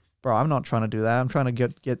 bro, I'm not trying to do that. I'm trying to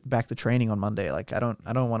get back to training on Monday. Like, I don't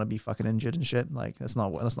want to be fucking injured and shit. Like, that's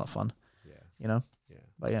not fun. Yeah. You know? Yeah.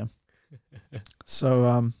 But yeah.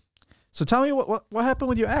 So tell me what happened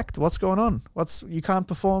with your act? What's going on? You can't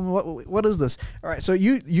perform? What is this? All right. So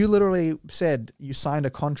you literally said you signed a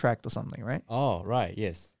contract or something, right? Oh, right.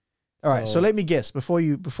 Yes. All right. So let me guess before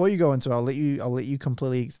you go into it, I'll let you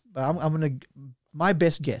completely, but I'm going to, my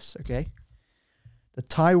best guess. Okay. The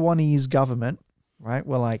Taiwanese government, right?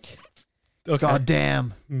 Were like,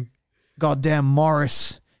 goddamn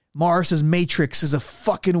Morris's Matrix is a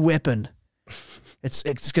fucking weapon.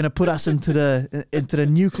 It's gonna put us into the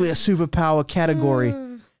nuclear superpower category,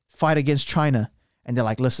 fight against China. And they're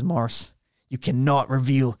like, listen, Morris, you cannot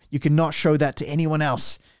show that to anyone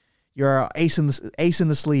else. You're an ace in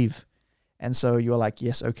the sleeve. And so you're like,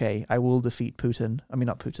 yes, okay, I will defeat Putin. I mean,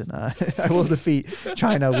 not Putin. I will defeat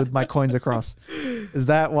China with my coins across. Is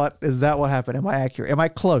that what happened? Am I accurate? Am I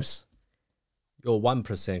close? You're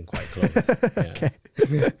 1% quite close. Okay.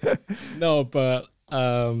 No, but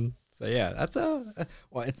so yeah, that's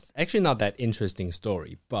it's actually not that interesting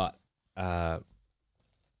story, but I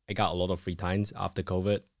got a lot of free times after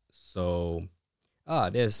COVID, so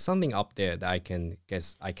there's something up there that I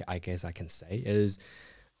guess I can say is.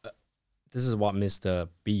 This is what Mr.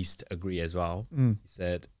 Beast agreed as well. He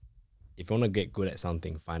said, if you want to get good at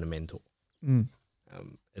something, find a mentor.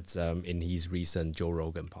 It's in his recent Joe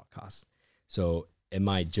Rogan podcast. So in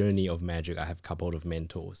my journey of magic, I have a couple of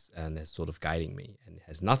mentors, and they're sort of guiding me. And it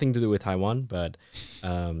has nothing to do with Taiwan, but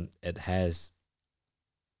it has,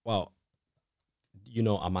 well, you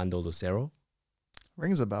know Armando Lucero?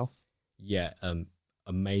 Rings a bell. Yeah,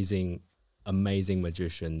 amazing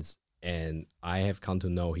magicians. And I have come to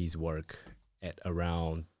know his work at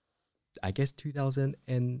around, I guess,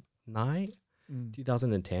 2009,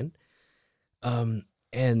 2010.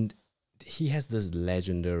 And he has this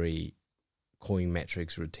legendary coin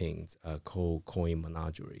metrics routines called Coin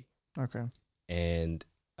Menagerie. Okay. And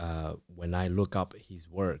when I look up his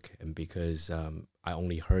work, and because I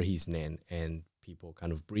only heard his name and people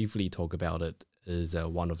kind of briefly talk about it, is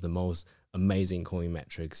one of the most amazing coin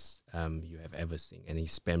metrics you have ever seen, and he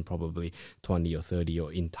spent probably 20 or 30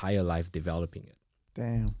 or entire life developing it.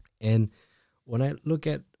 Damn. And when I look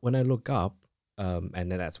up, and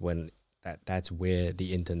then that's when that's where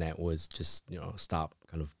the internet was just, start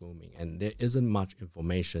kind of booming, and there isn't much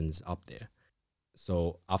informations up there.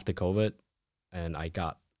 So after COVID, and I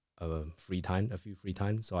got a few free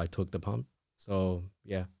time, so I took the pump. So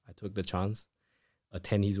yeah, I took the chance,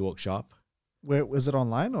 attend his workshop. Where was it,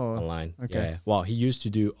 online or online? Okay. Yeah. Well, he used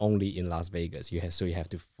to do only in Las Vegas. You have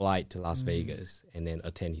to fly to Las Vegas and then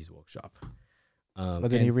attend his workshop. But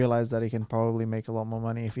then he realized that he can probably make a lot more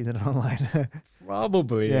money if he did it online.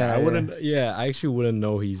 Probably. Yeah. I wouldn't. Yeah, I actually wouldn't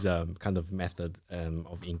know his kind of method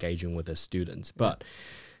of engaging with the students. But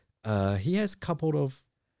he has a couple of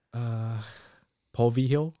Paul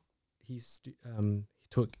Vigil. He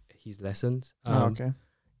took his lessons. Okay.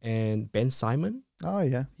 And Ben Simon. Oh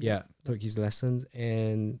yeah. Yeah, took his lessons,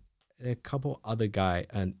 and a couple other guy,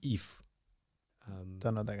 and Eve.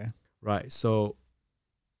 Don't know that guy. Right. So,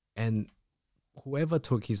 and whoever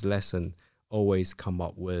took his lesson always come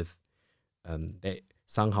up with they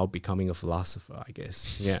somehow becoming a philosopher, I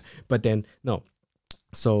guess. Yeah. But then no.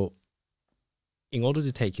 So in order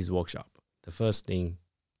to take his workshop, the first thing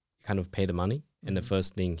you kind of pay the money, and the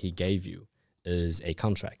first thing he gave you is a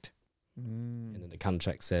contract. And then the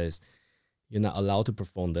contract says you're not allowed to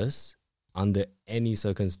perform this under any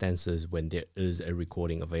circumstances when there is a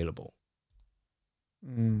recording available.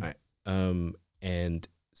 Right. And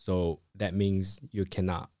so that means you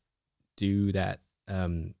cannot do that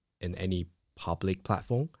in any public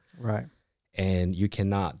platform. Right. And you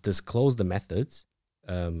cannot disclose the methods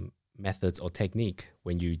or technique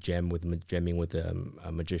when you jamming with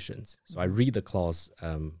magicians. So I read the clause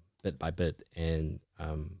bit by bit, and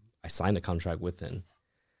I signed a contract with him.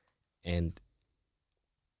 And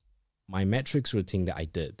my metrics routine that I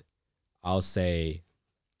did, I'll say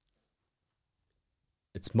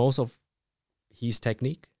it's most of his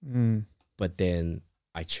technique, but then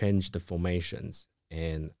I changed the formations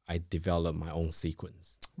and I developed my own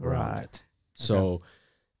sequence around it. So,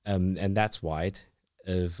 and that's why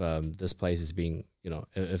if this place is being,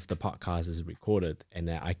 if the podcast is recorded and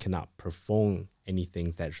then I cannot perform anything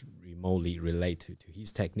that remotely relate to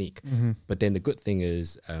his technique. But then the good thing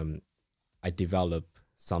is I develop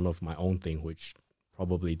some of my own thing, which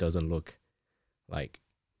probably doesn't look like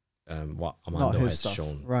what Armando has stuff.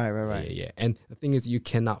 shown. Right. Yeah. And the thing is, you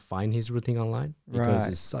cannot find his routine online because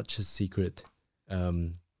it's such a secret,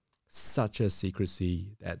 such a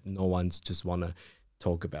secrecy that no one's just want to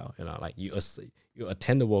talk about. Like you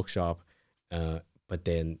attend the workshop, but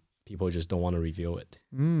then people just don't want to reveal it.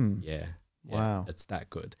 Yeah. Wow. It's that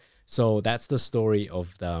good. So that's the story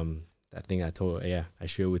of that thing I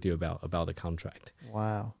shared with you about the contract.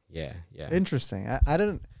 Wow. Yeah. Interesting. I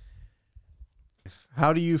didn't.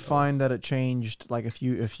 How do you find that it changed? Like if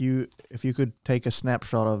you could take a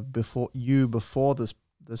snapshot of before this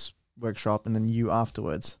workshop and then you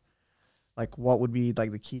afterwards, like what would be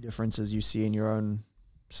like the key differences you see in your own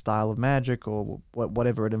style of magic or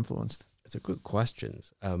whatever it influenced? It's a good question.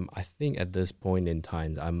 I think at this point in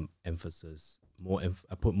time, I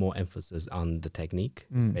put more emphasis on the technique,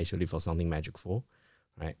 especially for something Magic 4,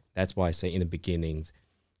 right? That's why I say in the beginnings,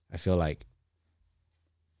 I feel like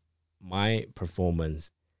my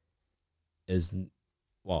performance is,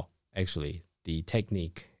 actually the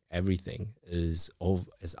technique, everything is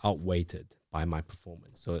outweighed by my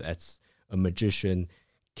performance. So that's a magician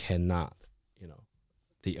cannot,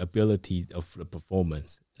 the ability of the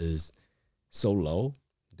performance is so low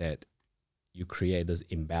that you create this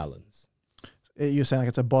imbalance. You're saying like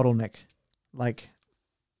it's a bottleneck, like,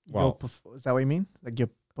 is that what you mean? Like your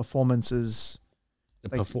performance is,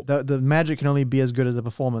 the magic can only be as good as the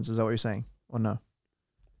performance. Is that what you're saying, or no?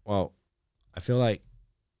 Well, I feel like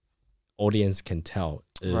audience can tell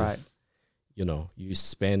if, you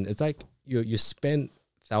spend, it's like you spend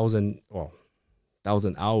 1,000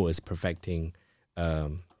 hours perfecting a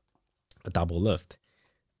double lift,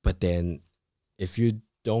 but then if you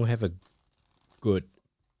don't have a good,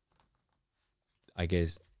 I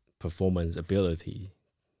guess, performance ability,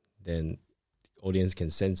 then the audience can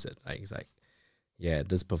sense it. Like it's like, yeah,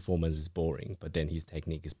 this performance is boring, but then his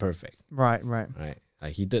technique is perfect. Right.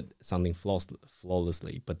 Like he did something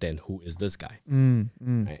flawlessly, but then who is this guy?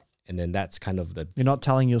 Right. And then that's kind of you're not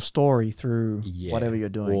telling your story through whatever you're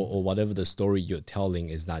doing, or whatever the story you're telling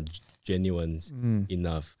is not genuine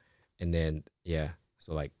enough. And then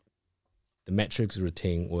so like the metrics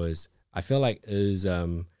routine was, I feel like is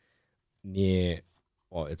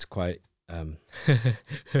it's quite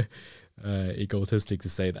egotistic to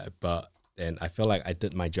say that, but then I feel like I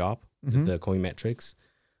did my job with the coin metrics.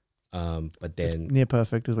 But then it's near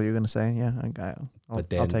perfect is what you're going to say. Yeah, I'll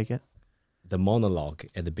take it. The monologue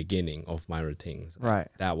at the beginning of my routines, right?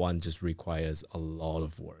 That one just requires a lot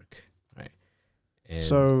of work, right? And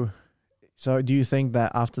so So do you think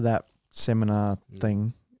that after that seminar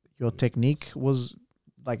thing, your technique was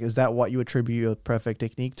like, is that what you attribute your perfect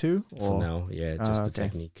technique to? For now, yeah, just the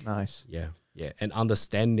technique. Nice. Yeah, yeah. And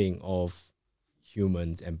understanding of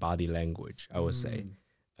humans and body language, I would say.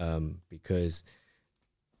 Because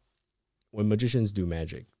when magicians do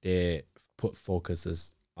magic, they put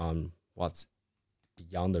focuses on what's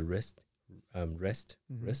beyond the wrist,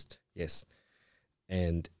 yes.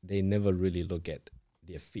 And they never really look at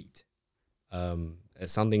their feet.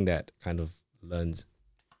 It's something that kind of learns.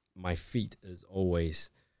 My feet is always,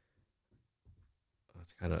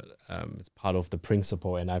 it's kind of it's part of the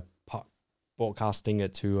principle, and I broadcasting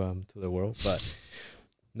it to the world. But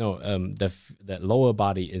no, the lower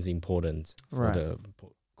body is important for the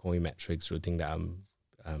coin metrics routine that I'm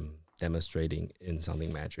demonstrating in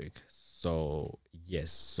something magic. So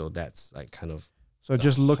yes, so that's like kind of. So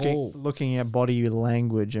just looking at body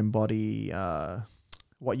language and body,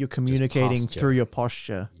 what you're communicating through your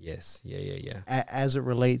posture. Yes, yeah. As it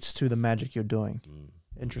relates to the magic you're doing.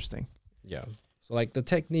 Interesting. Yeah. So like the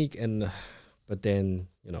technique but then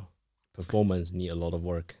performance need a lot of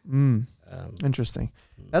work. Interesting.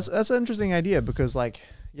 That's an interesting idea because I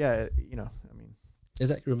mean, is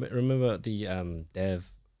that remember the Dev?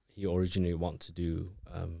 He originally wanted to do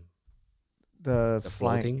the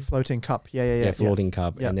floating cup. Yeah, floating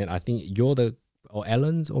cup. And then I think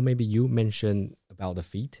Ellen's or maybe you mentioned about the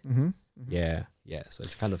feet. Yeah. So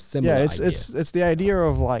it's kind of similar. Yeah, it's the idea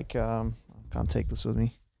of like I can't take this with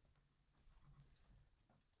me.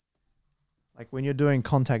 Like when you're doing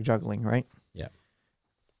contact juggling, right? Yeah.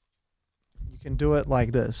 You can do it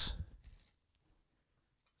like this.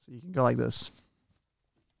 So you can go like this.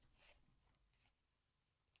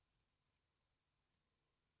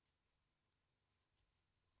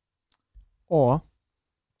 Or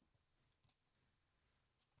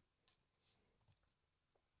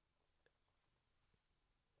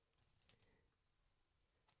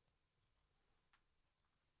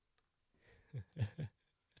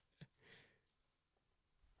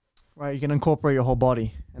right, you can incorporate your whole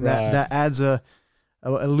body, and that adds a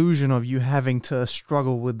illusion of you having to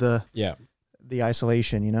struggle with the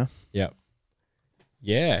isolation,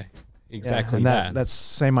 Yeah, exactly. And that's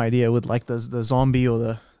same idea with like the zombie or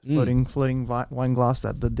the floating wine glass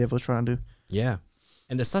that the devil's trying to do. Yeah,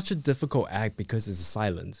 and it's such a difficult act because it's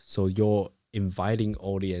silent, so you're inviting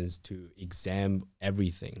audience to examine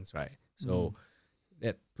everything, right? So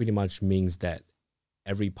that pretty much means that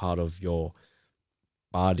every part of your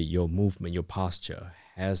body, your movement, your posture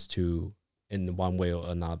has to, in one way or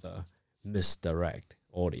another, misdirect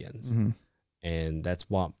audience. And that's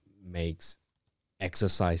what makes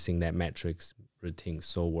exercising that metrics routine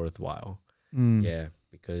so worthwhile. Yeah,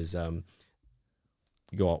 because I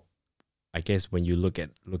guess when you look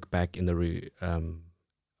back in the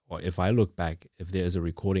or if I look back, if there is a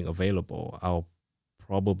recording available,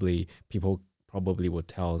 people probably would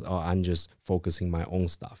tell, oh, I'm just focusing my own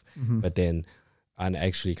stuff. But then I'm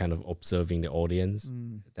actually kind of observing the audience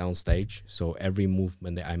downstage. So every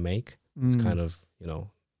movement that I make is kind of,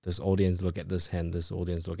 this audience look at this hand, this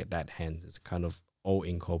audience look at that hand. It's kind of all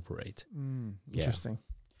incorporate. Interesting.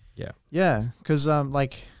 Yeah. Yeah, because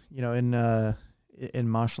in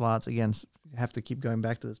martial arts, again, you have to keep going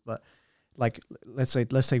back to this, but like let's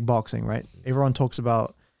take boxing, right? Everyone talks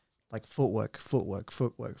about like footwork,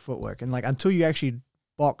 and like until you actually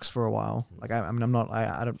box for a while, like I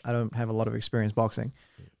don't have a lot of experience boxing,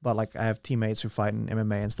 but like I have teammates who fight in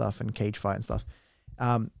MMA and stuff and cage fight and stuff.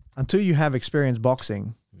 Until you have experience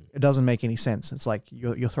boxing, it doesn't make any sense. It's like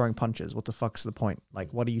you're throwing punches. What the fuck's the point?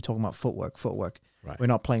 Like, what are you talking about? Footwork. Right. We're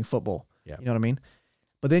not playing football. Yeah. You know what I mean?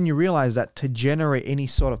 But then you realize that to generate any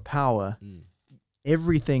sort of power,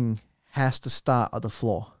 everything has to start at the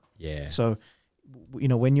floor. Yeah. So,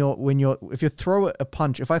 if you throw a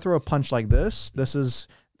punch, if I throw a punch like this is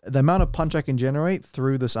the amount of punch I can generate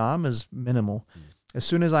through this arm is minimal. As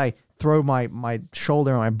soon as I throw my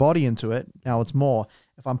shoulder and my body into it, now it's more.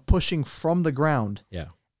 If I'm pushing from the ground,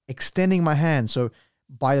 extending my hand, so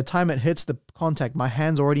by the time it hits the contact, my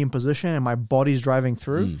hand's already in position and my body's driving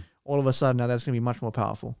through. All of a sudden, now that's going to be much more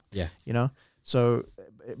powerful. Yeah. So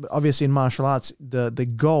obviously in martial arts, the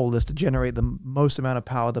goal is to generate the most amount of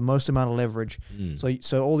power, the most amount of leverage.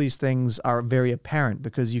 So all these things are very apparent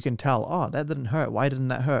because you can tell, oh, that didn't hurt. Why didn't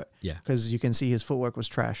that hurt? Yeah. Because you can see his footwork was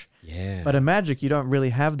trash. Yeah. But in magic, you don't really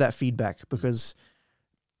have that feedback because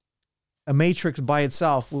a matrix by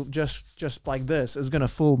itself will just like this is going to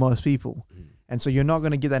fool most people. And so you're not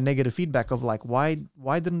going to get that negative feedback of like, why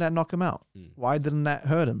didn't that knock him out? Why didn't that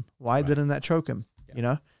hurt him? Why didn't that choke him?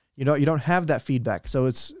 Yeah. You don't have that feedback. So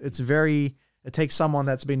it takes someone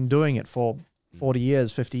that's been doing it for 40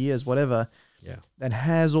 years, 50 years, whatever. Yeah. That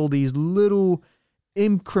has all these little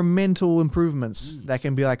incremental improvements that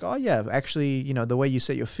can be like, oh yeah, actually, you know, the way you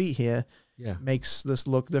set your feet here makes this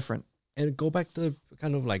look different. And go back to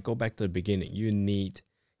the beginning. You need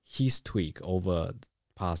his tweak over the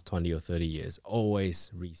past 20 or 30 years.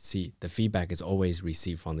 Always receive the feedback is always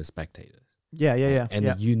received from the spectators. Yeah.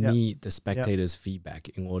 And you need the spectators' feedback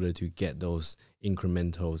in order to get those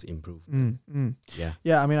incremental improvements.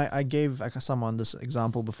 Yeah. I mean, I gave like someone this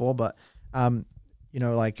example before, but you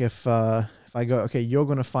know, like if I go, okay, you're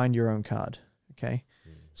going to find your own card. Okay.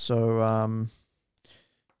 So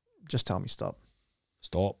just tell me stop.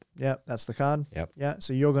 Stop. Yep. That's the card. Yep. Yeah.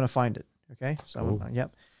 So you're going to find it. Okay. So Cool.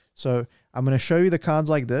 yep. So I'm going to show you the cards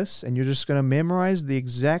like this, and you're just going to memorize the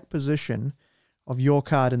exact position of your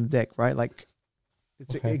card in the deck, right? Like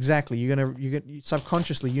it's exactly, you're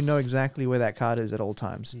subconsciously, you know exactly where that card is at all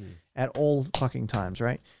times, at all fucking times,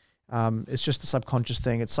 right? It's just a subconscious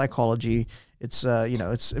thing. It's psychology. It's, you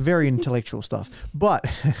know, it's very intellectual stuff, but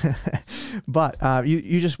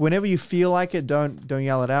you just, whenever you feel like it, don't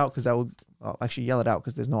yell it out. Cause that will actually yell it out,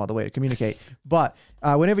 cause there's no other way to communicate. But,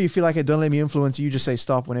 whenever you feel like it, don't let me influence you. Just say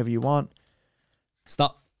stop whenever you want.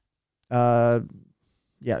 Stop. Yeah.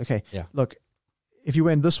 Okay. Yeah. Look, if you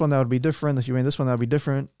win this one, that would be different. If you win this one, that would be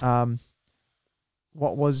different.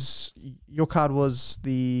 What was your card? Was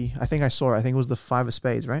I think I saw it. I think it was the 5 of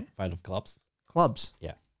spades, right? 5 of clubs. Clubs.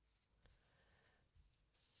 Yeah.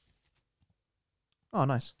 Oh,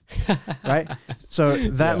 nice. Right. So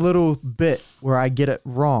that little bit where I get it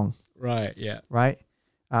wrong. Right. Yeah. Right.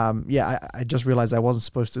 I just realized I wasn't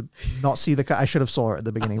supposed to not see the card. I should have saw it at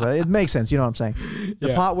the beginning, but it makes sense. You know what I'm saying?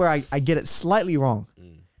 The part where I get it slightly wrong.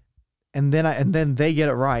 And then they get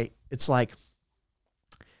it right. It's like,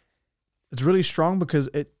 it's really strong because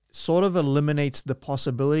it sort of eliminates the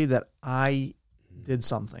possibility that I did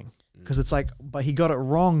something. Because it's like, but he got it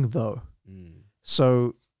wrong though.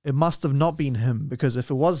 So it must have not been him, because if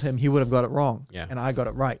it was him, he would have got it wrong. Yeah. And I got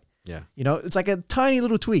it right. Yeah. You know, it's like a tiny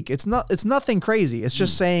little tweak. It's nothing crazy. It's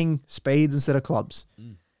just saying spades instead of clubs.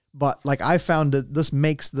 But like I found that this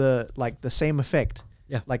makes the same effect.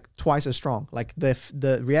 Yeah. Like twice as strong. Like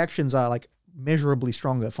the reactions are like measurably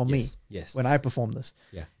stronger for me when I perform this.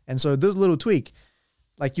 Yeah. And so this little tweak,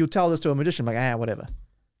 like you tell this to a magician, like, whatever.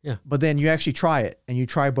 Yeah. But then you actually try it, and you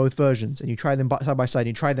try both versions, and you try them side by side, and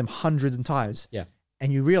you try them hundreds of times. Yeah.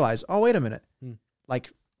 And you realize, oh, wait a minute.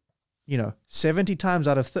 Like, you know, 70 times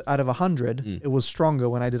out of 100, it was stronger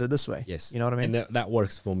when I did it this way. Yes. You know what I mean? And that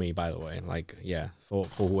works for me, by the way. Like, yeah, for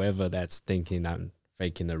whoever that's thinking I'm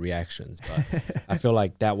faking the reactions, but I feel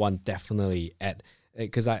like that one definitely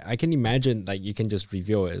because I can imagine, like, you can just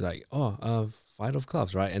reveal it like, 5 of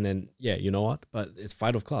clubs, right? And then, yeah, you know what? But it's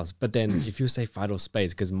 5 of clubs. But then if you say 5 of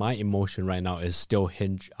spades, because my emotion right now is still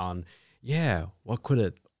hinged on,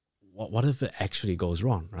 what if it actually goes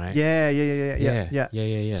wrong, right? Yeah.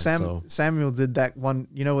 Samuel did that one,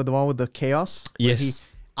 you know, with the one with the chaos. Yes.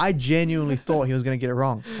 I genuinely thought he was going to get it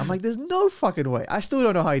wrong. I'm like, there's no fucking way. I still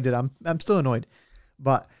don't know how he did it. I'm still annoyed.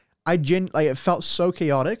 But it felt so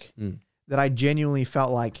chaotic that I genuinely felt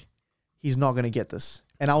like he's not going to get this.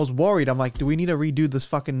 And I was worried. I'm like, do we need to redo this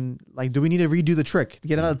do we need to redo the trick to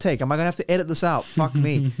get another take? Am I going to have to edit this out? Fuck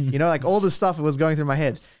me. You know, like all this stuff was going through my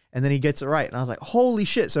head, and then he gets it right. And I was like, holy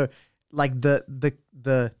shit. So like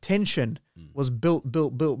the tension was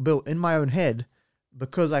built in my own head,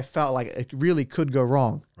 because I felt like it really could go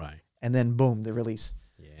wrong. Right. And then boom, the release.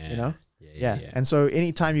 Yeah. You know? Yeah. And so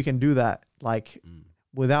anytime you can do that, like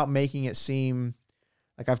without making it seem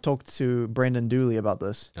like, I've talked to Brendan Dooley about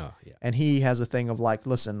this. Oh, yeah. And he has a thing of like,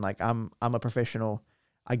 listen, like I'm a professional.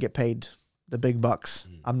 I get paid the big bucks.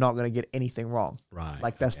 I'm not going to get anything wrong. Right.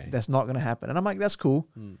 Like that's not going to happen. And I'm like, that's cool.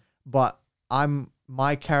 But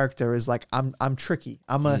my character is like, I'm tricky.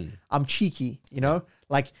 I'm cheeky, you know?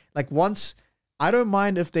 Like once, I don't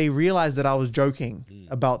mind if they realize that I was joking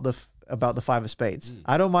about the 5 of spades.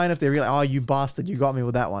 I don't mind if they realize, oh, you bastard, you got me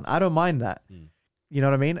with that one. I don't mind that. You know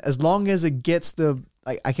what I mean? As long as it gets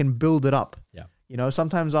I can build it up. Yeah. You know,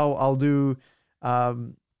 sometimes I'll do,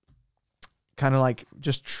 kind of like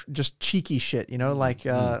just cheeky shit, you know, like,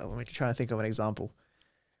 I'm trying to think of an example.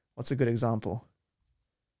 What's a good example?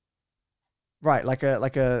 Right. Like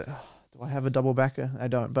a, do I have a double backer? I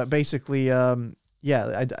don't, but basically, you know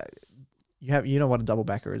what a double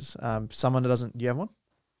backer is. Someone that doesn't, do you have one?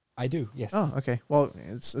 I do. Yes. Oh, okay. Well,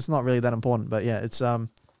 it's not really that important, but yeah, it's, And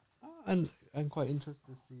I'm quite interested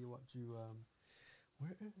to see what you,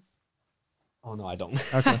 where is, oh no, I don't.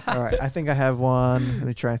 Okay. All right. I think I have one. Let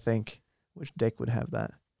me try and think which deck would have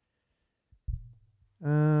that.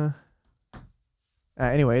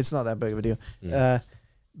 Anyway, it's not that big of a deal.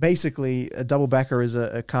 basically a double backer is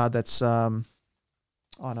a card that's oh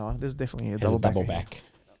no, there's definitely a double back.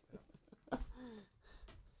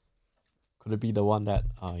 Could it be the one that?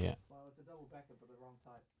 Oh yeah. Well, it's a double backer, but the wrong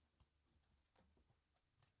type.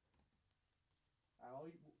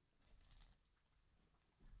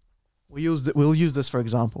 We'll use this for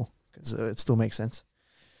example because it still makes sense.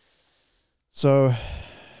 So,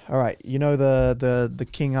 all right, you know the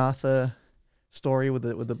King Arthur story with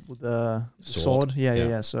the sword?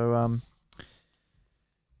 Yeah. So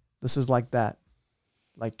this is like that.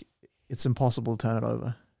 Like it's impossible to turn it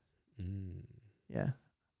over. Yeah.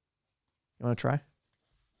 You want to try?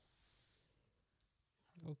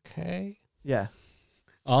 Okay. Yeah.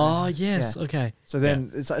 Oh yes. Yeah. Okay. So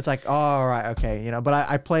then it's like, oh, all right, okay, you know. But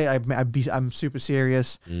I'm super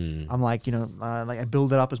serious. I'm like, you know, like I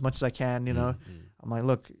build it up as much as I can, you know. I'm like,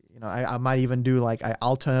 look, you know, I might even do like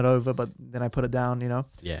I'll turn it over, but then I put it down, you know.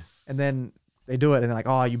 Yeah. And then they do it, and they're like,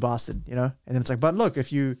 oh, you bastard, you know. And then it's like, but look,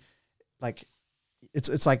 if you like,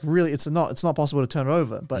 it's like really, it's not possible to turn it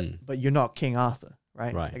over, but you're not King Arthur,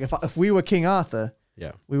 right? Right. Like if we were King Arthur,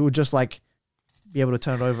 we would just like be able to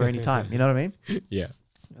turn it over anytime. You know what I mean? Yeah.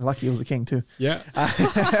 Lucky he was a king too. Yeah. but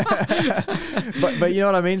you know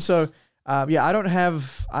what I mean? So I don't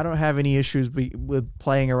have any issues with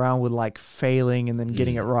playing around with like failing and then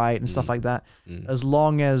getting it right and stuff like that. As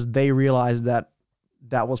long as they realize that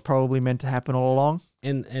was probably meant to happen all along.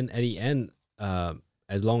 And at the end,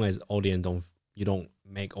 as long as you don't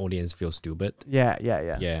make audience feel stupid. Yeah.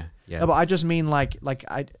 No, but I just mean like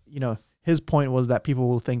his point was that people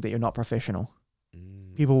will think that you're not professional.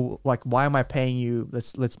 People like, why am I paying you?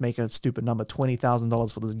 Let's make a stupid number,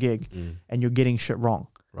 $20,000 for this gig, and you're getting shit wrong.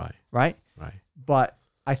 Right. But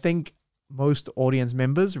I think most audience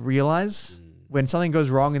members realize when something goes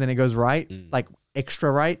wrong and then it goes right, like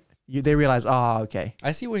extra right, they realize, oh, okay.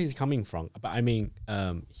 I see where he's coming from, but I mean,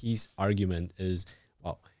 his argument is,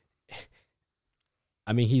 well,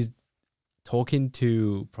 I mean, he's talking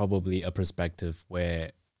to probably a perspective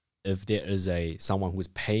where if there is someone who's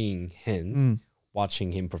paying him.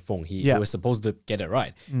 Watching him perform, he was supposed to get it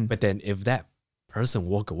right. But then if that person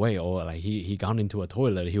walk away or like he gone into a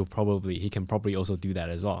toilet, he can probably also do that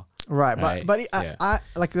as well. Right. But I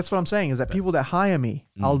like, that's what I'm saying is that people that hire me,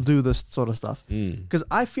 I'll do this sort of stuff because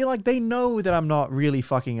I feel like they know that I'm not really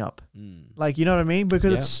fucking up. Like, you know what I mean?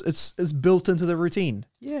 Because it's built into the routine.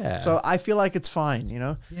 Yeah. So I feel like it's fine, you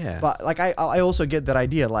know? Yeah. But like, I also get that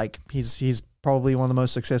idea. Like he's probably one of the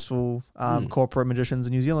most successful corporate magicians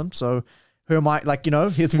in New Zealand. So who am I? Like, you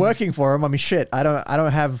know, it's working for him. I mean, shit. I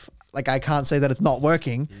don't have like, I can't say that it's not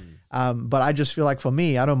working. But I just feel like for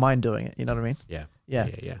me, I don't mind doing it. You know what I mean? Yeah.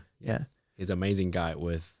 He's an amazing guy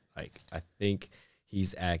with like, I think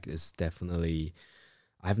his act is definitely,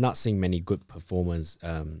 I've not seen many good performers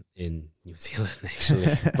in New Zealand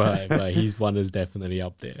actually, but his one is definitely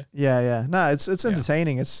up there. Yeah. No, it's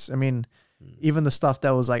entertaining. I mean, even the stuff that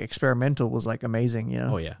was like experimental was like amazing, you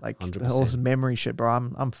know. Oh yeah, like 100%. The whole memory shit, bro.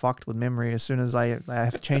 I'm fucked with memory. As soon as I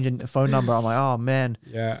have to change a phone number, I'm like, oh man,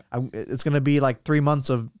 yeah. It's gonna be like 3 months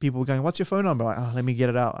of people going, "What's your phone number?" Like, oh, let me get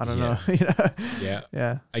it out. I don't know. You know?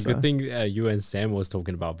 Yeah. A good thing you and Sam was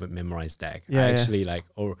talking about memorize stack. Yeah, I actually like,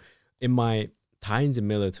 or in my times in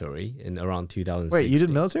military in around 2016. Wait, you did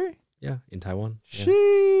military? Yeah, in Taiwan.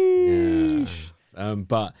 Sheesh. Yeah.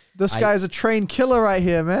 But this guy's a trained killer right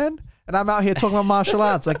here, man. And I'm out here talking about martial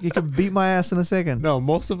arts. Like, you could beat my ass in a second. No,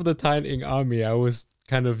 most of the time in army, I was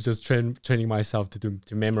kind of just training myself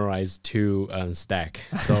to memorize 2 stack.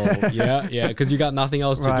 So yeah, because you got nothing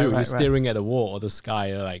else to do. You're staring at the wall or the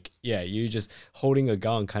sky. Like, you just holding a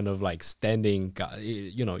gun, kind of like standing.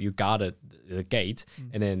 You know, you guarded the gate,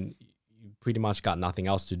 and then pretty much got nothing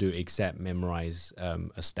else to do except memorize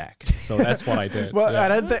a stack. So that's what I did. Well,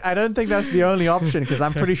 yeah. I don't think that's the only option, because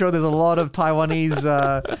I'm pretty sure there's a lot of Taiwanese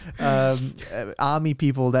army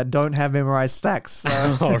people that don't have memorized stacks.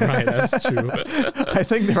 So. Oh, right, that's true. I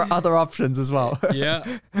think there are other options as well. Yeah.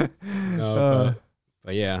 No,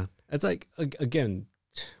 but yeah, it's like, again,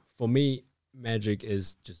 for me, magic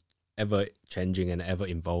is just ever changing and ever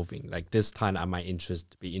evolving. Like this time I might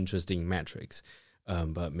be interested in metrics,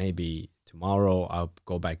 but maybe tomorrow I'll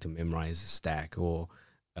go back to memorize stack, or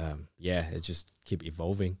it just keep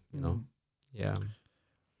evolving, you know. Yeah.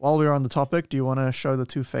 While we're on the topic, do you want to show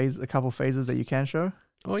a couple phases that you can show?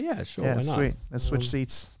 Oh yeah, sure. Yeah, sweet. Let's switch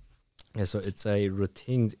seats. Yeah, so it's a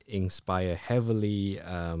routine inspired heavily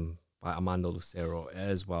by Armando Lucero,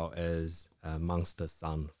 as well as Monster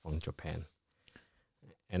Sun from Japan.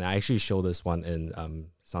 And I actually show this one in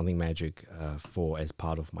Something Magic 4 as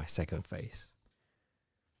part of my second phase.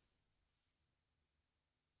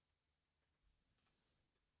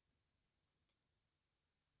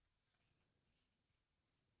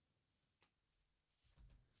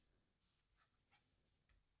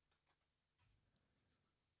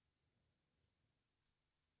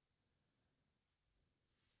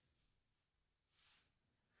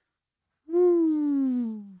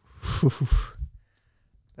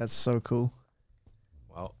 That's so cool.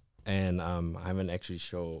 Well, and I haven't actually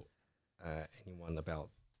showed anyone about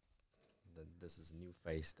this is a new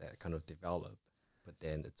phase that kind of developed, but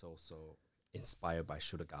then it's also inspired by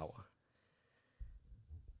Shutagawa.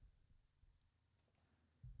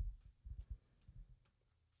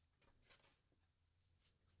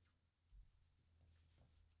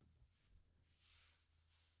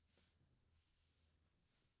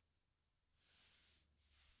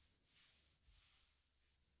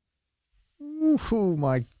 Oh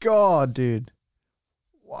my god, dude.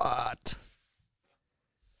 What?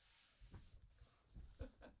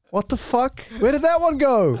 What the fuck? Where did that one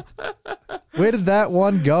go? Where did that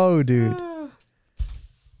one go, dude?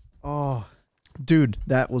 Oh, dude,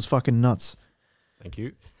 that was fucking nuts. Thank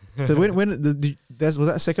you. So was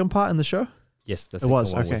that second part in the show? Yes, the second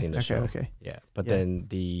one was in the show. Okay. Yeah, but then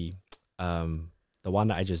the one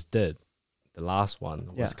that I just did, the last one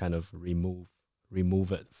was kind of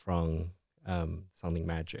remove it from something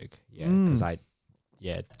magic. Yeah, because I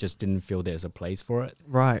just didn't feel there's a place for it.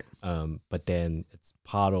 Right. But then it's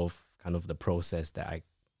part of kind of the process that I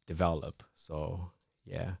develop. So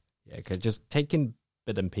yeah, cause just taking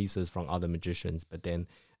bit and pieces from other magicians, but then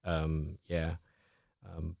but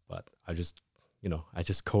I just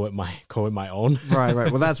call it my own. Right.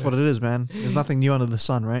 Well, that's what it is, man. There's nothing new under the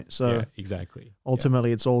sun, right? So yeah, exactly.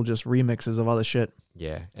 Ultimately, it's all just remixes of other shit.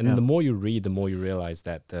 Yeah, and the more you read, the more you realize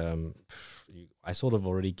that I sort of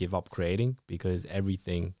already give up creating because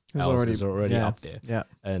everything else is already up there. Yeah,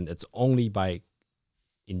 and it's only by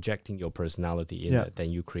injecting your personality in it then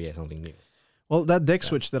you create something new. Well, that deck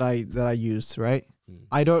switch that I used, right?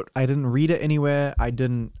 I didn't read it anywhere. I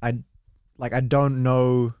don't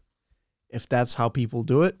know if that's how people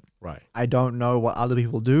do it. Right. I don't know what other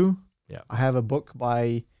people do. Yeah. I have a book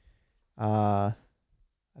by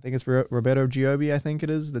I think it's Roberto Giobbi, I think it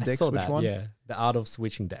is, the deck switch one. Yeah, The Art of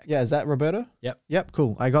Switching Deck. Yeah, is that Roberto? Yep,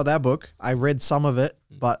 cool. I got that book. I read some of it,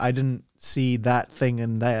 but I didn't see that thing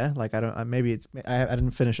in there. Like, I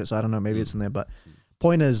didn't finish it, so I don't know. Maybe it's in there. But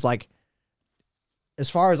point is, like, as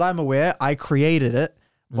far as I'm aware, I created it,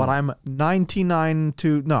 but I'm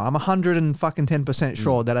 110%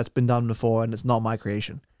 sure that it's been done before and it's not my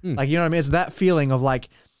creation. Like, you know what I mean? It's that feeling of like,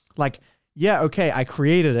 yeah, okay, I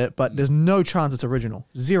created it, but there's no chance it's original.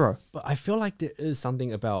 Zero. But I feel like there is something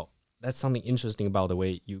interesting about the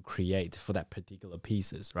way you create for that particular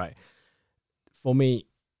pieces, right? For me,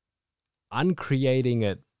 I'm creating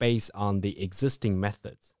it based on the existing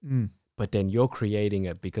methods, but then you're creating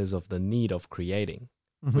it because of the need of creating,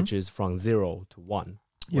 which is from 0 to 1.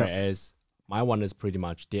 Yep. Whereas my one is pretty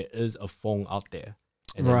much there is a phone out there,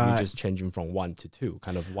 and then you're just changing from 1 to 2,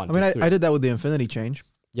 kind of 1 to 3. I did that with the infinity change.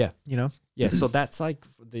 Yeah. You know? Yeah, so that's like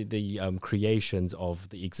the creations of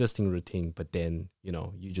the existing routine, but then,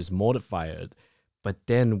 you just modify it. But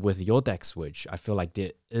then with your deck switch, I feel like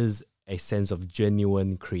there is a sense of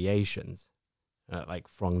genuine creations, like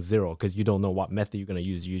from 0, because you don't know what method you're going to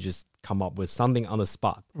use. You just come up with something on the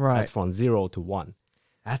spot. Right. That's from 0 to 1.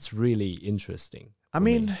 That's really interesting. I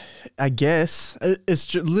mean, I guess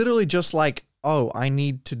it's literally just like, oh, I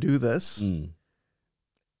need to do this.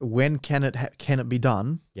 When can it be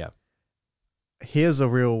done? Yeah. Here's a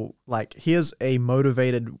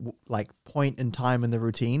motivated point in time in the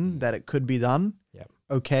routine that it could be done. Yeah.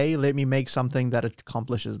 Okay, let me make something that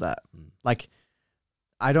accomplishes that. Like,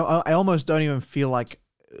 I almost don't even feel like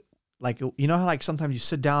you know how like sometimes you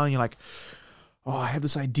sit down and you're like, oh, I have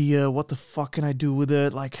this idea. What the fuck can I do with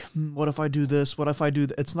it? Like, what if I do this? What if I do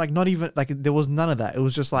that? It's like not even like there was none of that. It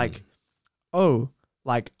was just like, oh,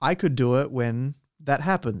 like I could do it when that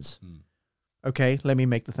happens. Okay, let me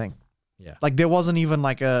make the thing. Yeah. Like there wasn't even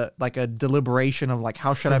like a deliberation of like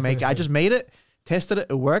how should I make it? I just made it, tested it,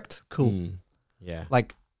 it worked. Cool. Yeah.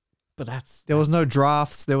 Like, but there was no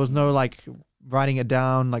drafts. There was no like writing it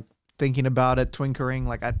down, like thinking about it, twinkering.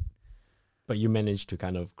 But you managed to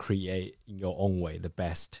kind of create in your own way the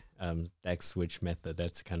best deck switch method.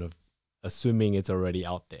 That's kind of assuming it's already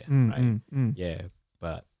out there, right? Yeah,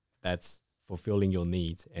 but that's fulfilling your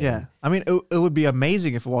needs. Yeah, I mean, it would be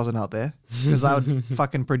amazing if it wasn't out there because I would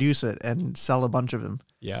fucking produce it and sell a bunch of them.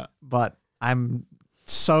 Yeah, but I'm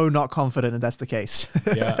so not confident that that's the case.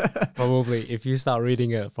 Yeah, probably if you start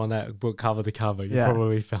reading it from that book cover to cover, you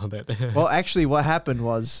probably found it. Well, actually, what happened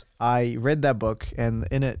was I read that book and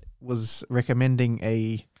in it was recommending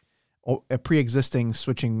a pre-existing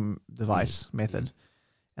switching device method,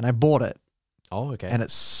 and I bought it. Oh, okay. And it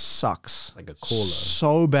sucks. Like a cooler.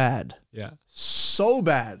 So bad. Yeah. So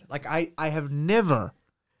bad. Like I have never.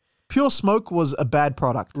 Pure Smoke was a bad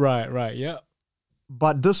product. Right, yeah.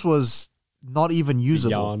 But this was not even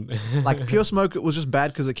usable. Like Pure Smoke, it was just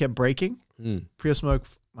bad because it kept breaking. Pure Smoke,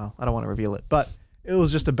 well, I don't want to reveal it, but it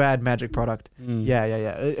was just a bad Magic product.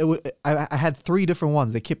 Yeah. I had 3 different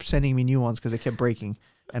ones. They kept sending me new ones because they kept breaking.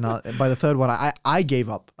 And by the third one, I gave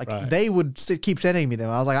up. Like they would keep sending me them.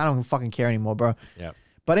 I was like, I don't fucking care anymore, bro. Yeah.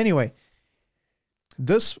 But anyway,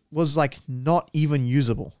 this was like not even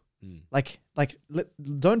usable. Like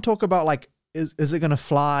don't talk about like, is it going to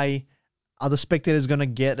fly? Are the spectators going to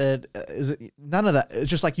get it? Is it none of that? It's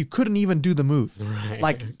just like you couldn't even do the move. Right.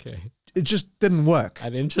 Like it just didn't work.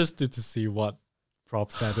 I'm interested to see what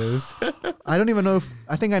props that is. I don't even know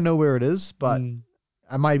I think I know where it is, but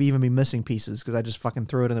I might even be missing pieces because I just fucking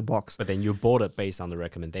threw it in the box. But then you bought it based on the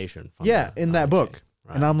recommendation. From in that book.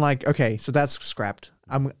 Right. And I'm like, okay, so that's scrapped.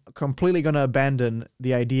 I'm completely going to abandon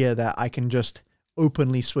the idea that I can just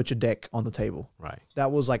openly switch a deck on the table. Right.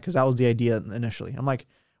 That was like, because that was the idea initially. I'm like,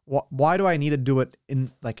 why do I need to do it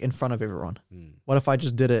in front of everyone? What if I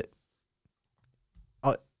just did it,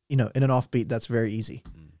 in an offbeat that's very easy?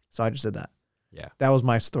 So I just did that. Yeah. That was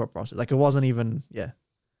my thought process. Like it wasn't even,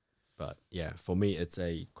 But yeah, for me, it's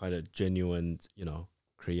quite a genuine,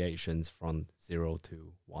 creations from 0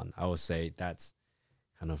 to 1. I would say that's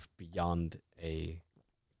kind of beyond a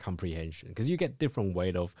comprehension because you get different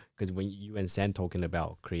weight of, because when you and Sam talking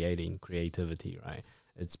about creating creativity, right?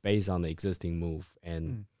 It's based on the existing move.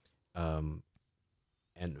 And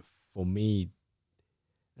for me,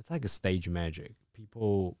 it's like a stage magic.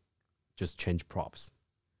 People just change props.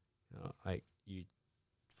 Like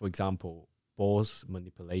for example, boss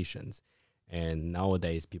manipulations, and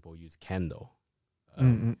nowadays people use candle,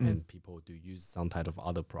 and people do use some type of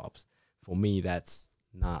other props. For me, that's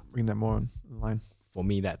not bring that more in line. For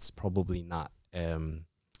me, that's probably not.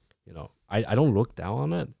 I don't look down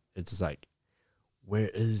on it. It's just like, where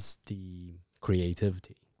is the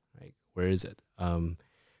creativity? Right? Where is it?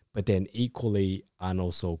 But then equally, I'm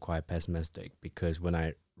also quite pessimistic because when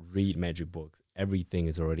I read magic books, everything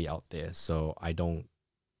is already out there. So I don't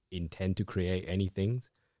intend to create anything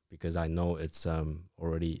because I know it's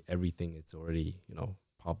already everything. It's already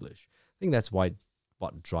published. I think that's what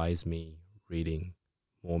drives me reading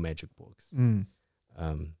more magic books.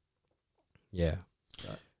 Yeah,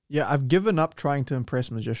 I've given up trying to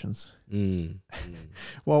impress magicians.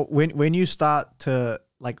 Well, when you start to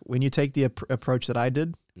when you take the approach that I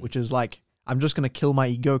did, which is like I'm just gonna kill my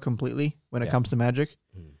ego completely when it comes to magic.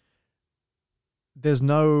 There's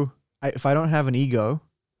no if I don't have an ego,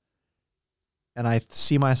 and I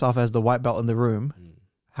see myself as the white belt in the room,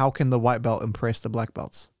 how can the white belt impress the black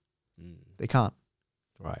belts? They can't.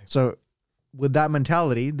 Right. So with that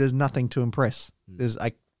mentality, there's nothing to impress. There's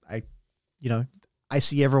I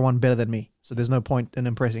see everyone better than me. So there's no point in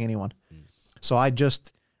impressing anyone. So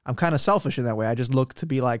I'm kind of selfish in that way. I just look to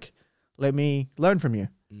be like, let me learn from you,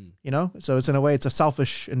 So it's in a way, it's a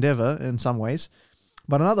selfish endeavor in some ways,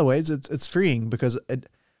 but in other ways it's freeing because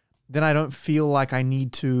then I don't feel like I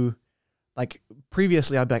need to, like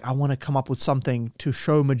previously I'd be like, I want to come up with something to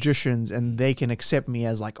show magicians and they can accept me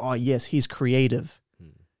as like, oh yes, he's creative,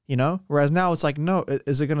 Whereas now it's like, no,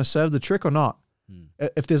 is it going to serve the trick or not?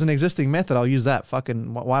 If there's an existing method, I'll use that.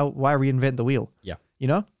 Fucking why reinvent the wheel? Yeah.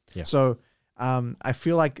 Yeah. So I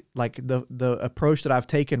feel like the approach that I've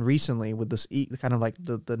taken recently with this kind of like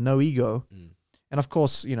the no ego, and of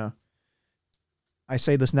course I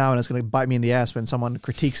say this now and it's going to bite me in the ass when someone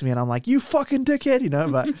critiques me and I'm like, you fucking dickhead,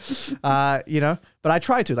 but I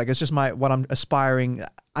try to, like, it's just what I'm aspiring.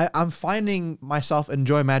 I'm finding myself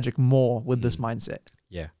enjoy magic more with this mindset.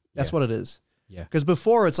 Yeah. That's what it is. Yeah. Because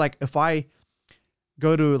before it's like, if I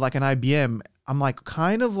go to like an IBM, I'm like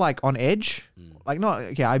kind of like on edge, like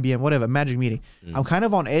IBM, whatever, magic meeting. I'm kind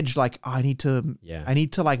of on edge. Like, oh, I need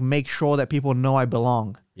to like make sure that people know I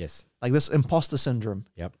belong. Yes. Like this imposter syndrome.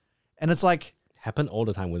 Yep. And it's like, happen all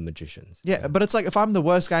the time with magicians. Yeah, but it's like, if I'm the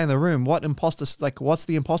worst guy in the room, what's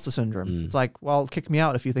the imposter syndrome? It's like, well, kick me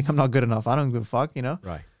out if you think I'm not good enough. I don't give a fuck,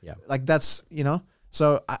 Right. Yeah. Like that's,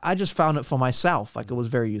 so I just found it for myself. Like it was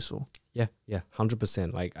very useful. Yeah.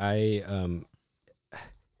 100%. Like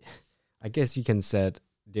I guess you can say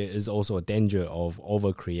there is also a danger of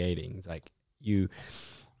over creating. It's like you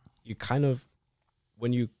kind of,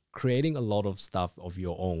 when you creating a lot of stuff of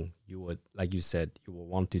your own, you would, like you said, you will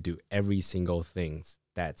want to do every single thing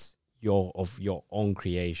that's your own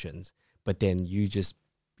creations. But then you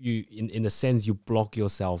in a sense, you block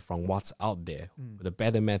yourself from what's out there with the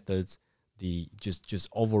better methods, the just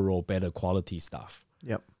overall better quality stuff.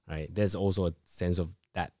 Yep. Right. There's also a sense of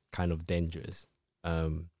that kind of dangers.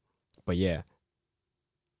 But yeah,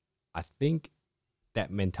 I think that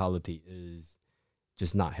mentality is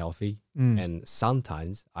just not healthy. And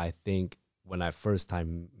sometimes I think when I first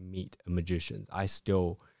time meet a magician, I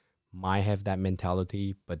still might have that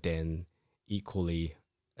mentality, but then equally,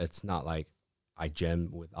 it's not like I jam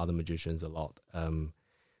with other magicians a lot.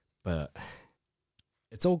 But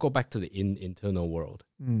it's all go back to the internal world.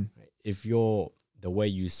 Right? If the way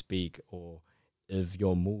you speak, or if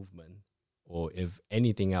your movement, or if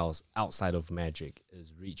anything else outside of magic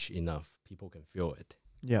is rich enough, people can feel it.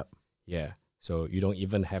 Yeah. Yeah. So you don't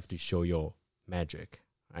even have to show your magic,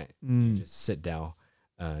 right? You just sit down.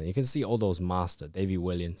 You can see all those masters, David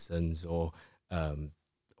Williamsons or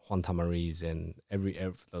Juan Tamariz, and every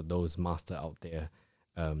those master out there.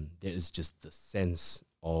 There is just the sense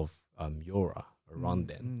of aura around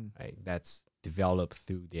them, right? That's developed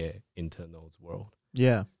through their internal world.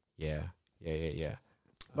 Yeah. Yeah.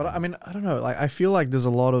 But I mean, I don't know. Like, I feel like there's a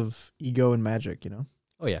lot of ego in magic, you know?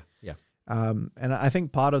 Oh yeah. And I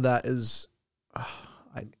think part of that is,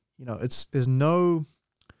 there's no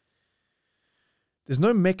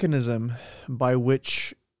mechanism by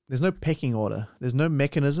which, there's no pecking order. There's no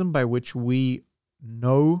mechanism by which we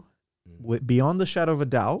know beyond the shadow of a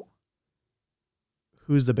doubt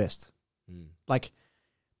who's the best. Like,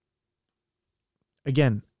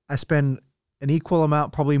 again, I spend an equal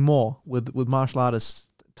amount, probably more, with martial artists,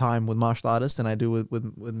 time with martial artists than I do with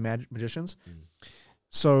magicians.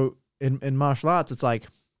 So in martial arts, it's like,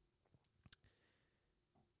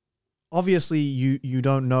 obviously you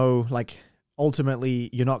don't know, like, ultimately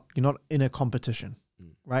you're not in a competition,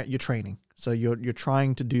 right? You're training, so you're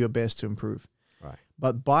trying to do your best to improve, right?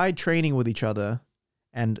 But by training with each other,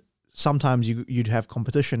 and sometimes you'd have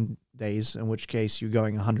competition days, in which case you're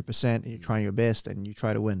going 100% and you're trying your best and you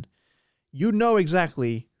try to win. You know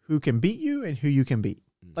exactly who can beat you and who you can beat.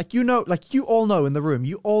 Like, you all know in the room,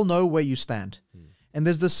 you all know where you stand. And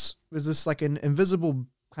there's this like an invisible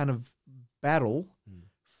kind of battle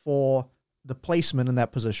for the placement in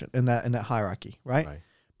that position, in that hierarchy, right?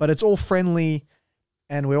 But it's all friendly,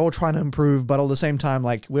 and we're all trying to improve, but at the same time,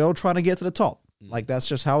 like, we're all trying to get to the top. Like, that's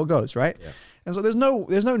just how it goes, right? Yeah. And so there's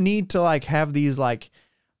no need to, like, have these, like,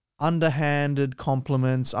 underhanded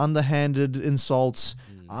compliments, underhanded insults.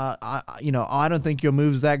 I don't think your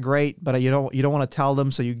move's that great, but you don't want to tell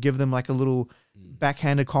them, so you give them, like, a little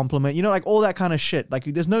backhanded compliment, like, all that kind of shit. Like,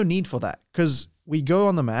 there's no need for that, because we go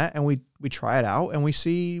on the mat and we try it out and we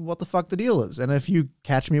see what the fuck the deal is. And if you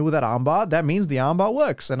catch me with that armbar, that means the armbar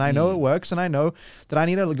works, and I know it works, and I know that I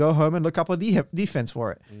need to go home and look up a defense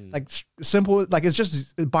for it. Like, simple, like, it's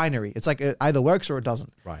just binary. It's like, it either works or it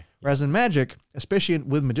doesn't. Right. Whereas in magic, especially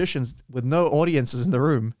with magicians with no audiences in the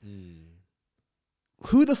room,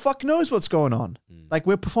 who the fuck knows what's going on? Like,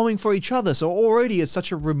 we're performing for each other, so already it's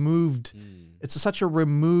such a removed. It's such a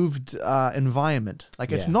removed environment.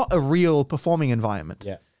 Like, it's not a real performing environment.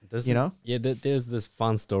 Yeah. There's this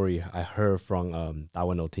fun story I heard from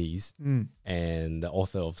Darwin Ortiz and the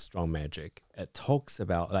author of Strong Magic. It talks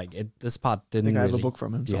about, like, this part didn't. I think really, I have a book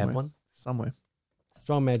from him. Do you have one? Somewhere.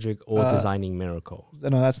 Strong Magic or Designing Miracles.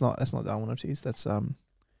 No, that's not Darwin Ortiz. That's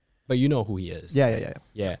But you know who he is.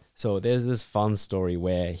 Yeah. So there's this fun story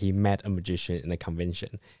where he met a magician in a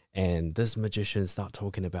convention, and this magician start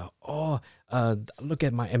talking about, look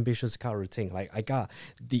at my ambitious card routine. Like, I got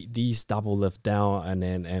these double lift down, and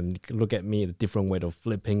then look at me, a different way of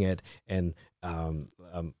flipping it, and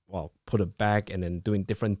put it back, and then doing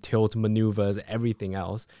different tilt maneuvers, everything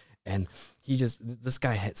else. And this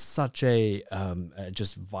guy had such a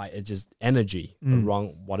just energy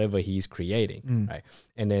around whatever he's creating, right?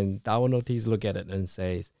 And then Darwin Ortiz look at it and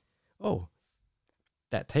says, "Oh,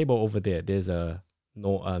 that table over there, there's a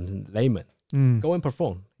layman. Go and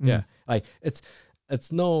perform." Yeah, like it's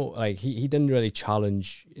no, like he didn't really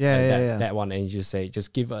challenge that one, and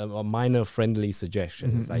just give a minor friendly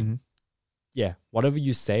suggestion. It's like, whatever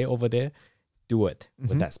you say over there, do it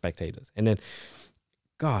with that spectators, and then.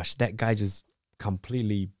 Gosh, that guy just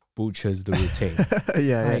completely butchers the routine.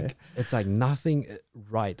 It's like nothing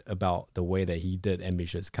right about the way that he did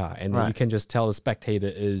Ambitious Car. And you can just tell the spectator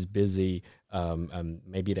is busy.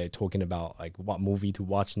 Maybe they're talking about, like, what movie to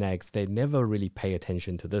watch next. They never really pay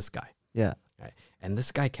attention to this guy. Yeah. Right? And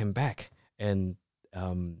this guy came back, and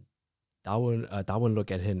Darwin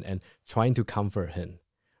looked at him and trying to comfort him.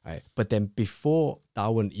 Right? But then before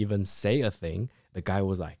Darwin even say a thing, the guy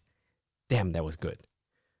was like, damn, that was good.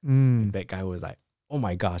 That guy was like, oh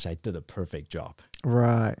my gosh, I did a perfect job.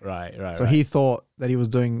 Right. So he thought that he was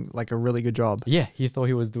doing, like, a really good job. Yeah, he thought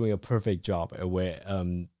he was doing a perfect job, where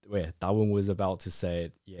Darwin was about to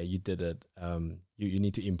say, yeah, you did it. You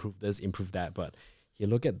need to improve this, improve that. But he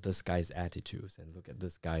looked at this guy's attitudes and look at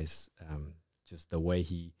this guy's just the way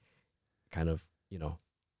he kind of,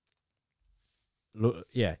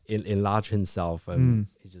 enlarge himself, and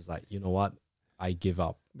he's just like, you know what, I give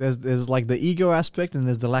up. There's like the ego aspect, and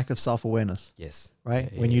there's the lack of self-awareness. Yes.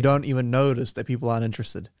 Right? When you don't even notice that people aren't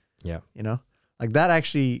interested. Yeah. You know? Like that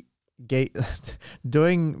actually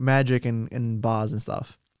doing magic in bars and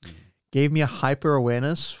stuff gave me a hyper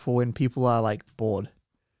awareness for when people are like bored.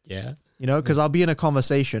 Yeah. You know, because I'll be in a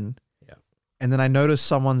conversation and then I notice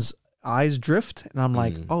someone's eyes drift and I'm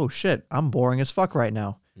like, oh shit, I'm boring as fuck right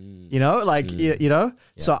now. You know, like, you know,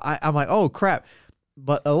 so I'm like, oh crap.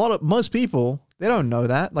 But most people, they don't know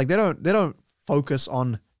that. Like they don't focus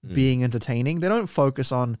on being entertaining. They don't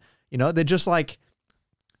focus on, you know, they're just like,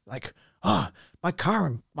 my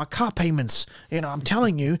car payments. You know, I'm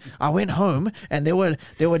telling you, I went home and there was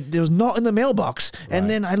not in the mailbox, and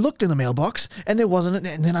then I looked in the mailbox and there wasn't,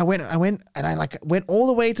 and then I went and I went all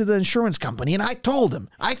the way to the insurance company and I told him,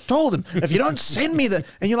 if you don't send me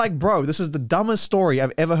and you're like, bro, this is the dumbest story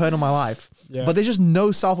I've ever heard in my life. Yeah. But there's just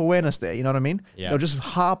no self-awareness there. You know what I mean? Yeah. They'll just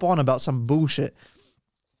harp on about some bullshit.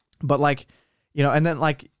 But like, you know, and then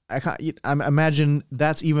like, I imagine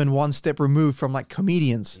that's even one step removed from like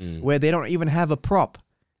comedians where they don't even have a prop.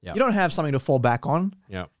 Yep. You don't have something to fall back on.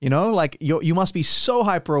 Yeah. You know, like you must be so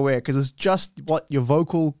hyper aware because it's just what your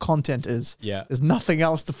vocal content is. Yeah. There's nothing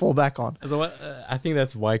else to fall back on. So I think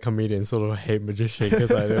that's why comedians sort of hate magicians, because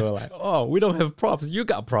they were like, oh, we don't have props. You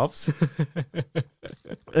got props.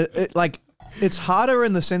 It's harder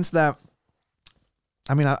in the sense that,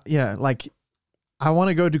 I mean, I want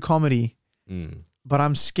to go do comedy. But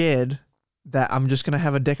I'm scared that I'm just gonna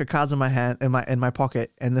have a deck of cards in my hand, in my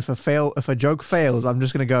pocket, and if a joke fails, I'm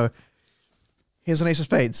just gonna go, here's an ace of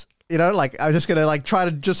spades. You know, like I'm just gonna like try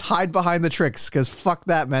to just hide behind the tricks, because fuck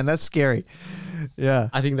that, man, that's scary. Yeah,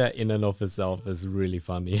 I think that in and of itself is really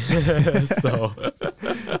funny. So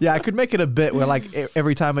yeah, I could make it a bit where like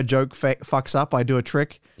every time a joke fucks up, I do a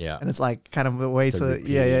trick. Yeah, and it's like kind of a way to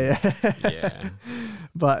yeah.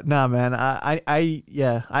 But nah, man,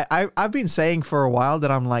 I've been saying for a while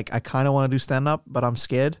that I'm like, I kind of want to do stand up, but I'm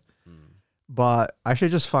scared. But I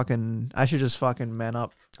should just fucking man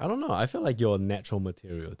up. I don't know. I feel like you're natural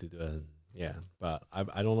material to do it. Yeah, but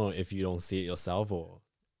I don't know if you don't see it yourself or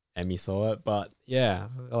Emmy saw it. But yeah,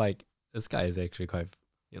 like this guy is actually quite,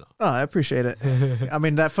 you know. Oh, I appreciate it. I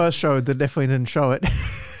mean, that first show definitely didn't show it.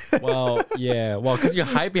 Well, yeah. Well, because you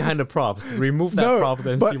hide behind the props. Remove that props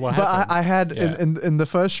and see what happens. But I had in the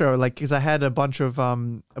first show, like, because I had a bunch of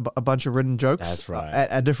written jokes. That's right.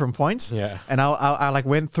 At different points. Yeah. And I like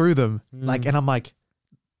went through them, like, and I'm like,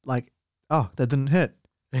 oh, that didn't hit.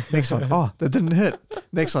 Next one, oh, that didn't hit.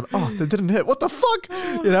 Next one, oh, that didn't hit. What the fuck?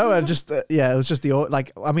 You know, and just it was just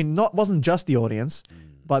wasn't just the audience,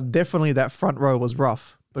 but definitely that front row was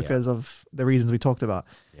rough because of the reasons we talked about.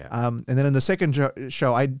 Yeah. And then in the second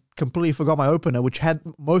show, I completely forgot my opener, which had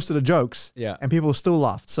most of the jokes. Yeah. And people still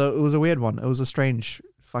laughed. So it was a weird one. It was a strange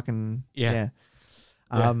fucking For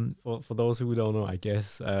those who don't know, I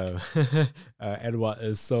guess Edward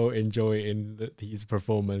is so enjoying his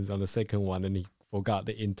performance on the second one, and he forgot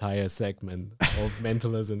the entire segment of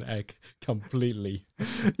Mentalism Act completely.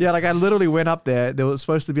 Yeah, like I literally went up there. There was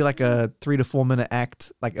supposed to be like a 3 to 4 minute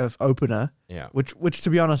act, like of opener. Yeah. Which to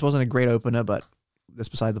be honest wasn't a great opener, but that's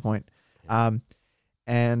beside the point. Yeah.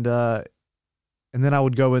 And then I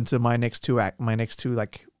would go into my next two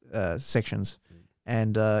sections.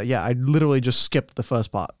 And I literally just skipped the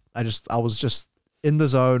first part. I was just in the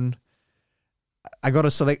zone. I got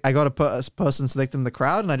a person selected in the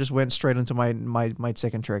crowd, and I just went straight into my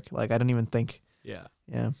second trick. Like I didn't even think. Yeah.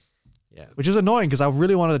 Which is annoying because I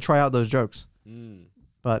really wanted to try out those jokes.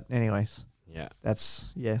 But anyways. Yeah. That's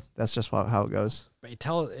just how it goes. But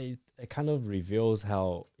it kind of reveals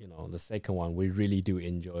how, you know, the second one, we really do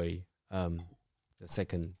enjoy the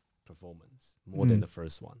second performance more than the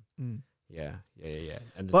first one. Yeah.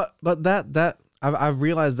 And but that I've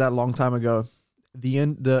realized that a long time ago.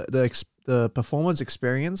 The performance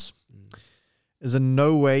experience is in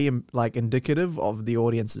no way like indicative of the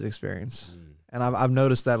audience's experience, and I've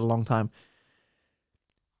noticed that a long time.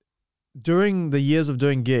 During the years of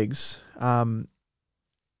doing gigs,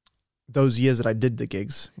 those years that I did the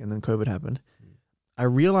gigs, and then COVID happened, I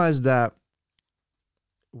realized that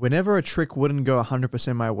whenever a trick wouldn't go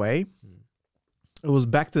 100% my way, it was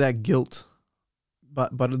back to that guilt.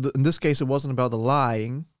 But in this case, it wasn't about the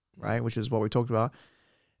lying, right? Which is what we talked about.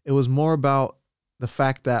 It was more about the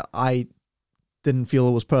fact that I didn't feel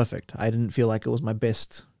it was perfect. I didn't feel like it was my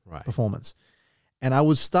best performance. And I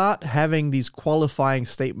would start having these qualifying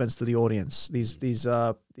statements to the audience, these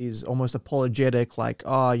almost apologetic, like,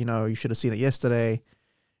 oh, you know, you should have seen it yesterday.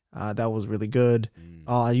 That was really good.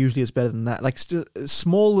 Oh, usually it's better than that. Like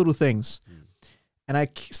small little things. And I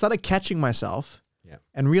started catching myself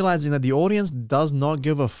and realizing that the audience does not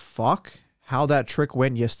give a fuck how that trick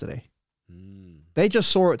went yesterday. They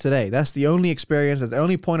just saw it today. That's the only experience. That's the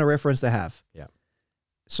only point of reference they have. Yeah.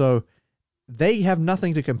 So they have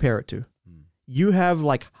nothing to compare it to. You have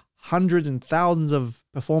like hundreds and thousands of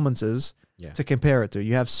performances to compare it to.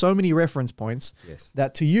 You have so many reference points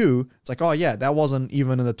that to you, it's like, oh yeah, that wasn't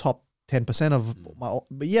even in the top 10% of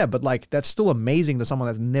my, but like that's still amazing to someone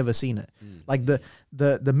that's never seen it. Like the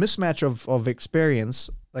mismatch of experience,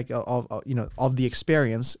 like of the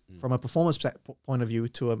experience from a performance point of view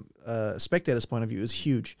to a spectator's point of view is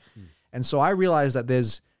huge. And so I realized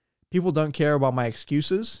that people don't care about my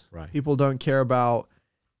excuses. Right. People don't care about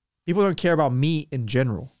me in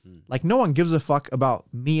general. Like no one gives a fuck about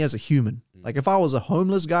me as a human. Like if I was a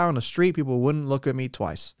homeless guy on the street, people wouldn't look at me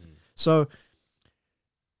twice. So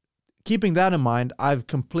keeping that in mind, I've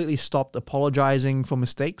completely stopped apologizing for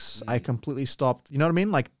mistakes. I completely stopped, you know what I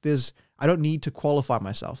mean? Like I don't need to qualify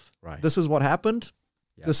myself. Right. This is what happened.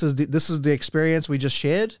 Yeah. This is the experience we just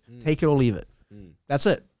shared. Take it or leave it. That's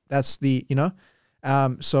it. That's the,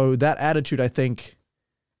 so that attitude, I think,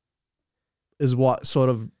 is what sort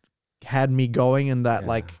of had me going, and that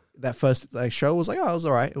like that first show was like, oh, it was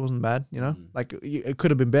all right. It wasn't bad. Like it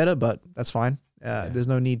could have been better, but that's fine. There's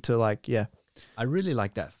no need to I really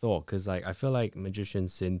like that thought, because like I feel like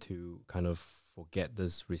magicians tend to kind of forget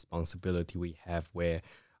this responsibility we have, where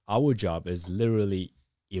our job is literally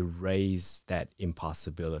erase that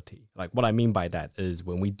impossibility. Like what I mean by that is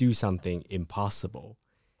when we do something impossible,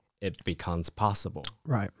 it becomes possible.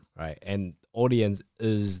 Right. Right. And audience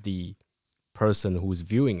is the person who's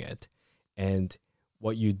viewing it, and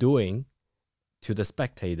what you're doing to the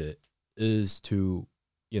spectator is to,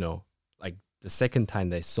 like the second time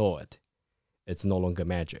they saw it, it's no longer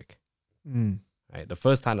magic. Right? The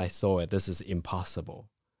first time I saw it, this is impossible.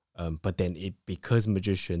 But then because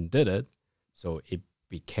magician did it, so it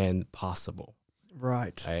became possible.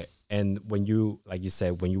 Right. And when you, like you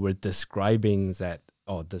said, when you were describing that,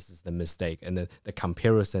 oh, this is the mistake, and the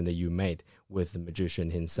comparison that you made with the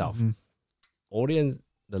magician himself, audience,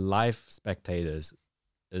 the live spectators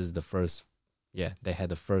is the first, they had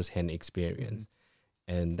the first-hand experience.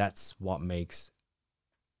 And that's what makes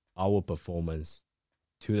our performance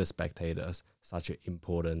to the spectators such an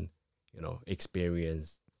important,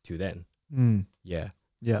 experience to them. Yeah.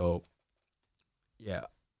 So,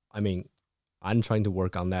 I mean, I'm trying to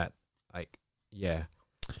work on that. Like,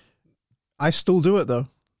 I still do it though.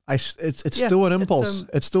 It's still an impulse.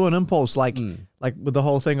 It's still an impulse. Like with the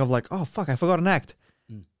whole thing of like, oh fuck, I forgot an act.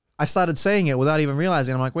 I started saying it without even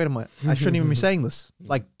realizing. I'm like, wait a minute, I shouldn't even be saying this.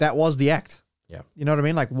 Like that was the act. Yeah. You know what I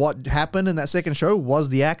mean? Like what happened in that second show was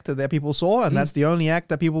the act that people saw, and that's the only act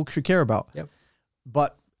that people should care about. Yep.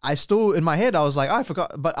 But I still, in my head, I was like, I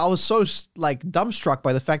forgot. But I was so like dumbstruck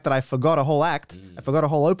by the fact that I forgot a whole act. I forgot a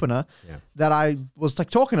whole opener that I was like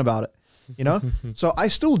talking about it, So I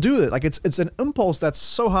still do it. Like it's an impulse that's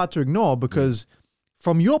so hard to ignore, because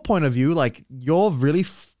from your point of view, like you're really,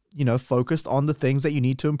 focused on the things that you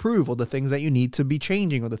need to improve, or the things that you need to be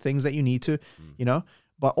changing, or the things that you need to,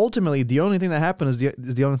 But ultimately, the only thing that happened is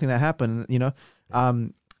the only thing that happened.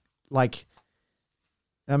 Like,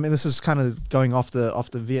 I mean, this is kind of going off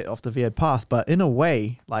the weird path, but in a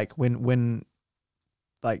way, like when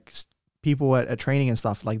like people at training and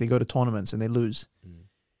stuff, like they go to tournaments and they lose.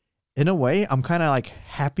 In a way, I'm kind of like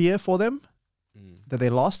happier for them that they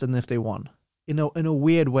lost than if they won. In a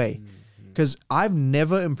weird way, because I've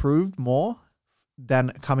never improved more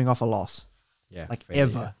than coming off a loss. Yeah, like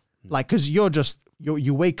ever. Like, because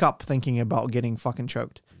you wake up thinking about getting fucking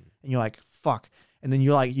choked, and you're like, fuck. And then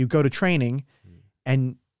you go to training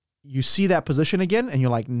and you see that position again, and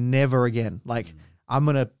you're like, never again. Like,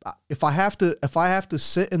 if I have to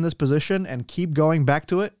sit in this position and keep going back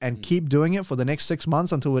to it and keep doing it for the next 6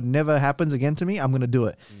 months until it never happens again to me, I'm going to do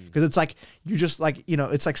it. Because it's like, you just like,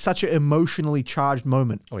 it's like such an emotionally charged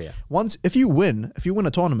moment. Oh yeah. If you win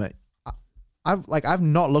a tournament, I've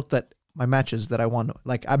not looked at my matches that I won.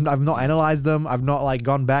 Like I've not analyzed them. I've not like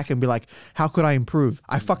gone back and be like, how could I improve?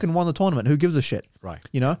 I fucking won the tournament. Who gives a shit? Right.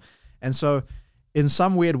 And so in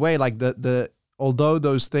some weird way, like although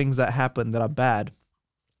those things that happen that are bad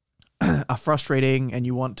are frustrating, and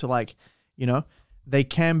you want to like, they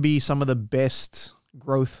can be some of the best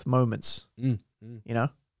growth moments,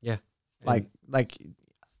 Yeah. Like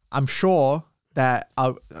I'm sure that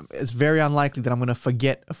it's very unlikely that I'm going to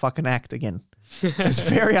forget a fucking act again. It's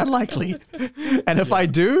very unlikely. And if I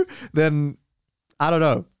do, then I don't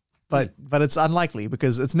know. But it's unlikely,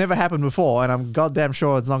 because it's never happened before, and I'm goddamn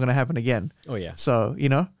sure it's not going to happen again. Oh yeah. So,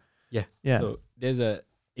 Yeah. Yeah. So there's a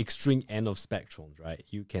extreme end of spectrums, right?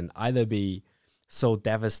 You can either be so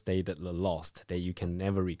devastatedly lost that you can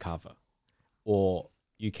never recover, or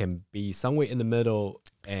you can be somewhere in the middle.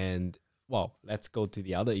 And well, let's go to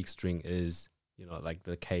the other extreme is, you know, like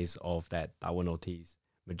the case of that Darwin Ortiz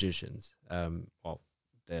magicians, the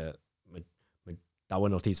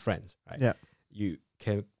Darwin Ortiz friends, right? Yeah. You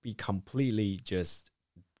can be completely just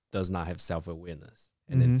does not have self-awareness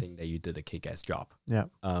and then think that you did a kick-ass job. Yeah.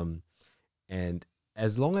 And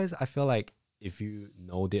as long as I feel like if you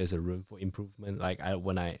know there's a room for improvement, like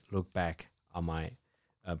when I look back on my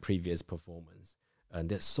previous performance, and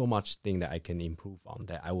there's so much thing that I can improve on,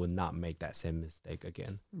 that I will not make that same mistake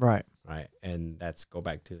again. Right. Right. And that's go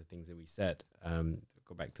back to the things that we said,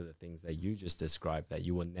 go back to the things that you just described, that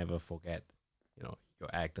you will never forget, you know, your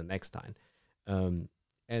act the next time. And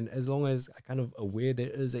as long as I kind of aware there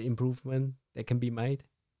is an improvement that can be made.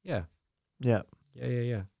 Yeah. Yeah.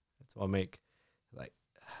 That's what I make, like,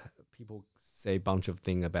 people say a bunch of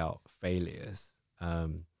things about failures.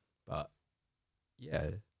 But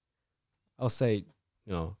yeah, I'll say,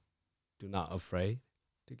 you know, do not afraid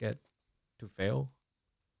to fail.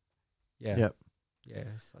 Yeah. Yep. Yeah.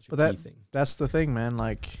 It's such But a key thing. That's the thing, man.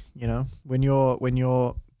 Like, you know, when you're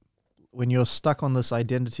stuck on this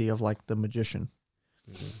identity of like the magician,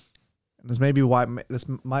 and this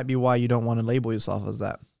might be why you don't want to label yourself as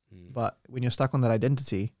that. But when you're stuck on that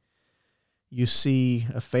identity, you see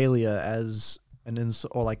a failure as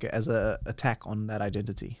as a attack on that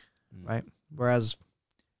identity, right? Whereas,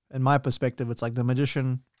 in my perspective, it's like the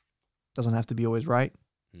magician doesn't have to be always right.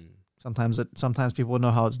 Sometimes people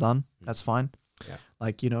know how it's done. That's fine. Yeah.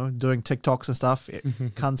 Like, you know, doing TikToks and stuff,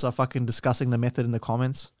 cunts are fucking discussing the method in the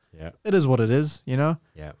comments. Yeah. It is what it is, you know?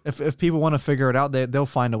 Yeah. If people want to figure it out, they'll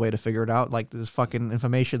find a way to figure it out. Like, there's fucking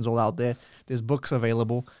information's all out there. There's books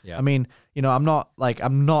available. Yeah. I mean, you know, I'm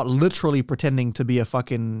not literally pretending to be a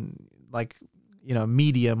fucking, like, you know,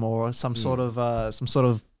 medium or some sort of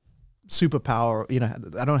superpower. You know,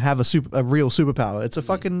 I don't have a real superpower. It's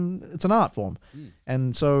it's an art form.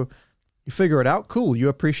 And so you figure it out, cool. You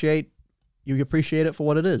appreciate it for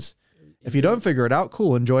what it is. If you don't figure it out,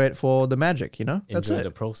 cool. Enjoy it for the magic, you know? That's Enjoy it.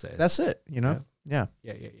 the process. That's it, you know? Yeah.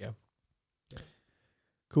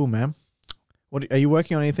 Cool, man. What are you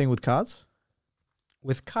working on anything with cards?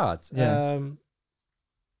 With cards? Yeah.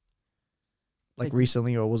 Like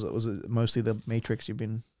recently, or was it mostly the Matrix you've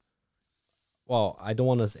been? Well, I don't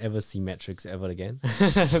want to ever see Matrix ever again.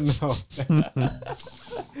 No.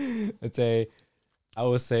 I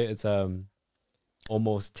would say it's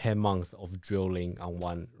almost 10 months of drilling on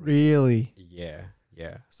one. Really? Yeah.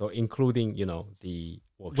 So including, you know, the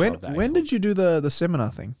workshop. When did you do the seminar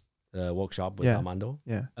thing? The workshop with Armando?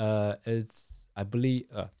 Yeah. It's, I believe,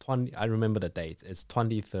 I remember the date. It's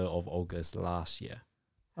 23rd of August last year.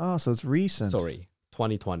 Oh, so it's recent. Sorry,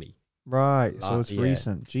 2020. Right. So it's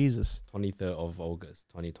recent. Jesus. 23rd of August,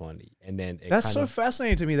 2020. And then that's so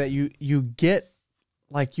fascinating to me that you get,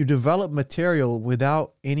 like, you develop material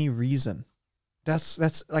without any reason. That's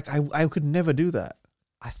like, I could never do that.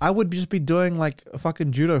 I would just be doing like a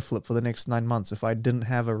fucking judo flip for the next 9 months if I didn't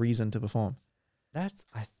have a reason to perform. I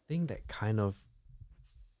think that kind of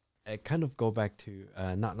go back to,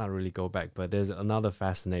 not really go back, but there's another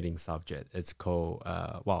fascinating subject. It's called,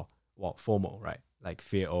 FOMO, right? Like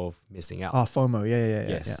fear of missing out. Oh, FOMO.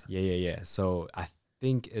 Yeah. So I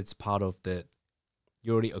think it's part of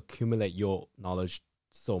you already accumulate your knowledge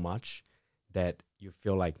so much that you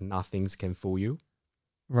feel like nothing's can fool you.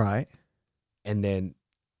 Right. And then,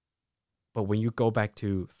 but when you go back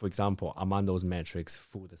to, for example, Armando's Matrix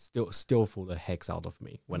still fool the heck out of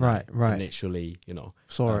me when I initially, you know,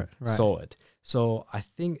 saw it. So I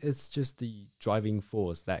think it's just the driving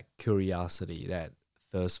force, that curiosity, that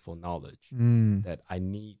thirst for knowledge, that I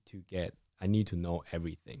need to know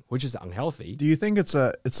everything, which is unhealthy. Do you think it's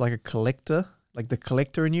like a collector? Like the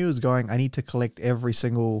collector in you is going, I need to collect every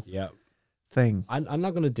single thing. I'm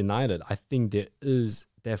not going to deny that. I think there is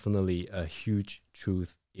definitely a huge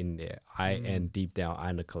truth in there. And deep down,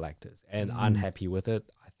 I'm a collector and I'm happy with it.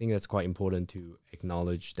 I think that's quite important to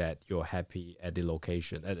acknowledge that you're happy at the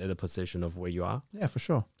location, at the position of where you are. Yeah, for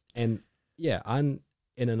sure. And yeah, I'm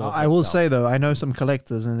in and of I will say though, I know some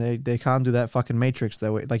collectors and they can't do that fucking Matrix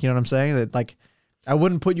that way. Like, you know what I'm saying? That, like, I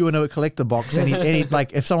wouldn't put you in a collector box. Any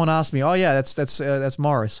like, if someone asked me, oh yeah, that's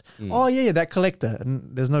Morris. Oh yeah, that collector,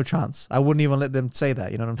 and there's no chance. I wouldn't even let them say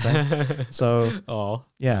that. You know what I'm saying? So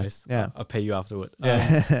nice. Yeah. I'll pay you afterward.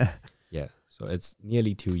 Yeah. Yeah. So it's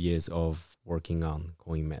nearly 2 years of working on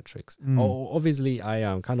Coin Matrix. Obviously,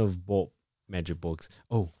 I kind of bought magic books.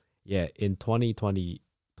 Oh yeah, in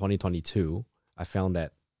 2022, I found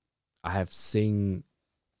that I have seen,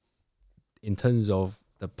 in terms of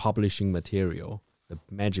the publishing material, the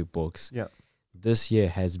magic books, this year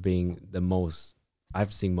has been the most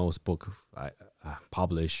I've seen most book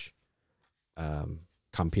published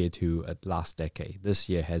compared to last decade. This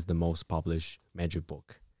year has the most published magic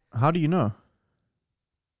book. How do you know?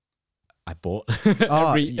 I bought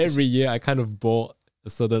every year. I kind of bought a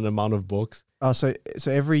certain amount of books. Oh, so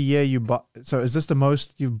every year you bought. So is this the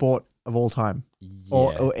most you've bought of all time?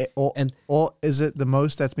 Yeah. Or is it the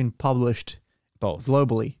most that's been published? Both.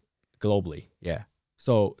 Globally, yeah.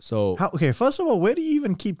 So okay. First of all, where do you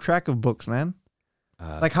even keep track of books, man?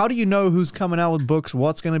 Like, how do you know who's coming out with books?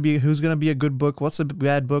 Who's gonna be a good book? What's a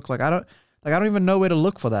bad book? I don't even know where to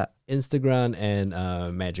look for that. Instagram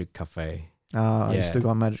and Magic Cafe. Oh, you still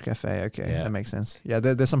got Magic Cafe. Okay, that makes sense. Yeah,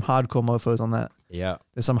 there's some hardcore mofos on that. Yeah,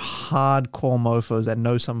 there's some hardcore mofos that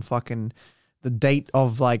know some fucking the date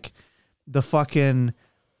of like the fucking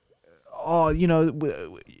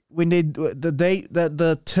when they the date that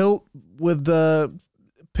the tilt with the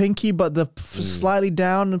pinky but the slightly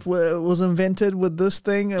down was invented with this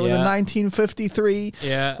thing with the 1953.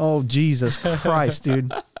 Yeah. Oh Jesus Christ,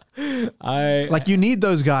 dude. You need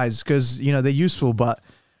those guys because they're useful, but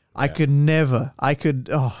I could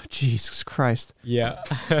oh Jesus Christ. Yeah.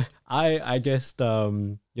 I guess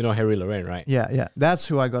Harry Loren, right? Yeah, that's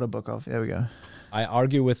who I got a book of. There we go. I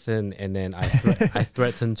argue with him, and then I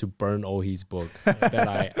threatened to burn all his book that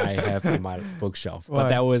I have on my bookshelf. Why? But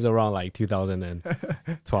that was around like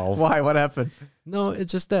 2012. Why? What happened? No,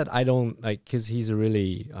 it's just that I don't because he's a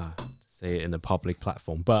really say it in a public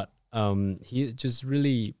platform, but he just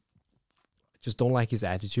really just don't like his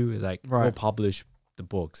attitude. It's like we'll publish the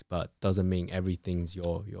books, but doesn't mean everything's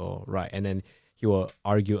your right. And then he will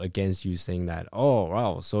argue against you, saying that, oh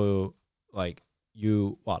wow, so like.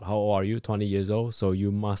 How old are you? 20 years old. So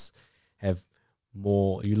you must have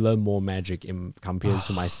you learn more magic compared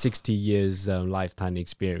to my 60 years lifetime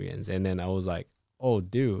experience. And then I was like, oh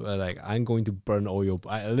dude, I'm going to burn all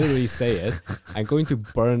I literally say it. I'm going to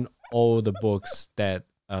burn all the books that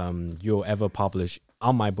you'll ever publish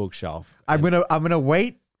on my bookshelf. I'm gonna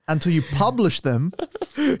wait until you publish them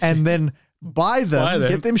and then buy them,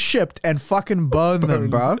 get them shipped, and fucking burn them,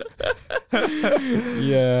 bro.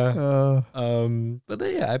 Yeah. But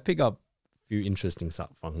then, I pick up a few interesting stuff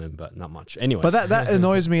from him, but not much. Anyway. But that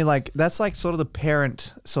annoys me. Like, that's like sort of the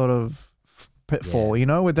parent sort of pitfall,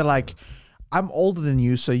 where they're like, I'm older than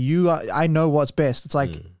you, so I know what's best. It's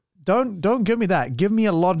like, don't give me that. Give me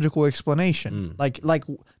a logical explanation. Like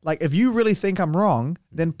if you really think I'm wrong,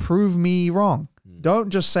 then prove me wrong. Don't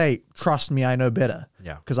just say, trust me, I know better.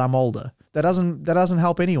 Yeah. Because I'm older. That doesn't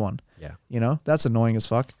help anyone. Yeah. That's annoying as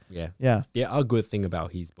fuck. Yeah. Yeah. There are good thing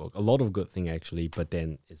about his book. A lot of good thing actually, but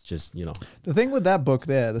then it's just, The thing with that book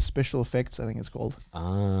there, the special effects, I think it's called.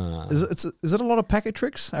 Is it a lot of packet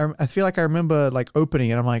tricks? I feel like I remember like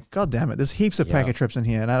opening it. I'm like, God damn it, there's heaps of packet tricks in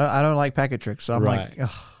here, and I don't like packet tricks. So I'm like, ugh.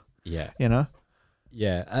 Yeah.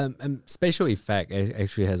 Yeah. And special effect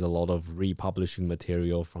actually has a lot of republishing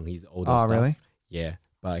material from his older stuff. Oh, really? Yeah.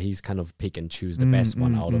 But he's kind of pick and choose the best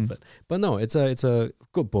one out of it. But no, it's a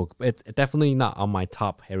good book. It's definitely not on my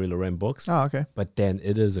top Harry Loren books. Oh, okay. But then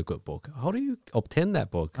it is a good book. How do you obtain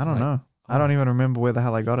that book? I don't know. I don't even remember where the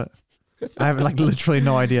hell I got it. I have literally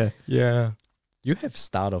no idea. Yeah. You have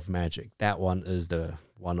Start of Magic. That one is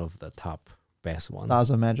one of the top best ones.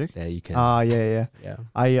 Stars of Magic? Yeah, you can. Yeah.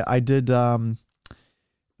 I did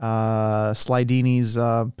Slidini's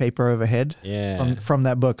Paper Overhead. Yeah. From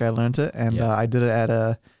that book I learned it, and I did it at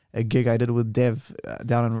a gig I did with Dev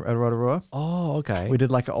down at Rotorua. Oh, okay. We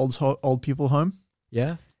did like an old people home.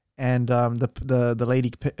 Yeah. And the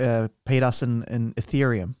lady paid us in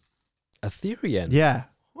Ethereum. Ethereum. Yeah.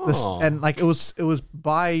 And like it was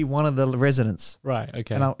by one of the residents. Right.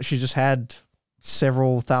 Okay. And she just had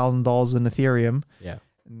several $1,000s in Ethereum. Yeah.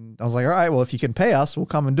 And I was like, all right, well, if you can pay us, we'll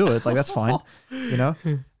come and do it. Like, that's fine, we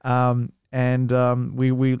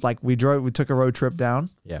took a road trip down.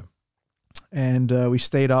 Yeah. And we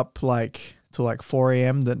stayed up till 4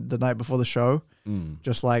 a.m. the night before the show,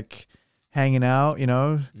 just like hanging out,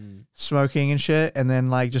 smoking and shit, and then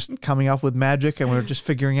like just coming up with magic, and we were just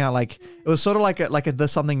figuring out like it was sort of like a the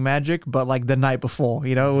something magic, but like the night before,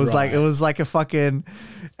 it was like a fucking,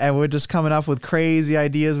 and we're just coming up with crazy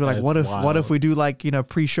ideas. We're like, what if we do like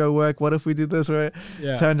pre-show work? What if we do this?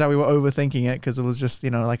 Turns out we were overthinking it because it was just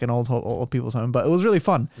like an old people's home, but it was really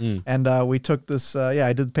fun. And we took this.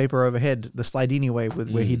 I did Paper Overhead the Slidini way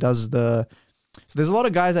where he does the. So there's a lot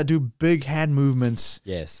of guys that do big hand movements,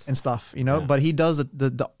 and stuff, but he does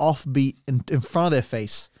the offbeat in front of their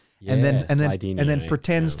face, and then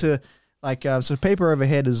pretends to like. So Paper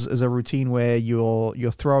Overhead is a routine where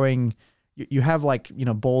you're throwing, you have like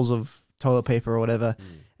balls of toilet paper or whatever,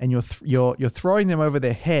 and you're throwing them over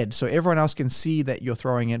their head, so everyone else can see that you're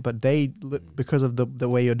throwing it, but because of the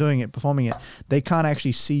way you're doing it, performing it, they can't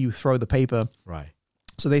actually see you throw the paper. Right.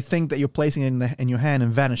 So they think that you're placing it in your hand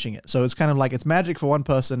and vanishing it. So it's kind of like it's magic for one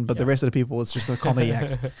person, but the rest of the people, it's just a comedy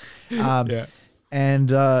act.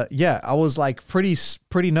 And I was like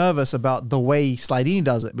pretty nervous about the way Slidini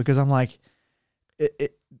does it, because I'm like,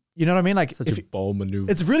 you know what I mean? Like such a bold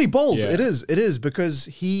maneuver. It's really bold. Yeah. It is because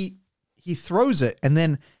he throws it and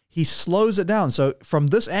then he slows it down. So from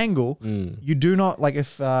this angle, you do not like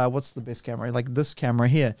if what's the best camera? Like this camera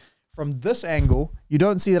here. From this angle, you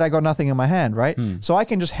don't see that I got nothing in my hand, right? So I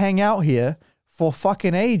can just hang out here for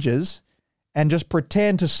fucking ages and just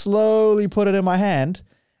pretend to slowly put it in my hand,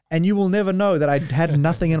 and you will never know that I had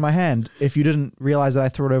nothing in my hand if you didn't realize that I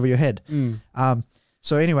threw it over your head.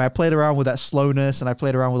 So anyway, I played around with that slowness and I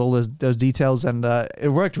played around with all those details, and it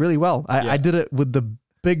worked really well. I did it with the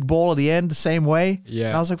big ball at the end, same way. Yeah.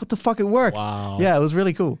 And I was like, what the fuck, it worked. Wow. Yeah, it was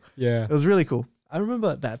really cool. Yeah. It was really cool. I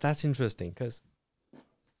remember that. That's interesting because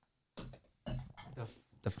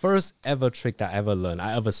the first ever trick that I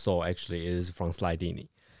ever saw actually is from Slidini.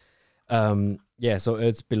 So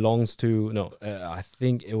it belongs to, I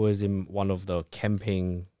think it was in one of the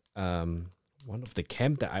camping, one of the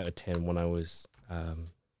camp that I attend when I was, I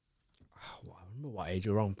don't know what age,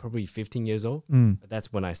 around probably 15 years old.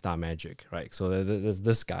 That's when I start magic, right? So there's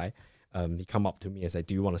this guy, he come up to me and said,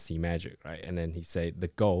 do you want to see magic, right? And then he said, the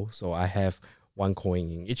goal, so I have one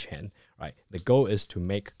coin in each hand, right? The goal is to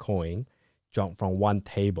make coin jump from one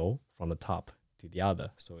table from the top to the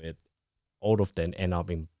other. So all of them end up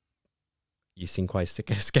in, you seem quite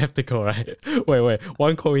skeptical, right? Wait,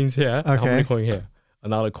 one coin's here. Okay. How many coins here?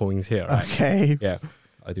 Another coin's here, right? Okay. Yeah,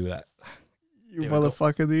 I do that. You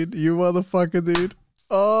motherfucker, dude. You motherfucker, dude.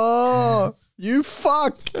 Oh, you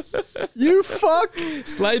fuck. You fuck.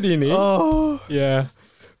 Slidini. Oh. Yeah.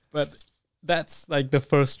 But that's like the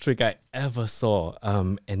first trick I ever saw.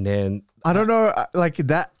 And then I don't know, like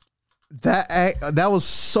that was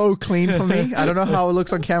so clean for me. I don't know how it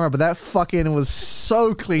looks on camera, but that fucking was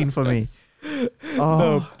so clean for me. Oh.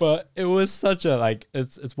 No, but it was such a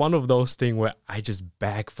it's one of those things where I just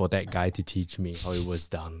beg for that guy to teach me how it was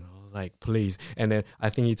done. I was like, please. And then I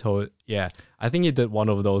think he did one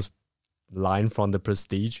of those line from The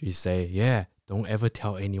Prestige. He say, don't ever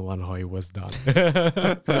tell anyone how it was done.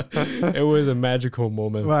 It was a magical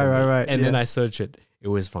moment. Right. And then I searched it. It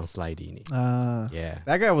was from Slidini.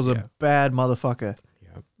 That guy was a bad motherfucker.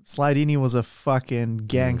 Yeah. Slidini was a fucking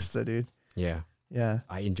gangster, dude. Yeah. Yeah.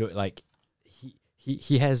 I enjoy, like,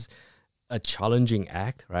 he has a challenging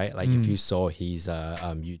act, right? Like if you saw his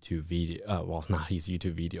YouTube video, not his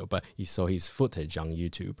YouTube video, but you saw his footage on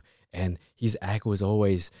YouTube, and his act was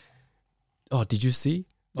always, oh, did you see?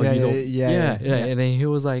 Oh, yeah. And then he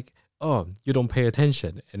was like, oh, you don't pay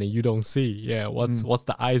attention, and then you don't see. Yeah, what's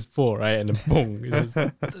the eyes for, right? And then boom,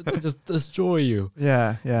 just destroy you.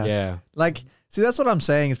 Yeah. Like, see, that's what I'm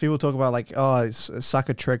saying is people talk about like, oh, it's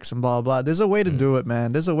sucker tricks and blah, blah. There's a way to do it,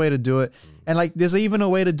 man. There's a way to do it. And like, there's even a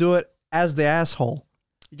way to do it as the asshole.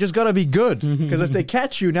 You just got to be good, because if they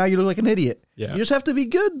catch you, now you look like an idiot. Yeah. You just have to be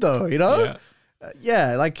good though, you know?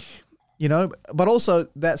 Yeah. Like, you know, but also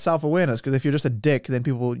that self-awareness, because if you're just a dick, then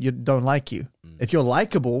you don't like you. If you're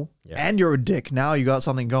likable and you're a dick, now you got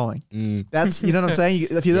something going. That's, you know what I'm saying?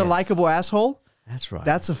 If you're a likable asshole, that's right.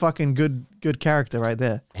 That's a fucking good character right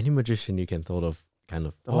there. Any magician you can thought of, kind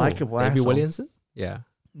of the likable asshole. Maybe Williamson? Yeah.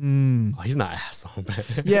 Oh, he's not an asshole, man.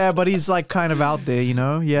 Yeah, but he's like kind of out there, you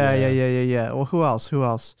know? Yeah. Well, who else?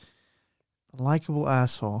 A likable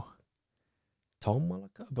asshole. Tom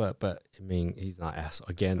Malaka, but I mean, he's not asshole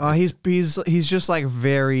again. Oh, he's just like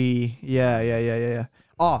very yeah.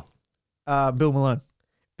 Oh, Bill Malone.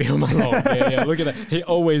 Bill Malone. Yeah. Look at that. He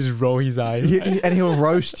always roll his eyes. And he'll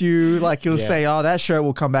roast you. Like he'll say, oh, that shirt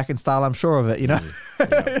will come back in style, I'm sure of it, you know?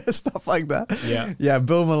 Stuff like that. Yeah,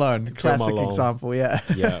 Bill Malone. Classic example, yeah.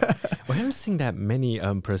 We haven't seen that many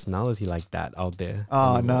personality like that out there.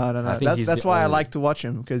 Oh, anymore. No. That's why I like to watch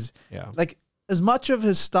him, because like as much of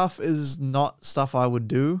his stuff is not stuff I would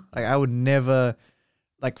do. Like I would never,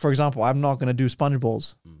 like for example, I'm not going to do sponge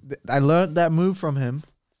balls. I learned that move from him.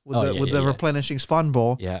 With the replenishing spun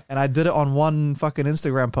ball. Yeah. And I did it on one fucking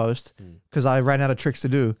Instagram post because I ran out of tricks to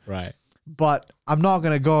do. Right. But I'm not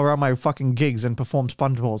going to go around my fucking gigs and perform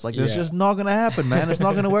sponge balls. Like, that's just not going to happen, man. It's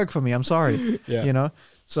not going to work for me. I'm sorry. You know?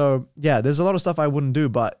 So, yeah, there's a lot of stuff I wouldn't do,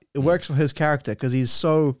 but it works for his character because he's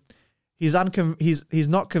so... He's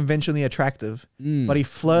not conventionally attractive, but he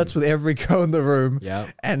flirts with every girl in the room.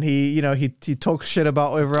 Yeah. And he talks shit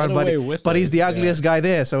about everyone, but he's the ugliest guy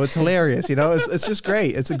there, so it's hilarious, you know? It's just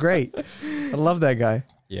great. I love that guy.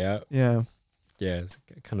 Yeah. Yeah. Yeah, it's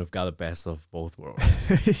kind of got the best of both worlds.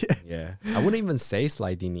 Yeah. I wouldn't even say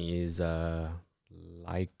Slidini is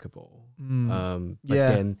likable. But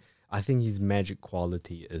then I think his magic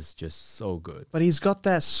quality is just so good. But he's got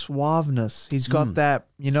that suaveness. He's got that,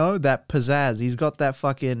 that pizzazz. He's got that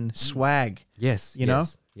fucking swag. Yes. You know?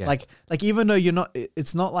 Yeah. Like even though you're not,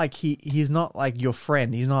 it's not like he's not like your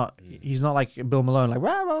friend. He's not like Bill Malone, like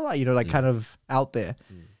rah, rah, rah, kind of out there.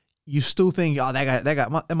 You still think, oh, that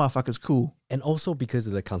motherfucker's cool. And also because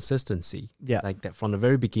of the consistency. Yeah. It's like that from the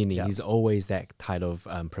very beginning, he's always that type of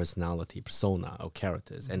personality, persona or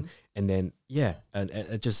characters. And then, and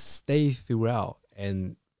it just stay throughout.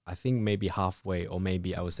 And I think maybe halfway, or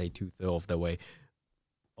maybe I would say 2/3 of the way,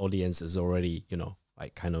 audience is already,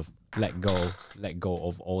 like kind of let go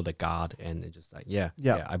of all the guard, and it's just like,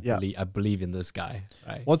 I believe in this guy.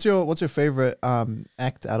 Right. What's your favorite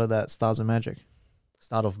act out of that Stars of Magic?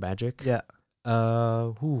 Start of Magic? Yeah.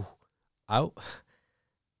 I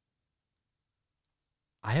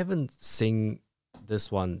haven't seen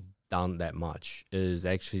this one done that much. It is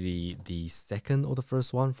actually the second or the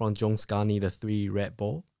first one from John Scarney, the 3 red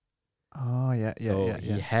ball. Oh yeah.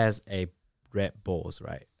 He has a red balls,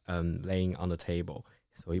 right? Laying on the table.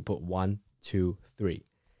 So he put 1, 2, 3.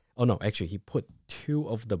 Oh no, actually he put 2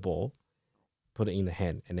 of the ball, put it in the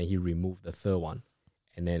hand, and then he removed the 3rd one.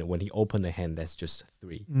 And then when he opened the hand, that's just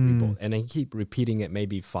 3 balls. And then keep repeating it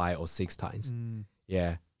maybe 5 or 6 times.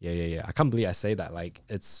 Yeah. I can't believe I say that. Like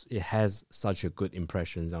it has such a good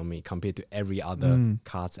impressions on me compared to every other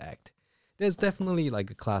cards act. There's definitely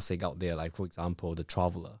like a classic out there, like for example, the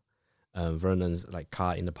Traveler, Vernon's like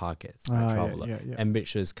car in the pockets, Traveler,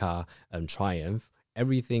 Ambitious car, Triumph.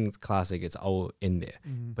 Everything's classic. It's all in there.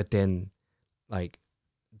 But then, like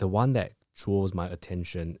the one that draws my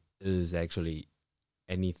attention is actually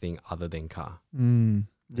anything other than car.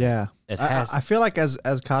 Yeah. It has. I feel like as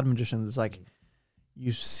card magicians, it's like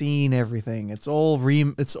you've seen everything. It's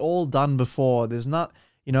all done before. There's not,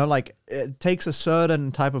 like it takes a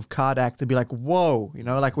certain type of card act to be like, whoa,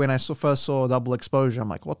 like when I first saw Double Exposure, I'm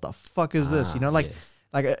like, what the fuck is this?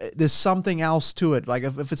 There's something else to it. Like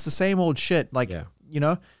if it's the same old shit, like,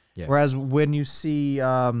 whereas when you see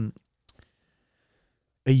a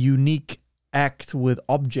unique act with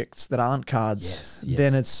objects that aren't cards,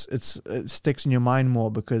 then it sticks in your mind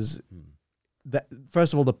more because that,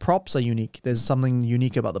 first of all, the props are unique. There's something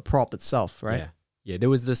unique about the prop itself, right? Yeah. There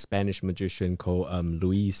was this Spanish magician called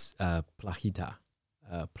Luis Plahidra.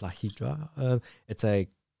 It's a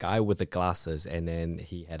guy with the glasses, and then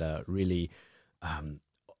he had a really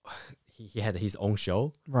he had his own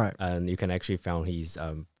show, right? And you can actually find his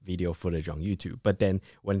video footage on YouTube. But then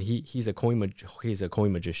when he's a coin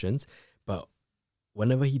magician. But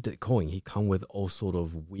whenever he did coin, he come with all sort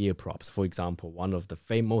of weird props. For example, one of the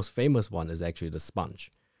most famous one is actually the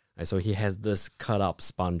sponge. And so he has this cut up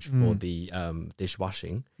sponge for the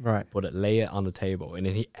dishwashing. Right. Lay it on the table, and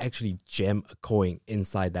then he actually jam a coin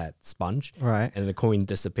inside that sponge. Right. And the coin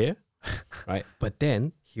disappear. Right. But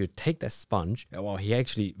then he would take that sponge. Well, he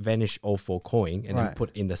actually vanish all 4 coin and then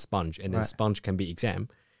put in the sponge, and then sponge can be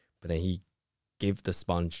examined. But then he give the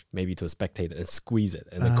sponge maybe to a spectator and squeeze it,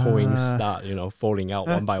 and the coins start, falling out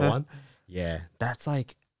one by one. Yeah, that's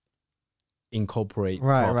like incorporate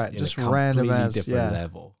props in just a completely random different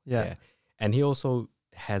level. Yeah. And he also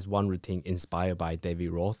has one routine inspired by David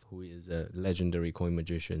Roth, who is a legendary coin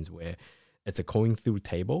magician, where it's a coin through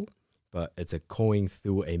table, but it's a coin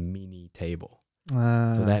through a mini table.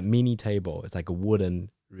 So that mini table, it's like a wooden,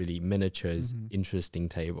 really miniatures, interesting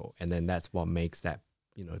table, and then that's what makes that,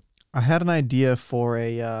 I had an idea for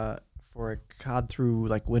a card through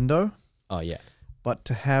like window. Oh yeah. But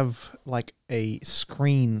to have like a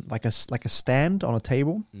screen, like a stand on a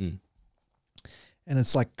table, and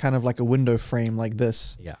it's like kind of like a window frame like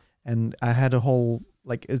this. Yeah. And I had a whole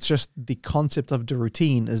it's just the concept of the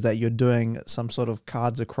routine is that you're doing some sort of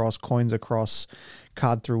coins across,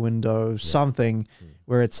 card through window, something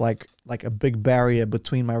where it's like a big barrier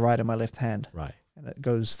between my right and my left hand. Right. And it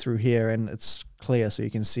goes through here, and it's clear so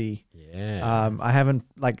you can see. Yeah. I haven't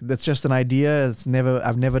that's just an idea.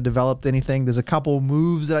 I've never developed anything. There's a couple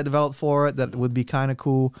moves that I developed for it that would be kind of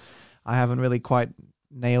cool. I haven't really quite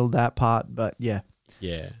nailed that part, but yeah.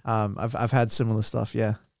 Yeah. I've had similar stuff.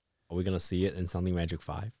 Yeah. Are we gonna see it in Something Magic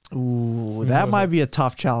 5? Ooh, that might be a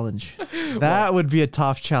tough challenge. That would be a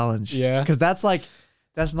tough challenge. Yeah. Because that's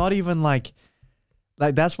not even like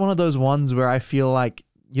that's one of those ones where I feel like,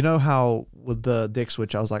 how with the Dick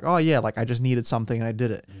Switch, I was like, oh yeah, like I just needed something and I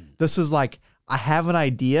did it. This is like, I have an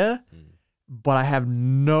idea, but I have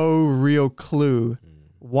no real clue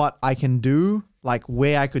what I can do like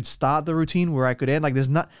where I could start the routine, where I could end. Like there's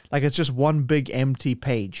not like it's just one big empty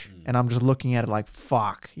page, and I'm just looking at it like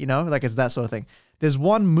fuck, you know, like it's that sort of thing. There's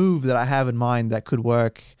one move that I have in mind that could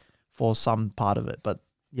work for some part of it, but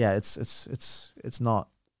yeah, it's not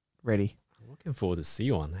ready. I'm looking forward to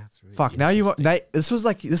see one. That's really fuck. Now this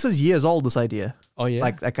is years old. This idea. Oh yeah.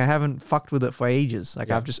 Like I haven't fucked with it for ages. Like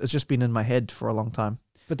it's just been in my head for a long time.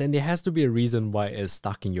 But then there has to be a reason why it's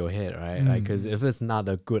stuck in your head, right? Like, because if it's not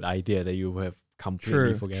a good idea, that you have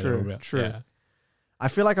completely forgotten about. True. Yeah. I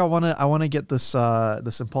feel like I wanna get this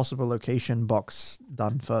this impossible location box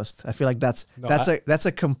done first. I feel like that's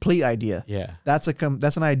a complete idea. Yeah. That's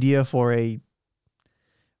an idea for a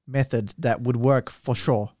method that would work for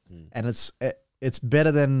sure, and it's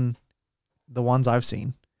better than the ones I've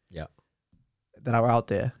seen. Yeah. That are out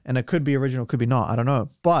there, and it could be original, could be not. I don't know,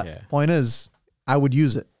 but point is, I would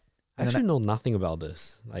use it. I actually know nothing about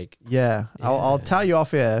this. Like, I'll tell you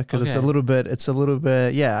off air because it's a little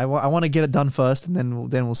bit. Yeah, I want to get it done first, and then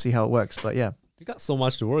we'll see how it works. But yeah, you got so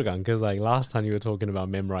much to work on because like last time you were talking about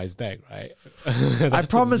memorize deck, right? I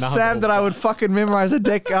promised Sam that I would fucking memorize a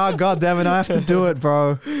deck. Oh god damn it, I have to do it,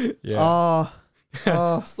 bro. Yeah.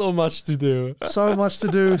 Oh, so much to do. So much to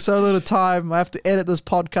do. So little time. I have to edit this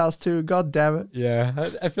podcast too. God damn it. Yeah,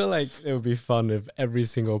 I feel like it would be fun if every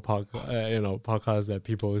single podcast that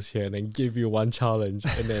people hear and then give you one challenge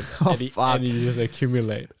and then at the end you just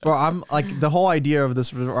accumulate. Bro, I'm like the whole idea of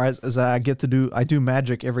this is that I do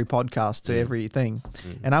magic every podcast to everything,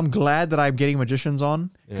 and I'm glad that I'm getting magicians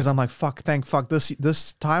on because I'm like fuck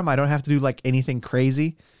this time I don't have to do like anything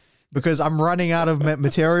crazy. Because I'm running out of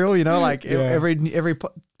material, you know, like every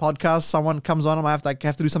podcast someone comes on, I have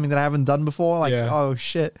to do something that I haven't done before. Like, oh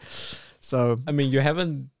shit. So I mean, you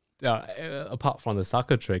haven't apart from the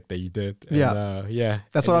sucker trick that you did.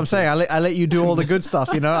 That's what I'm saying. I let you do all the good stuff,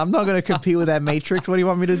 you know. I'm not going to compete with that matrix. What do you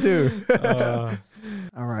want me to do?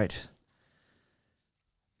 All right.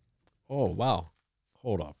 Oh wow,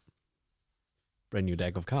 hold up. Brand new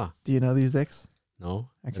deck of cards. Do you know these decks? No.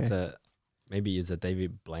 Okay. Maybe it's a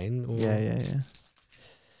David Blaine? Or? Yeah.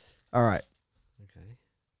 All right.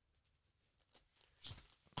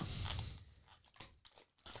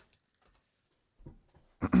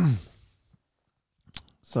 Okay.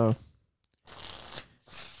 So.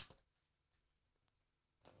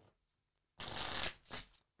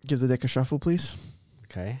 Give the deck a shuffle, please.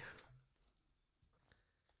 Okay.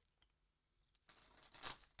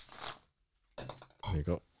 There you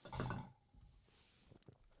go.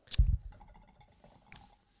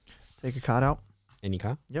 Take a card out. Any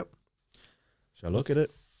card? Yep. Shall I look at it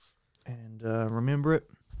and remember it?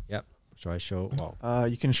 Yep. Shall I show?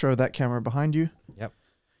 You can show that camera behind you. Yep.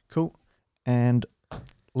 Cool. And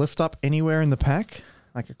lift up anywhere in the pack,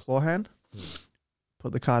 like a claw hand.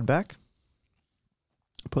 Put the card back.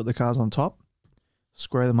 Put the cards on top.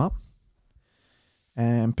 Square them up.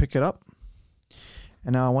 And pick it up.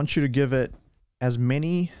 And now I want you to give it as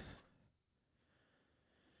many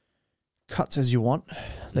cuts as you want.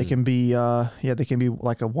 They can be they can be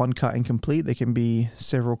like a one cut incomplete. They can be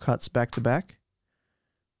several cuts back to back.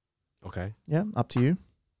 Okay. Yeah, up to you.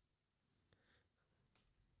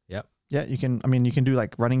 Yep. Yeah, you can do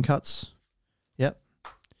like running cuts. Yep.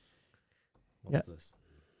 What's this?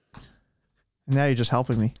 And now you're just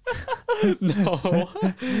helping me. No.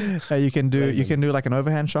 You can do like an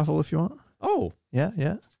overhand shuffle if you want. Oh. Yeah.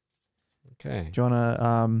 Okay. Do you want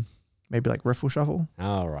to maybe like riffle shuffle?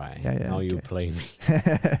 All right. Yeah. Now you play me.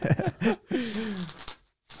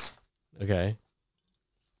 Okay.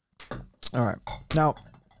 All right. Now,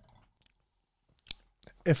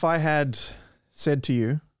 if I had said to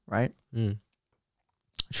you, right,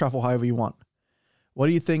 shuffle however you want, what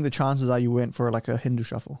do you think the chances are you went for like a Hindu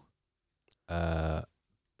shuffle?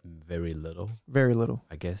 Very little. Very little.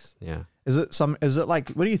 I guess. Yeah. Is it like,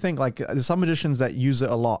 what do you think? Like, there's some magicians that use it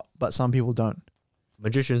a lot, but some people don't.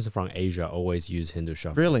 Magicians from Asia always use Hindu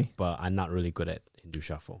shuffle. Really? But I'm not really good at Hindu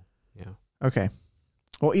shuffle. Yeah. Okay.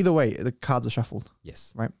 Well, either way, the cards are shuffled.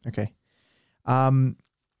 Yes. Right? Okay. Can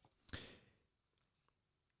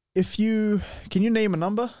you name a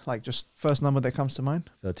number? Like just first number that comes to mind?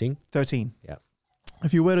 13. 13. Yeah.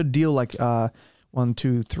 If you were to deal like 1,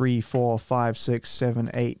 2, 3, 4, 5, 6, 7,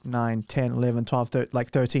 8, 9, 10, 11, 12, 13, like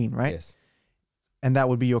 13, right? Yes. And that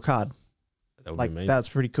would be your card. That would like be amazing. That's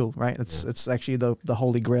pretty cool, right? It's actually the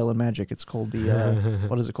holy grail in magic. It's called the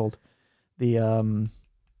what is it called? The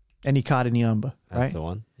any card, any number, right? That's the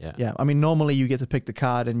one. Yeah. Yeah. I mean, normally you get to pick the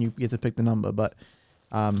card and you get to pick the number, but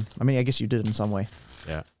I mean, I guess you did in some way.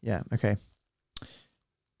 Yeah. Yeah. Okay.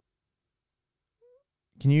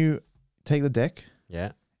 Can you take the deck?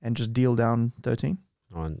 Yeah. And just deal down 13?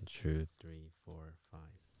 1, 2, 3, 4, 5,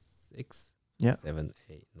 6. Yeah. 7,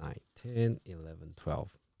 8, 9, 10, 11, 12,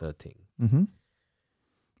 13. Mm-hmm.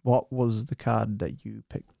 What was the card that you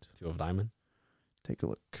picked? 2 of diamond. Take a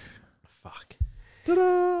look. Fuck.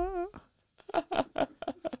 Ta-da!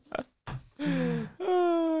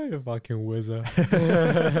 Oh, you fucking wizard.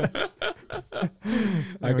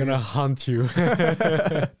 I'm gonna hunt you.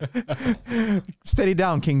 Steady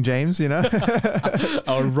down, King James, you know?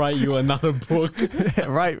 I'll write you another book.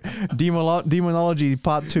 Right. Demonology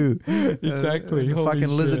Part 2. Exactly. Fucking Holy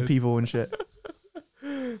lizard shit. people and shit.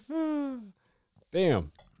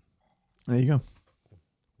 Damn. There you go.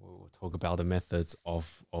 We'll talk about the methods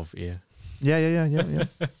of ear. Yeah.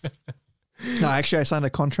 No, actually, I signed a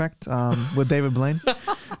contract with David Blaine.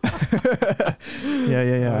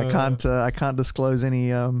 Yeah. I can't disclose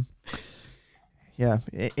any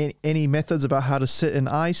any methods about how to sit in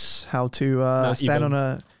ice, how to stand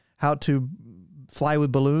on how to fly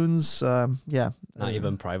with balloons. Not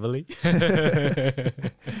even privately. Well,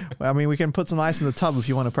 I mean, we can put some ice in the tub if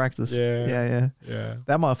you want to practice. Yeah.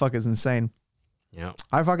 That motherfucker's insane. Yeah.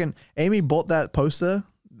 Amy bought that poster,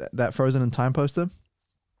 that Frozen in Time poster.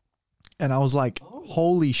 And I was like,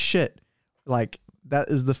 holy shit. Like, that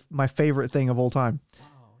is my favorite thing of all time. Wow,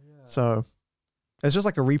 yeah. So it's just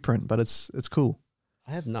like a reprint, but it's cool.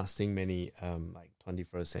 I have not seen many like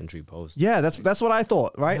 21st century posters. Yeah, that's what I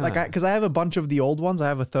thought, right? Yeah. Like, because I have a bunch of the old ones. I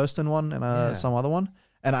have a Thurston one and some other one.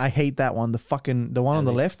 And I hate that one. The one on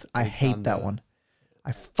the left, I hate that one.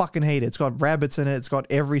 I fucking hate it. It's got rabbits in it. It's got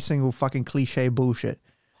every single fucking cliche bullshit.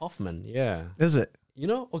 Hoffman, yeah. Is it? You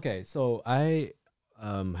know, okay, so I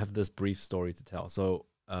have this brief story to tell. So,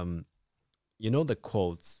 you know the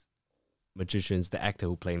quotes, magicians, the actor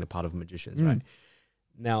who playing the part of magicians, right?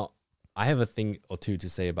 Now, I have a thing or two to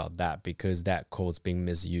say about that because that quote's being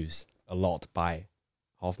misused a lot by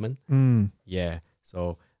Hoffman. Yeah,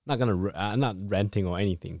 so I'm not ranting or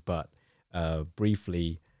anything, but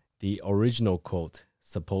briefly, the original quote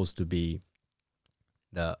supposed to be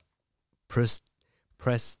the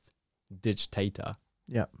prestidigitator.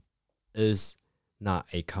 Yeah, is not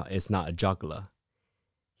a juggler.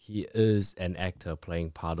 He is an actor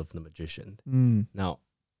playing part of the magician. Now,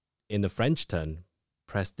 in the French term,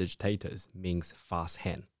 prestidigitators means fast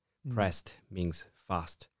hand. Pressed means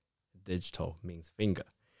fast. Digital means finger.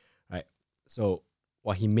 Right? So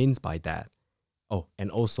what he means by that,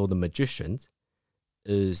 and also the magician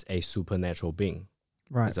is a supernatural being.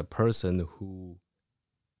 Right. It's a person who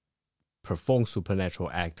performs supernatural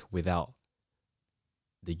act without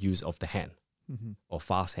the use of the hand or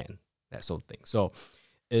fast hand, that sort of thing. So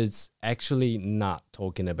it's actually not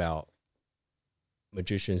talking about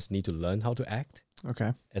magicians need to learn how to act.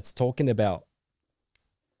 Okay. It's talking about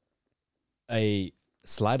a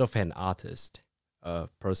sleight of hand artist, a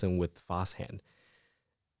person with fast hand,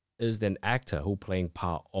 is an actor who playing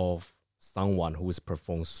part of someone who is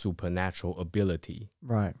performing supernatural ability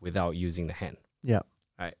without using the hand. Yeah.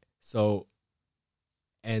 Right. So,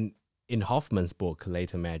 and in Hoffman's book,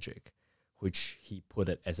 Later Magic, which he put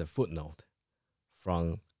it as a footnote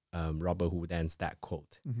from Robert Houdin's that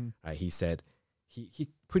quote, right? He said, he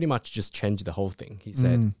pretty much just changed the whole thing. He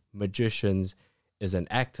said, magicians is an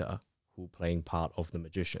actor who playing part of the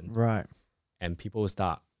magician. Right. And people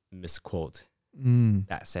start misquote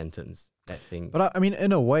that sentence, that thing. But I mean,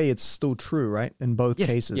 in a way, it's still true, right? In both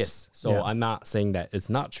cases. Yes. So I'm not saying that it's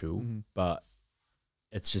not true, but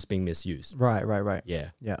it's just being misused. Right. Yeah.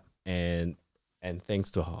 Yeah. And thanks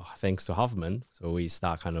to Hoffman, so we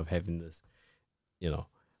start kind of having this,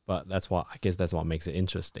 but I guess that's what makes it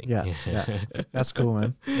interesting. Yeah. That's cool,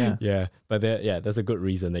 man. Yeah. Yeah. But that's a good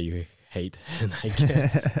reason that you hate, I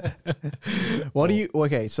guess.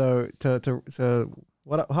 So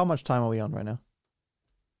how much time are we on right now?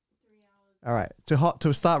 3 hours. All right.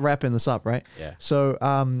 To start wrapping this up, right? Yeah. So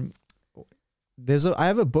I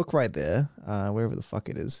have a book right there, wherever the fuck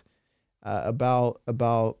it is, about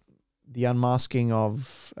the unmasking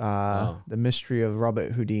of the mystery of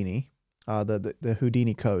Robert Houdini. The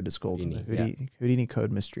Houdini Code is called. Houdini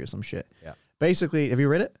Code Mystery or some shit. Yeah. Basically, have you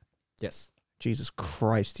read it? Yes. Jesus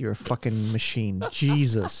Christ, you're a fucking machine.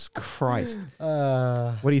 Jesus Christ.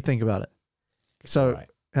 What do you think about it? So, right.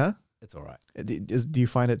 Huh? It's all right. Do you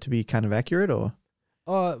find it to be kind of accurate or?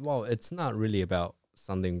 Well, it's not really about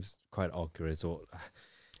something quite accurate. Or,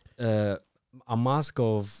 a mask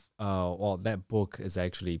of that book is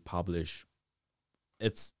actually published.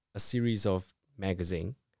 It's a series of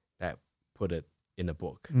magazine that put it in a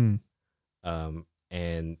book, and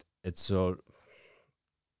it's a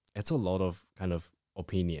lot of kind of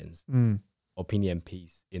opinion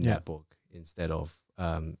piece in that book instead of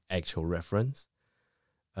actual reference.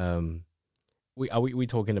 We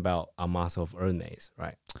talking about a mask of Ernest,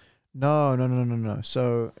 right? No.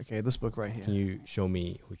 So, okay, this book right here. Can you show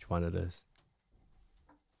me which one it is?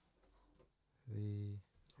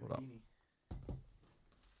 Hold up.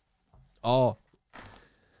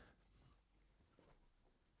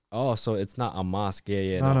 Oh, so it's not a mask.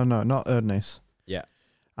 Yeah. No, not Erdnase. Yeah.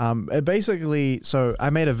 It basically, so I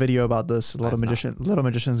made a video about this. A lot of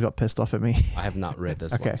magicians got pissed off at me. I have not read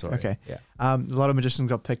this one. Sorry. Okay. Yeah. A lot of magicians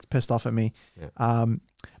got pissed off at me. Yeah.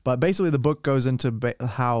 But basically, the book goes into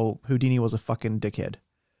how Houdini was a fucking dickhead,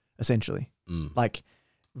 essentially. Like,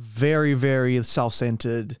 very, very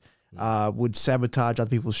self-centered. Would sabotage other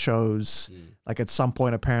people's shows. Like at some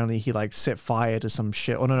point, apparently he like set fire to some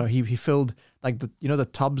shit. Oh no, he filled like the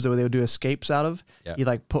tubs where they would do escapes out of. Yeah. He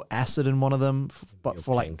like put acid in one of them, but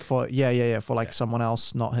for someone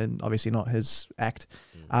else, not him, obviously not his act.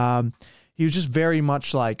 He was just very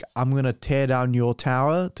much like, I'm gonna tear down your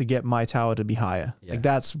tower to get my tower to be higher. Yeah. Like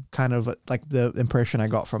that's kind of like the impression I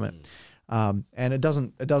got from it. And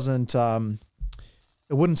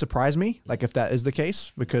it wouldn't surprise me, like if that is the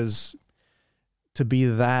case, because to be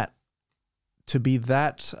that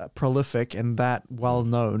prolific and that well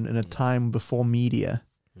known in a time before media,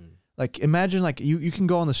 like imagine like you can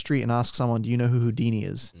go on the street and ask someone, do you know who Houdini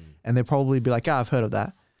is? And they'll probably be like, I've heard of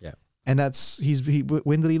that. Yeah. And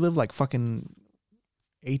when did he live? Like fucking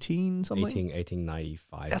 18 something?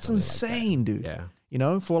 1895. That's insane, like that. Dude. Yeah. You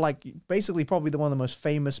know, for like basically probably one of the most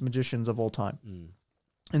famous magicians of all time.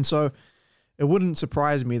 And so it wouldn't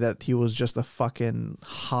surprise me that he was just a fucking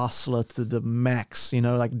hustler to the max, you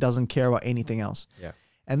know, like doesn't care about anything else. Yeah.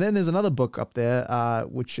 And then there's another book up there,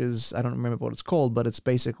 which is, I don't remember what it's called, but it's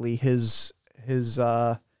basically his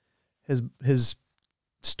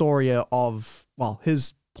story of, well,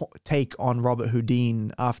 his take on Robert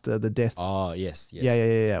Houdin after the death. Oh, yes.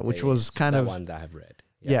 Yeah. Which was kind of one that I've read.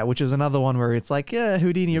 Yeah, which is another one where it's like, yeah,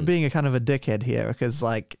 Houdini, you're being a kind of a dickhead here because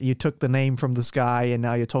like you took the name from this guy and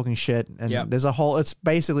now you're talking shit. And there's a whole, it's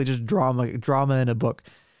basically just drama in a book.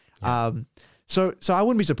 Yeah. So I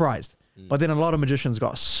wouldn't be surprised. But then a lot of magicians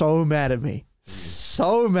got so mad at me,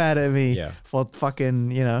 for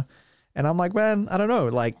fucking, you know, and I'm like, man, I don't know.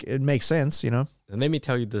 Like it makes sense, you know? And let me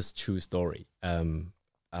tell you this true story. And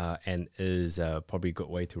is probably a good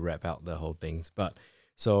way to wrap out the whole things. But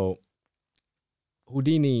so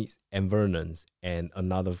Houdini and Vernon's and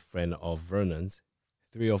another friend of Vernon's,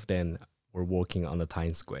 three of them were walking on the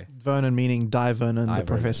Times Square. Vernon meaning Di Vernon, the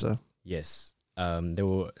professor. Yes.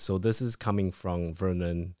 So this is coming from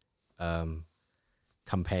Vernon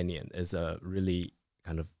Companion. It's a really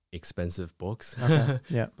kind of expensive books. Okay.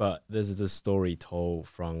 Yeah. But this is the story told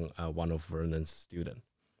from one of Vernon's students.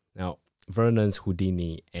 Now, Vernon's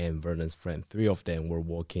Houdini and Vernon's friend, three of them were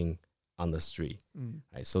walking on the street.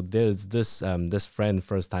 Right? So there's this friend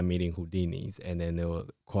first time meeting Houdini's, and then they were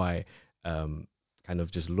quite kind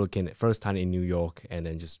of just looking at first time in New York, and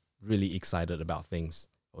then just really excited about things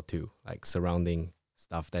or two, like surrounding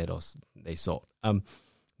stuff that they saw.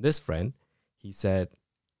 This friend, he said,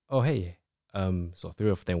 oh hey, so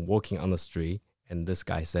three of them walking on the street, and this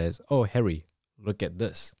guy says, oh Harry, look at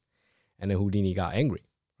this. And then Houdini got angry,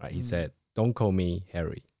 right? He said, don't call me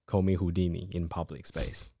Harry, call me Houdini in public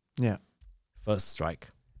space. Yeah. First strike.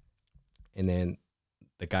 And then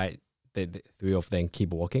the three of them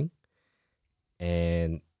keep walking,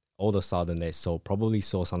 and all of a sudden they probably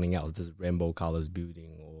saw something else, this rainbow colors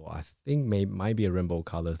building, or I think might be a rainbow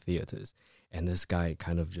color theaters. And this guy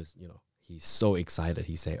kind of just, you know, he's so excited.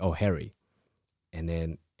 He say, oh Harry. And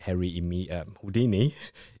then Houdini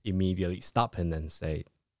immediately stop him and say,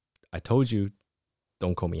 I told you,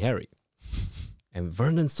 don't call me Harry. And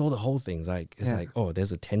Vernon saw the whole thing. It's like, oh,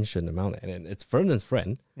 there's a tension amount. And it's Vernon's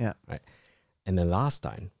friend. Yeah. Right. And then last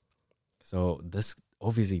time, so this,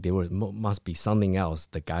 obviously must be something else.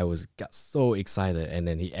 The guy got so excited, and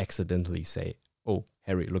then he accidentally say, oh,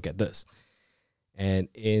 Harry, look at this. And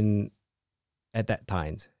at that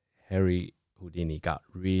time, Harry Houdini got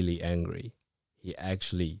really angry. He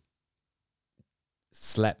actually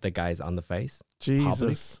slapped the guys on the face.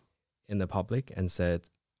 Jesus. In the public, and said,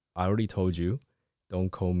 I already told you, don't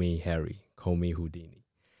call me Harry, call me Houdini.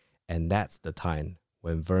 And that's the time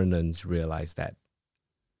when Vernon's realized that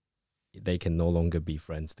they can no longer be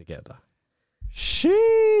friends together.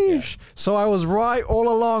 Sheesh. Yeah. So I was right all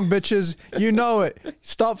along, bitches. You know it.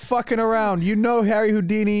 Stop fucking around. You know Harry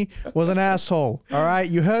Houdini was an asshole. All right?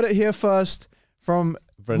 You heard it here first from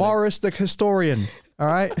Vernon. Morris the historian. All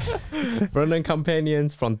right. Vernon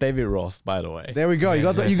Companions from David Roth, by the way. There we go. You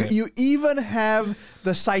got you even have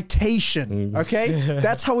the citation. Okay,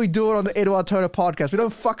 that's how we do it on the Eduard Toda podcast. We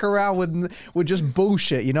don't fuck around with just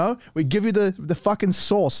bullshit. You know, we give you the fucking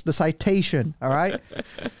source, the citation. All right.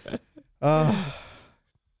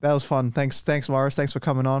 That was fun. Thanks, Morris. Thanks for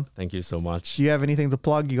coming on. Thank you so much. Do you have anything to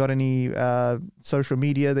plug? You got any social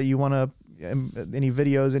media that you want to, any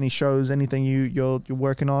videos, any shows, anything you're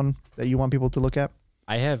working on that you want people to look at?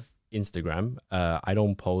 I have Instagram. I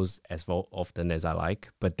don't post as often as I like,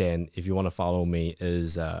 but then if you want to follow me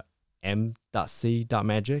is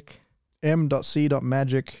m.c.magic.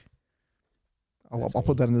 m.c.magic. I'll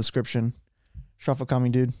put that in the description. Shot for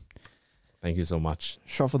coming, dude. Thank you so much.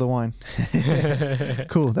 Shot for the wine.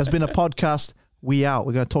 Cool. That's been a podcast. We out.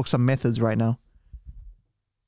 We're going to talk some methods right now.